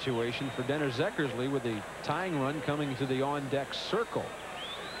save situation for Dennis Eckersley with the tying run coming to the on-deck circle.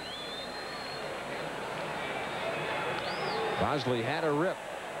 Bosley had a rip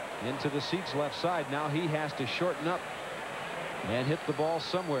into the seats left side. Now he has to shorten up and hit the ball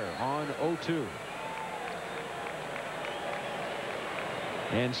somewhere on 0-2.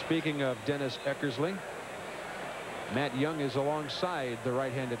 And speaking of Dennis Eckersley, Matt Young is alongside the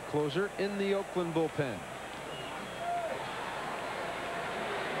right-handed closer in the Oakland bullpen.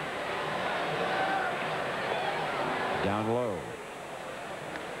 Down low.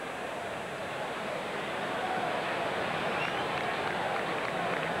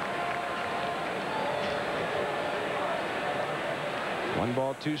 One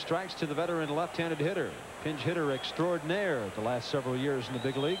ball, two strikes to the veteran left-handed hitter. Pinch hitter extraordinaire the last several years in the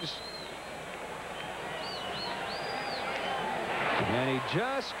big leagues. And he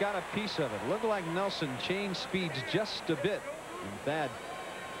just got a piece of it. Looked like Nelson changed speeds just a bit. And Thad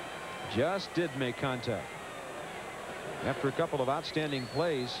just did make contact. After a couple of outstanding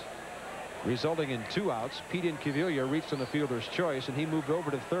plays resulting in 2 outs, Pete Incaviglia reached on the fielder's choice, and he moved over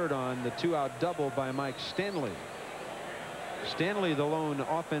to third on the 2-out double by Mike Stanley. Stanley, the lone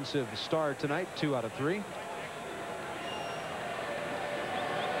offensive star tonight, 2 out of 3.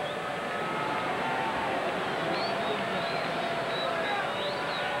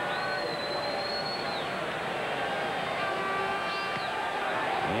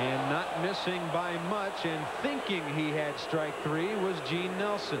 And not missing by much, and thinking he had strike 3 was Gene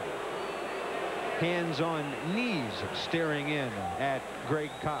Nelson. Hands on knees, staring in at Greg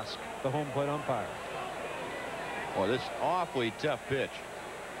Kosk, the home plate umpire. Well, this awfully tough pitch.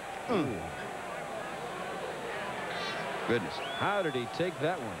 Goodness. How did he take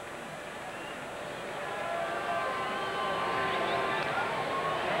that one?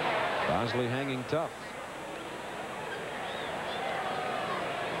 Bosley hanging tough.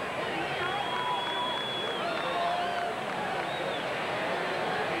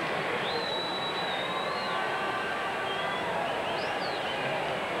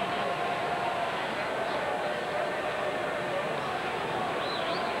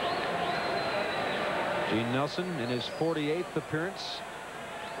 Gene Nelson in his 48th appearance.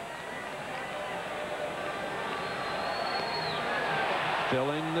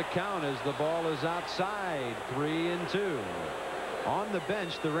 Filling the count as the ball is outside. 3-2. On the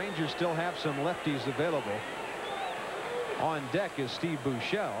bench, the Rangers still have some lefties available. On deck is Steve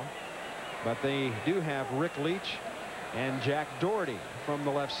Buechele, but they do have Rick Leach and Jack Doherty from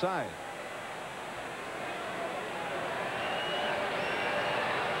the left side.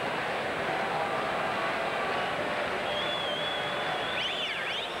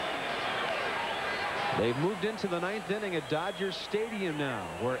 They've moved into the 9th inning at Dodger Stadium now,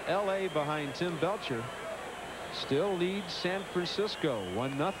 where L.A. behind Tim Belcher still leads San Francisco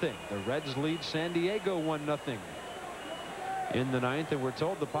 1-0. The Reds lead San Diego 1-0 in the 9th, and we're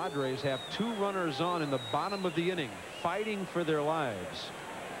told the Padres have 2 runners on in the bottom of the inning, fighting for their lives.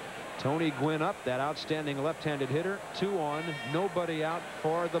 Tony Gwynn up, that outstanding left-handed hitter. 2 on, nobody out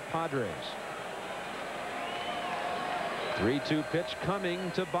for the Padres. 3-2 pitch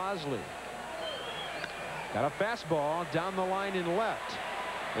coming to Bosley. Got a fastball down the line in left.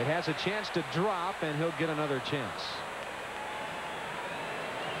 It has a chance to drop, and he'll get another chance.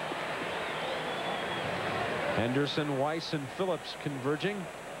 Henderson, Weiss, and Phillips converging.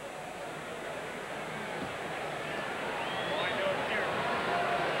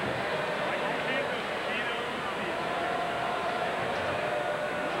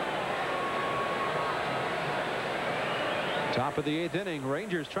 Top of the 8th inning.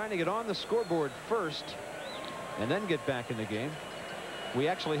 Rangers trying to get on the scoreboard first and then get back in the game. We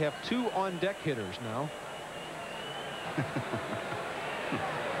actually have 2 on-deck hitters now.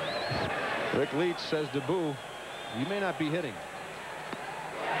 Rick Leach says to Boo, you may not be hitting.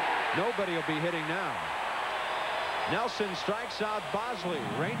 Nobody will be hitting now. Nelson strikes out Bosley.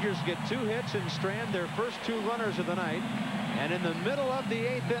 Rangers get 2 hits and strand their first 2 runners of the night. And in the middle of the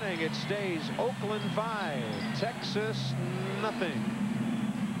 8th inning, it stays Oakland 5, Texas nothing.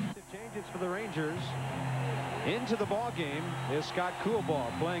 Changes for the Rangers. Into the ball game is Scott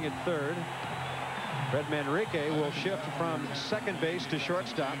Coolbaugh playing at third. Fred Manrique will shift from second base to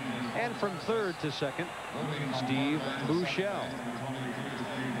shortstop, and from third to second, Steve Buechele.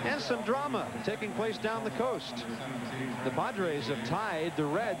 And some drama taking place down the coast. The Padres have tied the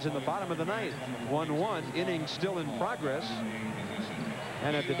Reds in the bottom of the 9th. 1-1, inning still in progress.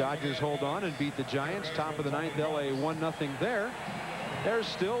 And if the Dodgers hold on and beat the Giants, top of the 9th, LA 1-0 there. There's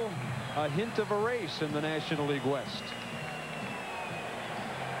still a hint of a race in the National League West.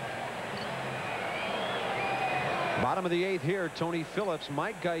 Bottom of the 8th here, Tony Phillips,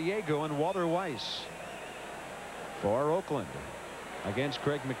 Mike Gallego, and Walter Weiss for Oakland against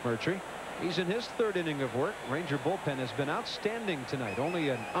Craig McMurtry. He's in his 3rd inning of work. Ranger bullpen has been outstanding tonight. Only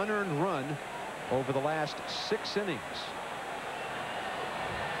an unearned run over the last 6 innings.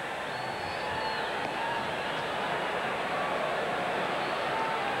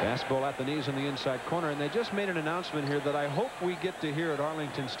 Fastball at the knees in the inside corner, and they just made an announcement here that I hope we get to hear at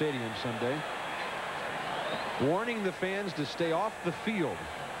Arlington Stadium someday, warning the fans to stay off the field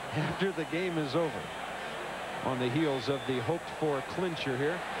after the game is over. on the heels of the hoped-for clincher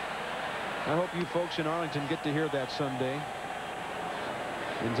here. I hope you folks in Arlington get to hear that someday.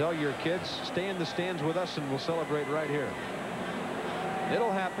 And tell your kids, stay in the stands with us and we'll celebrate right here.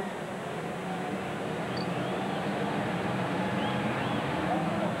 It'll happen.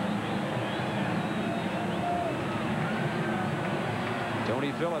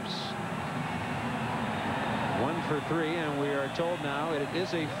 Tony Phillips 1 for 3, and we are told now it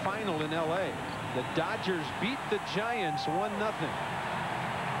is a final in LA. The Dodgers beat the Giants 1-0.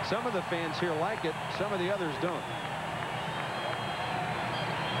 Some of the fans here like it, some of the others don't.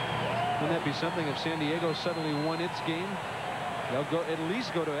 Wouldn't that be something if San Diego suddenly won its game? They'll go at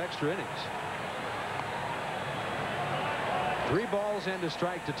least go to extra innings. 3 balls and a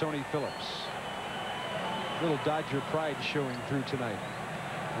strike to Tony Phillips. Little Dodger pride showing through tonight.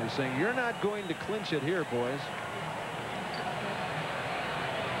 They're saying, you're not going to clinch it here, boys.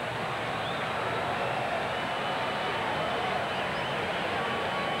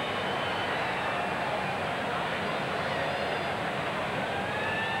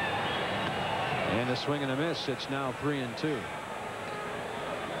 And a swing and a miss. It's now 3-2.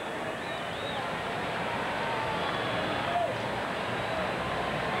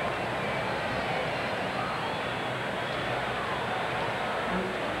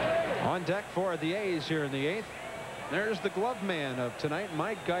 On deck for the A's here in the 8th. There's the glove man of tonight,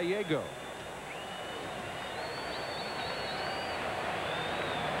 Mike Gallego.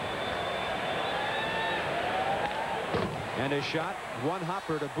 And a shot, 1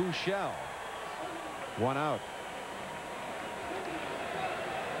 hopper to Buechele. 1 out.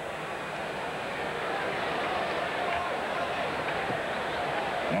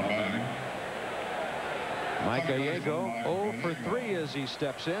 Mike Gallego 0 for 3 as he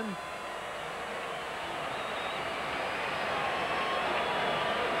steps in.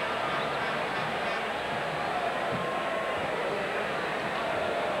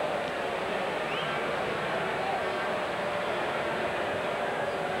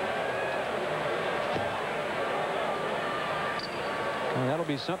 Well, that'll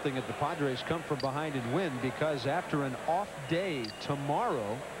be something if the Padres come from behind and win, because after an off day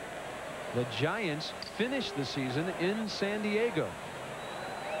tomorrow, the Giants finish the season in San Diego.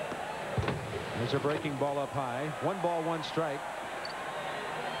 There's a breaking ball up high. 1 ball, 1 strike.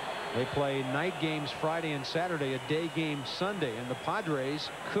 They play night games Friday and Saturday, a day game Sunday, and the Padres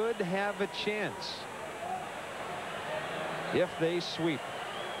could have a chance if they sweep.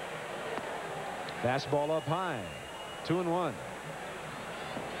 Fastball up high. 2-1.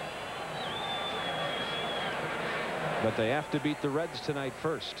 But they have to beat the Reds tonight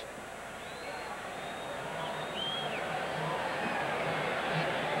first.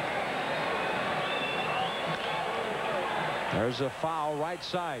 There's a foul right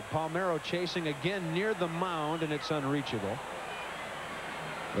side. Palmeiro chasing again near the mound, and it's unreachable.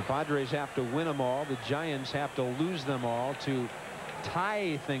 The Padres have to win them all. The Giants have to lose them all to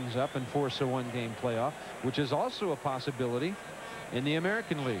tie things up and force a 1-game playoff, which is also a possibility in the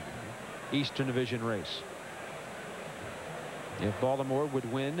American League Eastern Division race. If Baltimore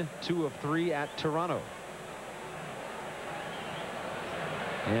would win 2 of 3 at Toronto.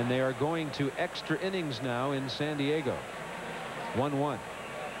 And they are going to extra innings now in San Diego. 1-1.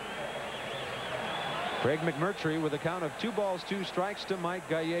 Craig McMurtry with a count of 2 balls, 2 strikes to Mike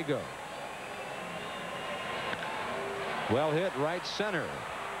Gallego. Well hit right center.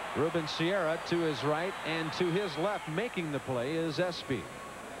 Ruben Sierra to his right, and to his left making the play is Espy.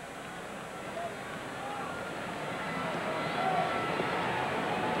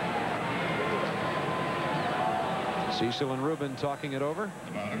 Cecil and Ruben talking it over.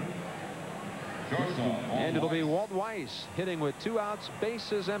 And it'll be Walt Weiss hitting with 2 outs,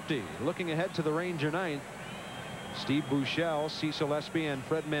 bases empty. Looking ahead to the Ranger 9th. Steve Buechele, Cecil Espy, and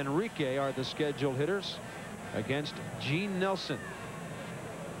Fred Manrique are the scheduled hitters against Gene Nelson.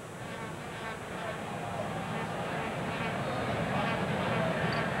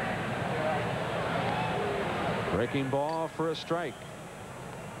 Breaking ball for a strike.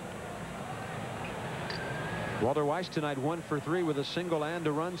 Walter Weiss tonight 1 for 3 with a single and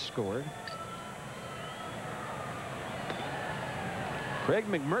a run scored. Craig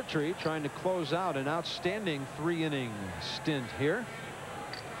McMurtry trying to close out an outstanding 3-inning stint here.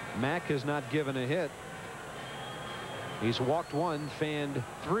 Mack has not given a hit. He's walked 1, fanned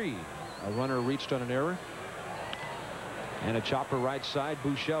 3. A runner reached on an error. And a chopper right side.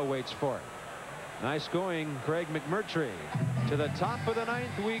 Buechele waits for it. Nice going, Craig McMurtry. To the top of the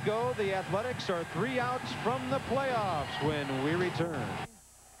 9th we go. The Athletics are 3 outs from the playoffs when we return.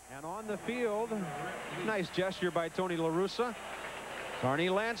 And on the field, nice gesture by Tony La Russa. Carney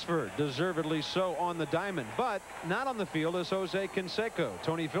Lansford, deservedly so, on the diamond, but not on the field is Jose Canseco.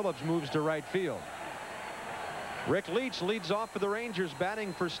 Tony Phillips moves to right field. Rick Leach leads off for the Rangers,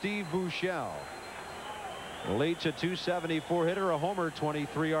 batting for Steve Buechele. Leach, a .274 hitter, a homer,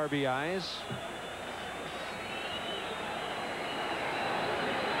 23 RBIs.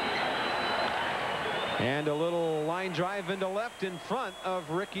 And a little line drive into left in front of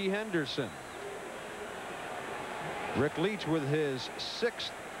Ricky Henderson. Rick Leach with his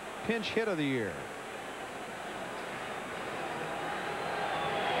 6th pinch hit of the year.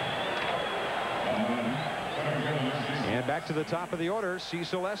 And back to the top of the order,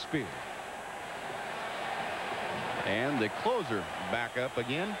 Cecil Espy. And the closer back up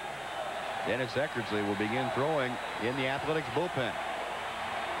again. Dennis Eckersley will begin throwing in the Athletics bullpen.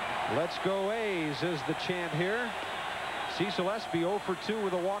 Let's go A's is the chant here. Cecil Espy 0 for 2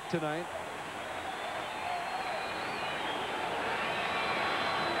 with a walk tonight.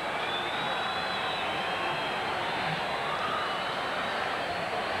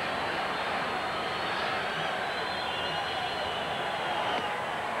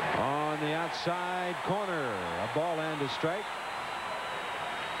 On the outside corner, a ball and a strike.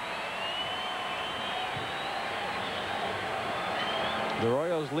 The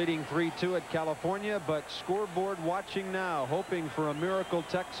Royals leading 3-2 at California, but scoreboard watching now, hoping for a miracle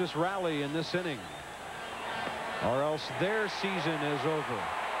Texas rally in this inning, or else their season is over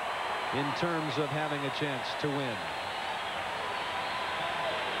in terms of having a chance to win.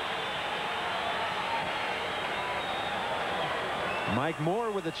 Mike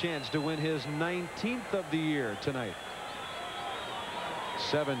Moore with a chance to win his 19th of the year tonight.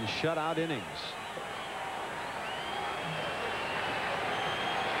 7 shutout innings.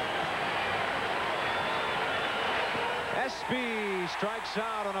 Espy strikes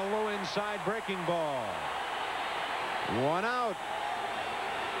out on a low inside breaking ball. 1 out.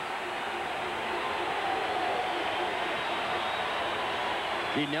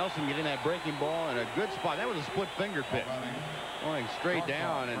 Pete Nelson getting that breaking ball in a good spot. That was a split finger pitch. Going straight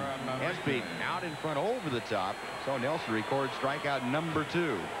down, and Espy out in front over the top. So Nelson records strikeout number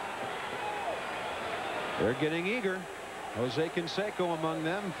 2. They're getting eager. Jose Canseco among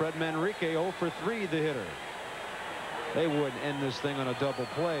them. Fred Manrique 0 for 3, the hitter. They wouldn't end this thing on a double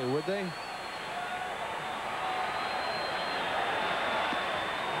play, would they?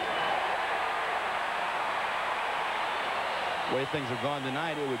 The way things have gone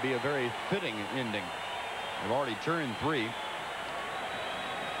tonight, it would be a very fitting ending. They've already turned 3.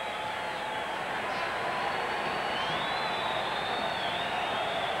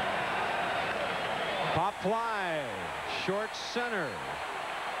 Pop fly, short center.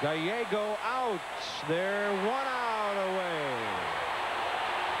 Gallego out. They're 1 out away.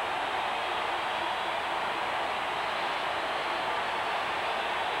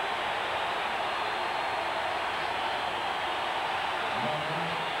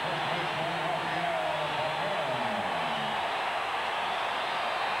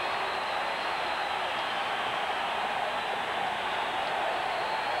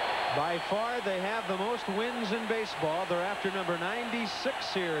 By far, they have the most wins in baseball. They're after number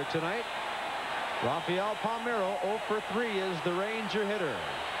 96 here tonight. Rafael Palmeiro 0 for 3 is the Ranger hitter.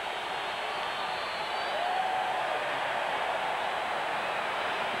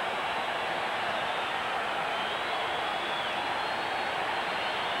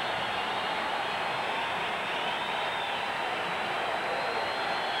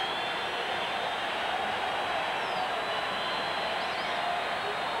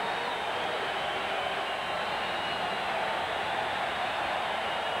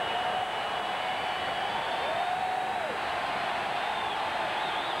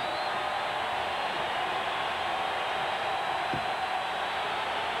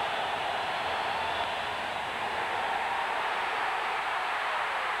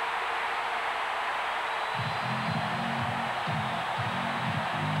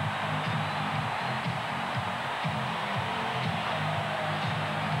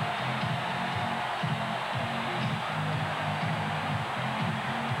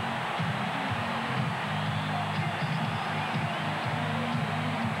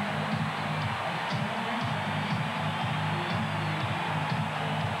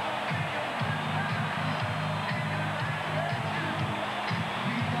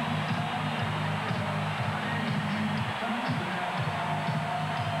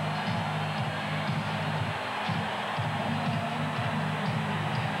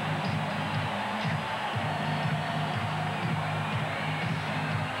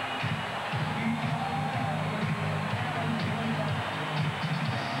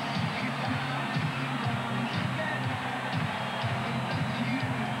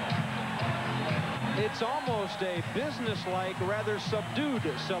 It's almost a business-like, rather subdued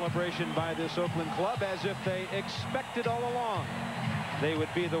celebration by this Oakland club, as if they expected all along they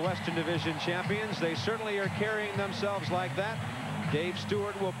would be the Western Division champions. They certainly are carrying themselves like that. Dave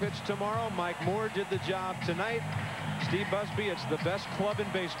Stewart will pitch tomorrow. Mike Moore did the job tonight. Steve Busby, it's the best club in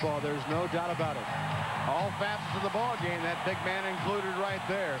baseball. There's no doubt about it. All facets of the ball game, that big man included right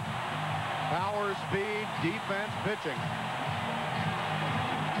there. Power, speed, defense, pitching.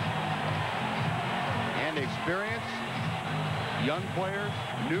 And experience. Young players,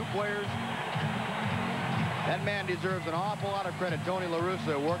 new players. That man deserves an awful lot of credit. Tony La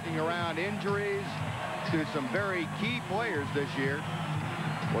Russa working around injuries to some very key players this year.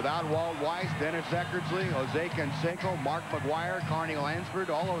 Without Walt Weiss, Dennis Eckersley, Jose Canseco, Mark McGuire, Carney Lansford,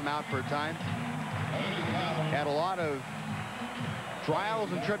 all of them out for a time. Had a lot of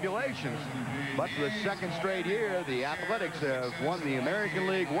trials and tribulations. But for the second straight year, the Athletics have won the American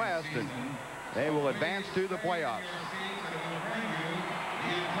League West, and they will advance to the playoffs.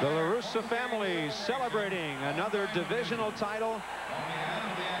 The La Russa family celebrating another divisional title.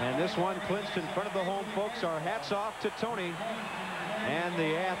 And this one clinched in front of the home folks. Our hats off to Tony and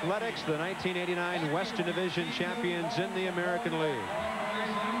the Athletics, the 1989 Western Division champions in the American League.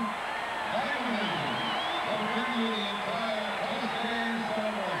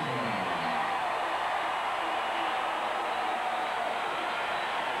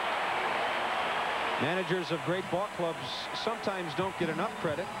 Managers of great ball clubs sometimes don't get enough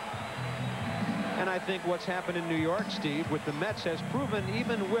credit. And I think what's happened in New York, Steve, with the Mets has proven,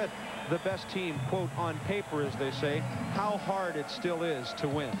 even with the best team, quote, on paper, as they say, how hard it still is to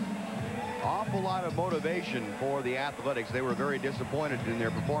win. Awful lot of motivation for the Athletics. They were very disappointed in their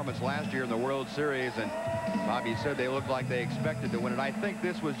performance last year in the World Series, and Bobby said they looked like they expected to win it. I think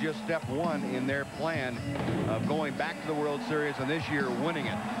this was just step one in their plan of going back to the World Series and this year winning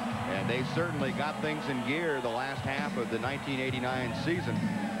it. And they certainly got things in gear the last half of the 1989 season.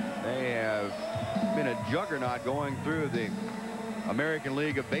 They have been a juggernaut going through the American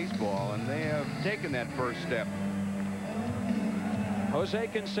League of Baseball, and they have taken that first step. Jose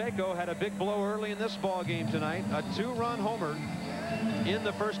Canseco had a big blow early in this ball game tonight. A two-run homer in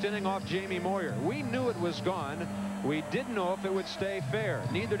the first inning off Jamie Moyer. We knew it was gone. We didn't know if it would stay fair.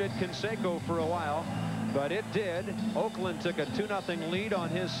 Neither did Canseco for a while, but it did. Oakland took a 2-0 lead on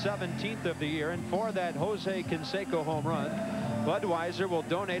his 17th of the year, and for that Jose Canseco home run, Budweiser will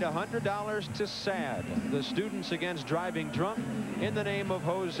donate $100 to SAD, the Students Against Driving Drunk, in the name of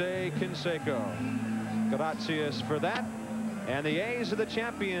Jose Canseco. Gracias for that. And the A's are the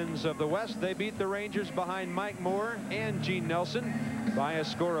champions of the West. They beat the Rangers behind Mike Moore and Gene Nelson by a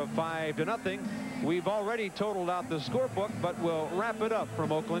score of 5-0. We've already totaled out the scorebook, but we'll wrap it up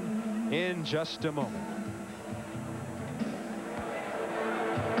from Oakland in just a moment.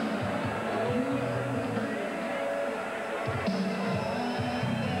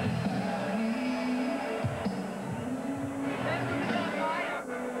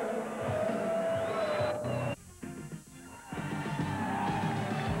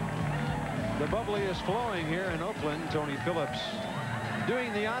 The bubbly is flowing here in Oakland. Tony Phillips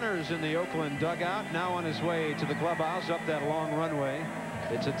doing the honors in the Oakland dugout, now on his way to the clubhouse up that long runway.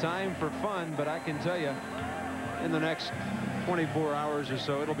 It's a time for fun, but I can tell you, in the next 24 hours or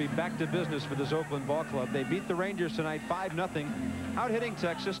so, it'll be back to business for this Oakland ball club. They beat the Rangers tonight 5-0, out hitting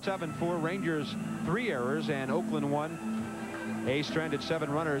Texas 7-4. Rangers 3 errors and Oakland 1. A's stranded 7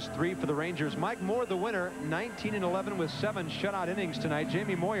 runners, 3 for the Rangers. Mike Moore, the winner, 19-11 with 7 shutout innings tonight.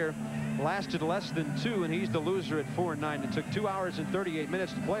 Jamie Moyer lasted less than 2, and he's the loser at 4-9. It took 2 hours and 38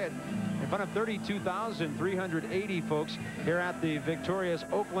 minutes to play it in front of 32,380 folks here at the victorious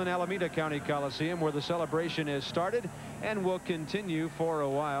Oakland Alameda County Coliseum, where the celebration is started and will continue for a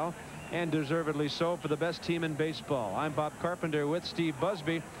while, and deservedly so, for the best team in baseball. I'm Bob Carpenter with Steve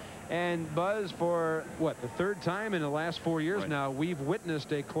Busby. And Buzz, for what, the 3rd time in the last 4 years now, we've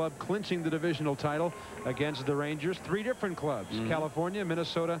witnessed a club clinching the divisional title against the Rangers. 3 different clubs, California,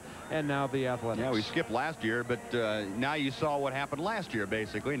 Minnesota, and now the Athletics. Yeah, we skipped last year, but now you saw what happened last year,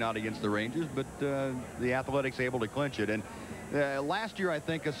 basically, not against the Rangers, but the Athletics able to clinch it. And last year, I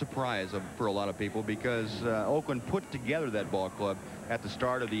think, a surprise for a lot of people, because Oakland put together that ball club at the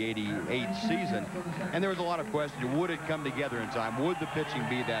start of the '88 season, and there was a lot of questions. Would it come together in time? Would the pitching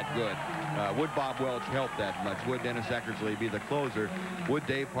be that good? Would Bob Welch help that much? Would Dennis Eckersley be the closer? Would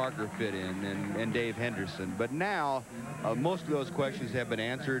Dave Parker fit in, and Dave Henderson? But now most of those questions have been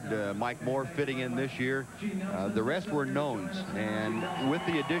answered. Mike Moore fitting in this year. The rest were knowns, and with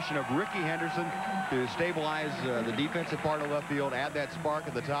the addition of Ricky Henderson to stabilize the defensive part of left field, add that spark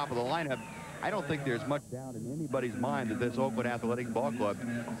at the top of the lineup, I don't think there's much doubt in anybody's mind that this Oakland Athletics ball club,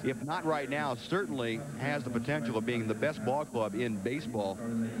 if not right now, certainly has the potential of being the best ball club in baseball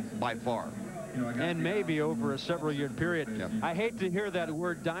by far. And maybe over a several-year period. Yeah. I hate to hear that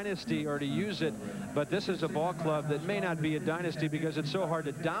word dynasty or to use it, but this is a ball club that may not be a dynasty because it's so hard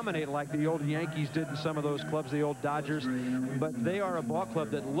to dominate like the old Yankees did in some of those clubs, the old Dodgers. But they are a ball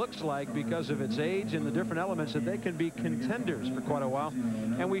club that looks like, because of its age and the different elements, that they can be contenders for quite a while.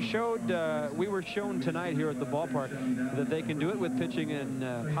 And we were shown tonight here at the ballpark that they can do it with pitching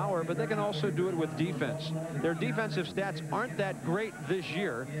and power, but they can also do it with defense. Their defensive stats aren't that great this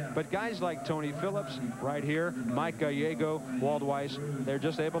year, but guys like Tony Phillips right here, Mike Gallego, Walt Weiss, they're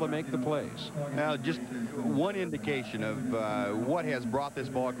just able to make the plays. Now, just one indication of what has brought this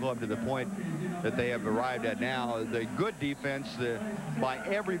ball club to the point that they have arrived at now. The good defense by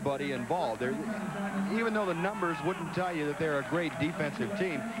everybody involved. Even though the numbers wouldn't tell you that they're a great defensive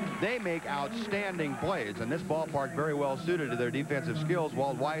team, they make outstanding plays. And this ballpark very well suited to their defensive skills.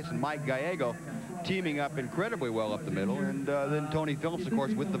 Walt Weiss and Mike Gallego teaming up incredibly well up the middle, and then Tony Phillips, of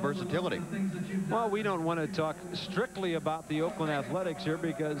course, with the versatility. Well, we don't want to talk strictly about the Oakland Athletics here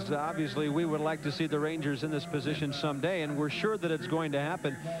because obviously we would like to see the Rangers in this position someday, and we're sure that it's going to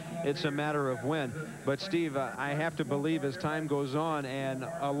happen. It's a matter of when. But Steve, I have to believe as time goes on and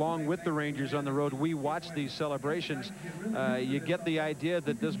along with the Rangers on the road, we watch these celebrations, you get the idea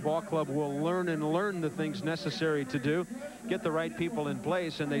that this ball club will learn the things necessary to do, get the right people in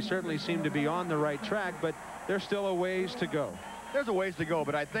place, and they certainly seem to be on the right track, but there's still a ways to go. There's a ways to go,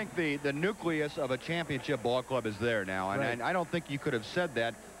 but I think the nucleus of a championship ball club is there now, and, right. and I don't think you could have said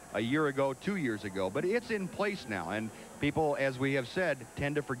that a year ago, 2 years ago, but it's in place now, and people, as we have said,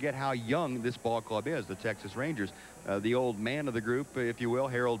 tend to forget how young this ball club is, the Texas Rangers. The old man of the group, if you will,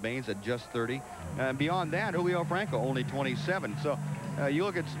 Harold Baines at just 30. And beyond that, Julio Franco, only 27. So you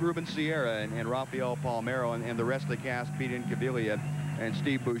look at Ruben Sierra and Rafael Palmeiro and the rest of the cast, Pete Incaviglia and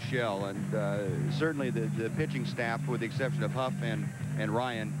Steve Buechele, and certainly the pitching staff, with the exception of Huff and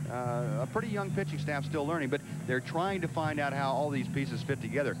Ryan, a pretty young pitching staff still learning, but they're trying to find out how all these pieces fit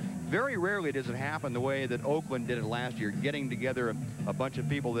together. Very rarely does it happen the way that Oakland did it last year, getting together a bunch of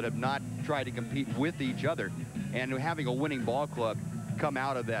people that have not tried to compete with each other and having a winning ball club come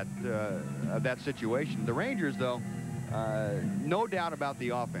out of that situation. The Rangers, though, no doubt about the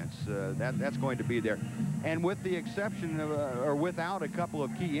offense. That's going to be there. And with the exception of, or without a couple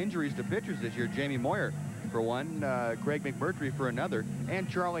of key injuries to pitchers this year, Jamie Moyer for one, Craig McMurtry for another, and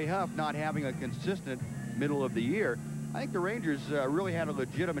Charlie Huff not having a consistent middle of the year, I think the Rangers really had a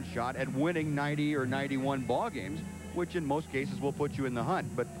legitimate shot at winning 90 or 91 ball games, which in most cases will put you in the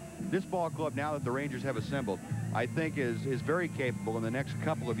hunt. But this ball club, now that the Rangers have assembled, I think is very capable in the next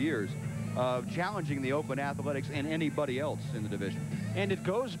couple of years of challenging the Oakland Athletics and anybody else in the division. And it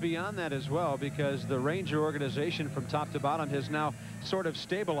goes beyond that as well, because the Ranger organization from top to bottom has now sort of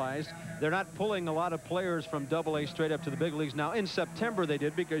stabilized. They're not pulling a lot of players from AA straight up to the big leagues. Now in September they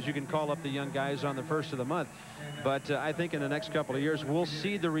did, because you can call up the young guys on the first of the month. But I think in the next couple of years we'll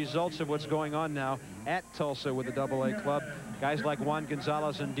see the results of what's going on now at Tulsa with the AA club. Guys like Juan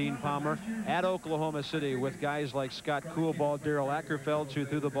Gonzalez and Dean Palmer, at Oklahoma City with guys like Scott Coolball, Daryl Ackerfeld, who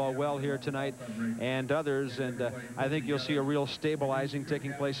threw the ball well here tonight, and others. And I think you'll see a real stabilizing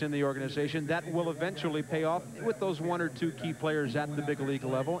taking place in the organization that will eventually pay off with those one or two key players at the big league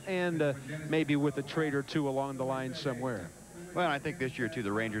level, and maybe with a trade or two along the line somewhere. Well, I think this year too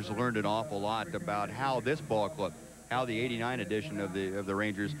the Rangers learned an awful lot about how this ball club, how the '89 edition of the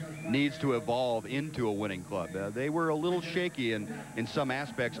Rangers needs to evolve into a winning club. They were a little shaky in some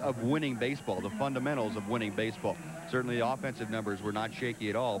aspects of winning baseball, the fundamentals of winning baseball. Certainly the offensive numbers were not shaky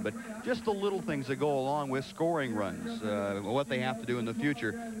at all, but just the little things that go along with scoring runs, what they have to do in the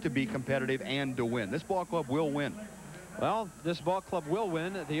future to be competitive and to win. This ball club will win. Well, this ball club will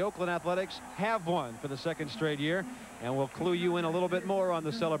win. The Oakland Athletics have won for the second straight year, and we'll clue you in a little bit more on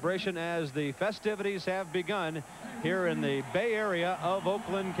the celebration as the festivities have begun here in the Bay Area of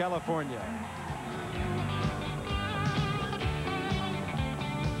Oakland, California.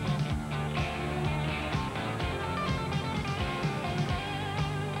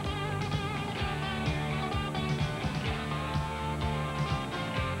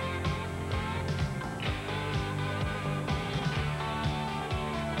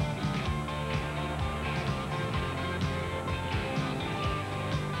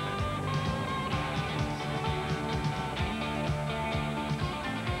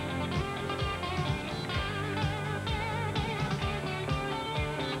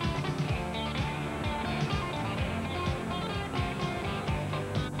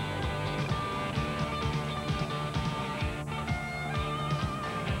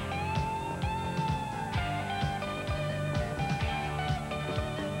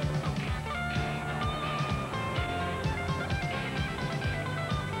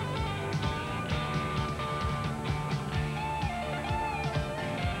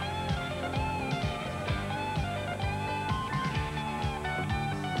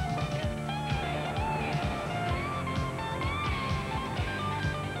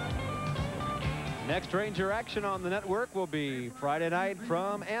 Next Ranger action on the network will be Friday night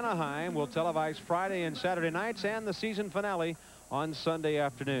from Anaheim. We'll televise Friday and Saturday nights and the season finale on Sunday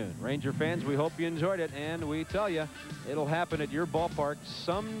afternoon. Ranger fans, we hope you enjoyed it, and we tell you it'll happen at your ballpark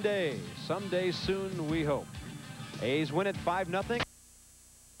someday soon, we hope. A's win it 5-0.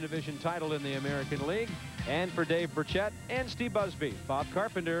 Division title in the American League. And for Dave Burchett and Steve Busby, Bob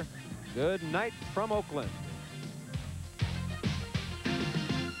Carpenter, good night from Oakland.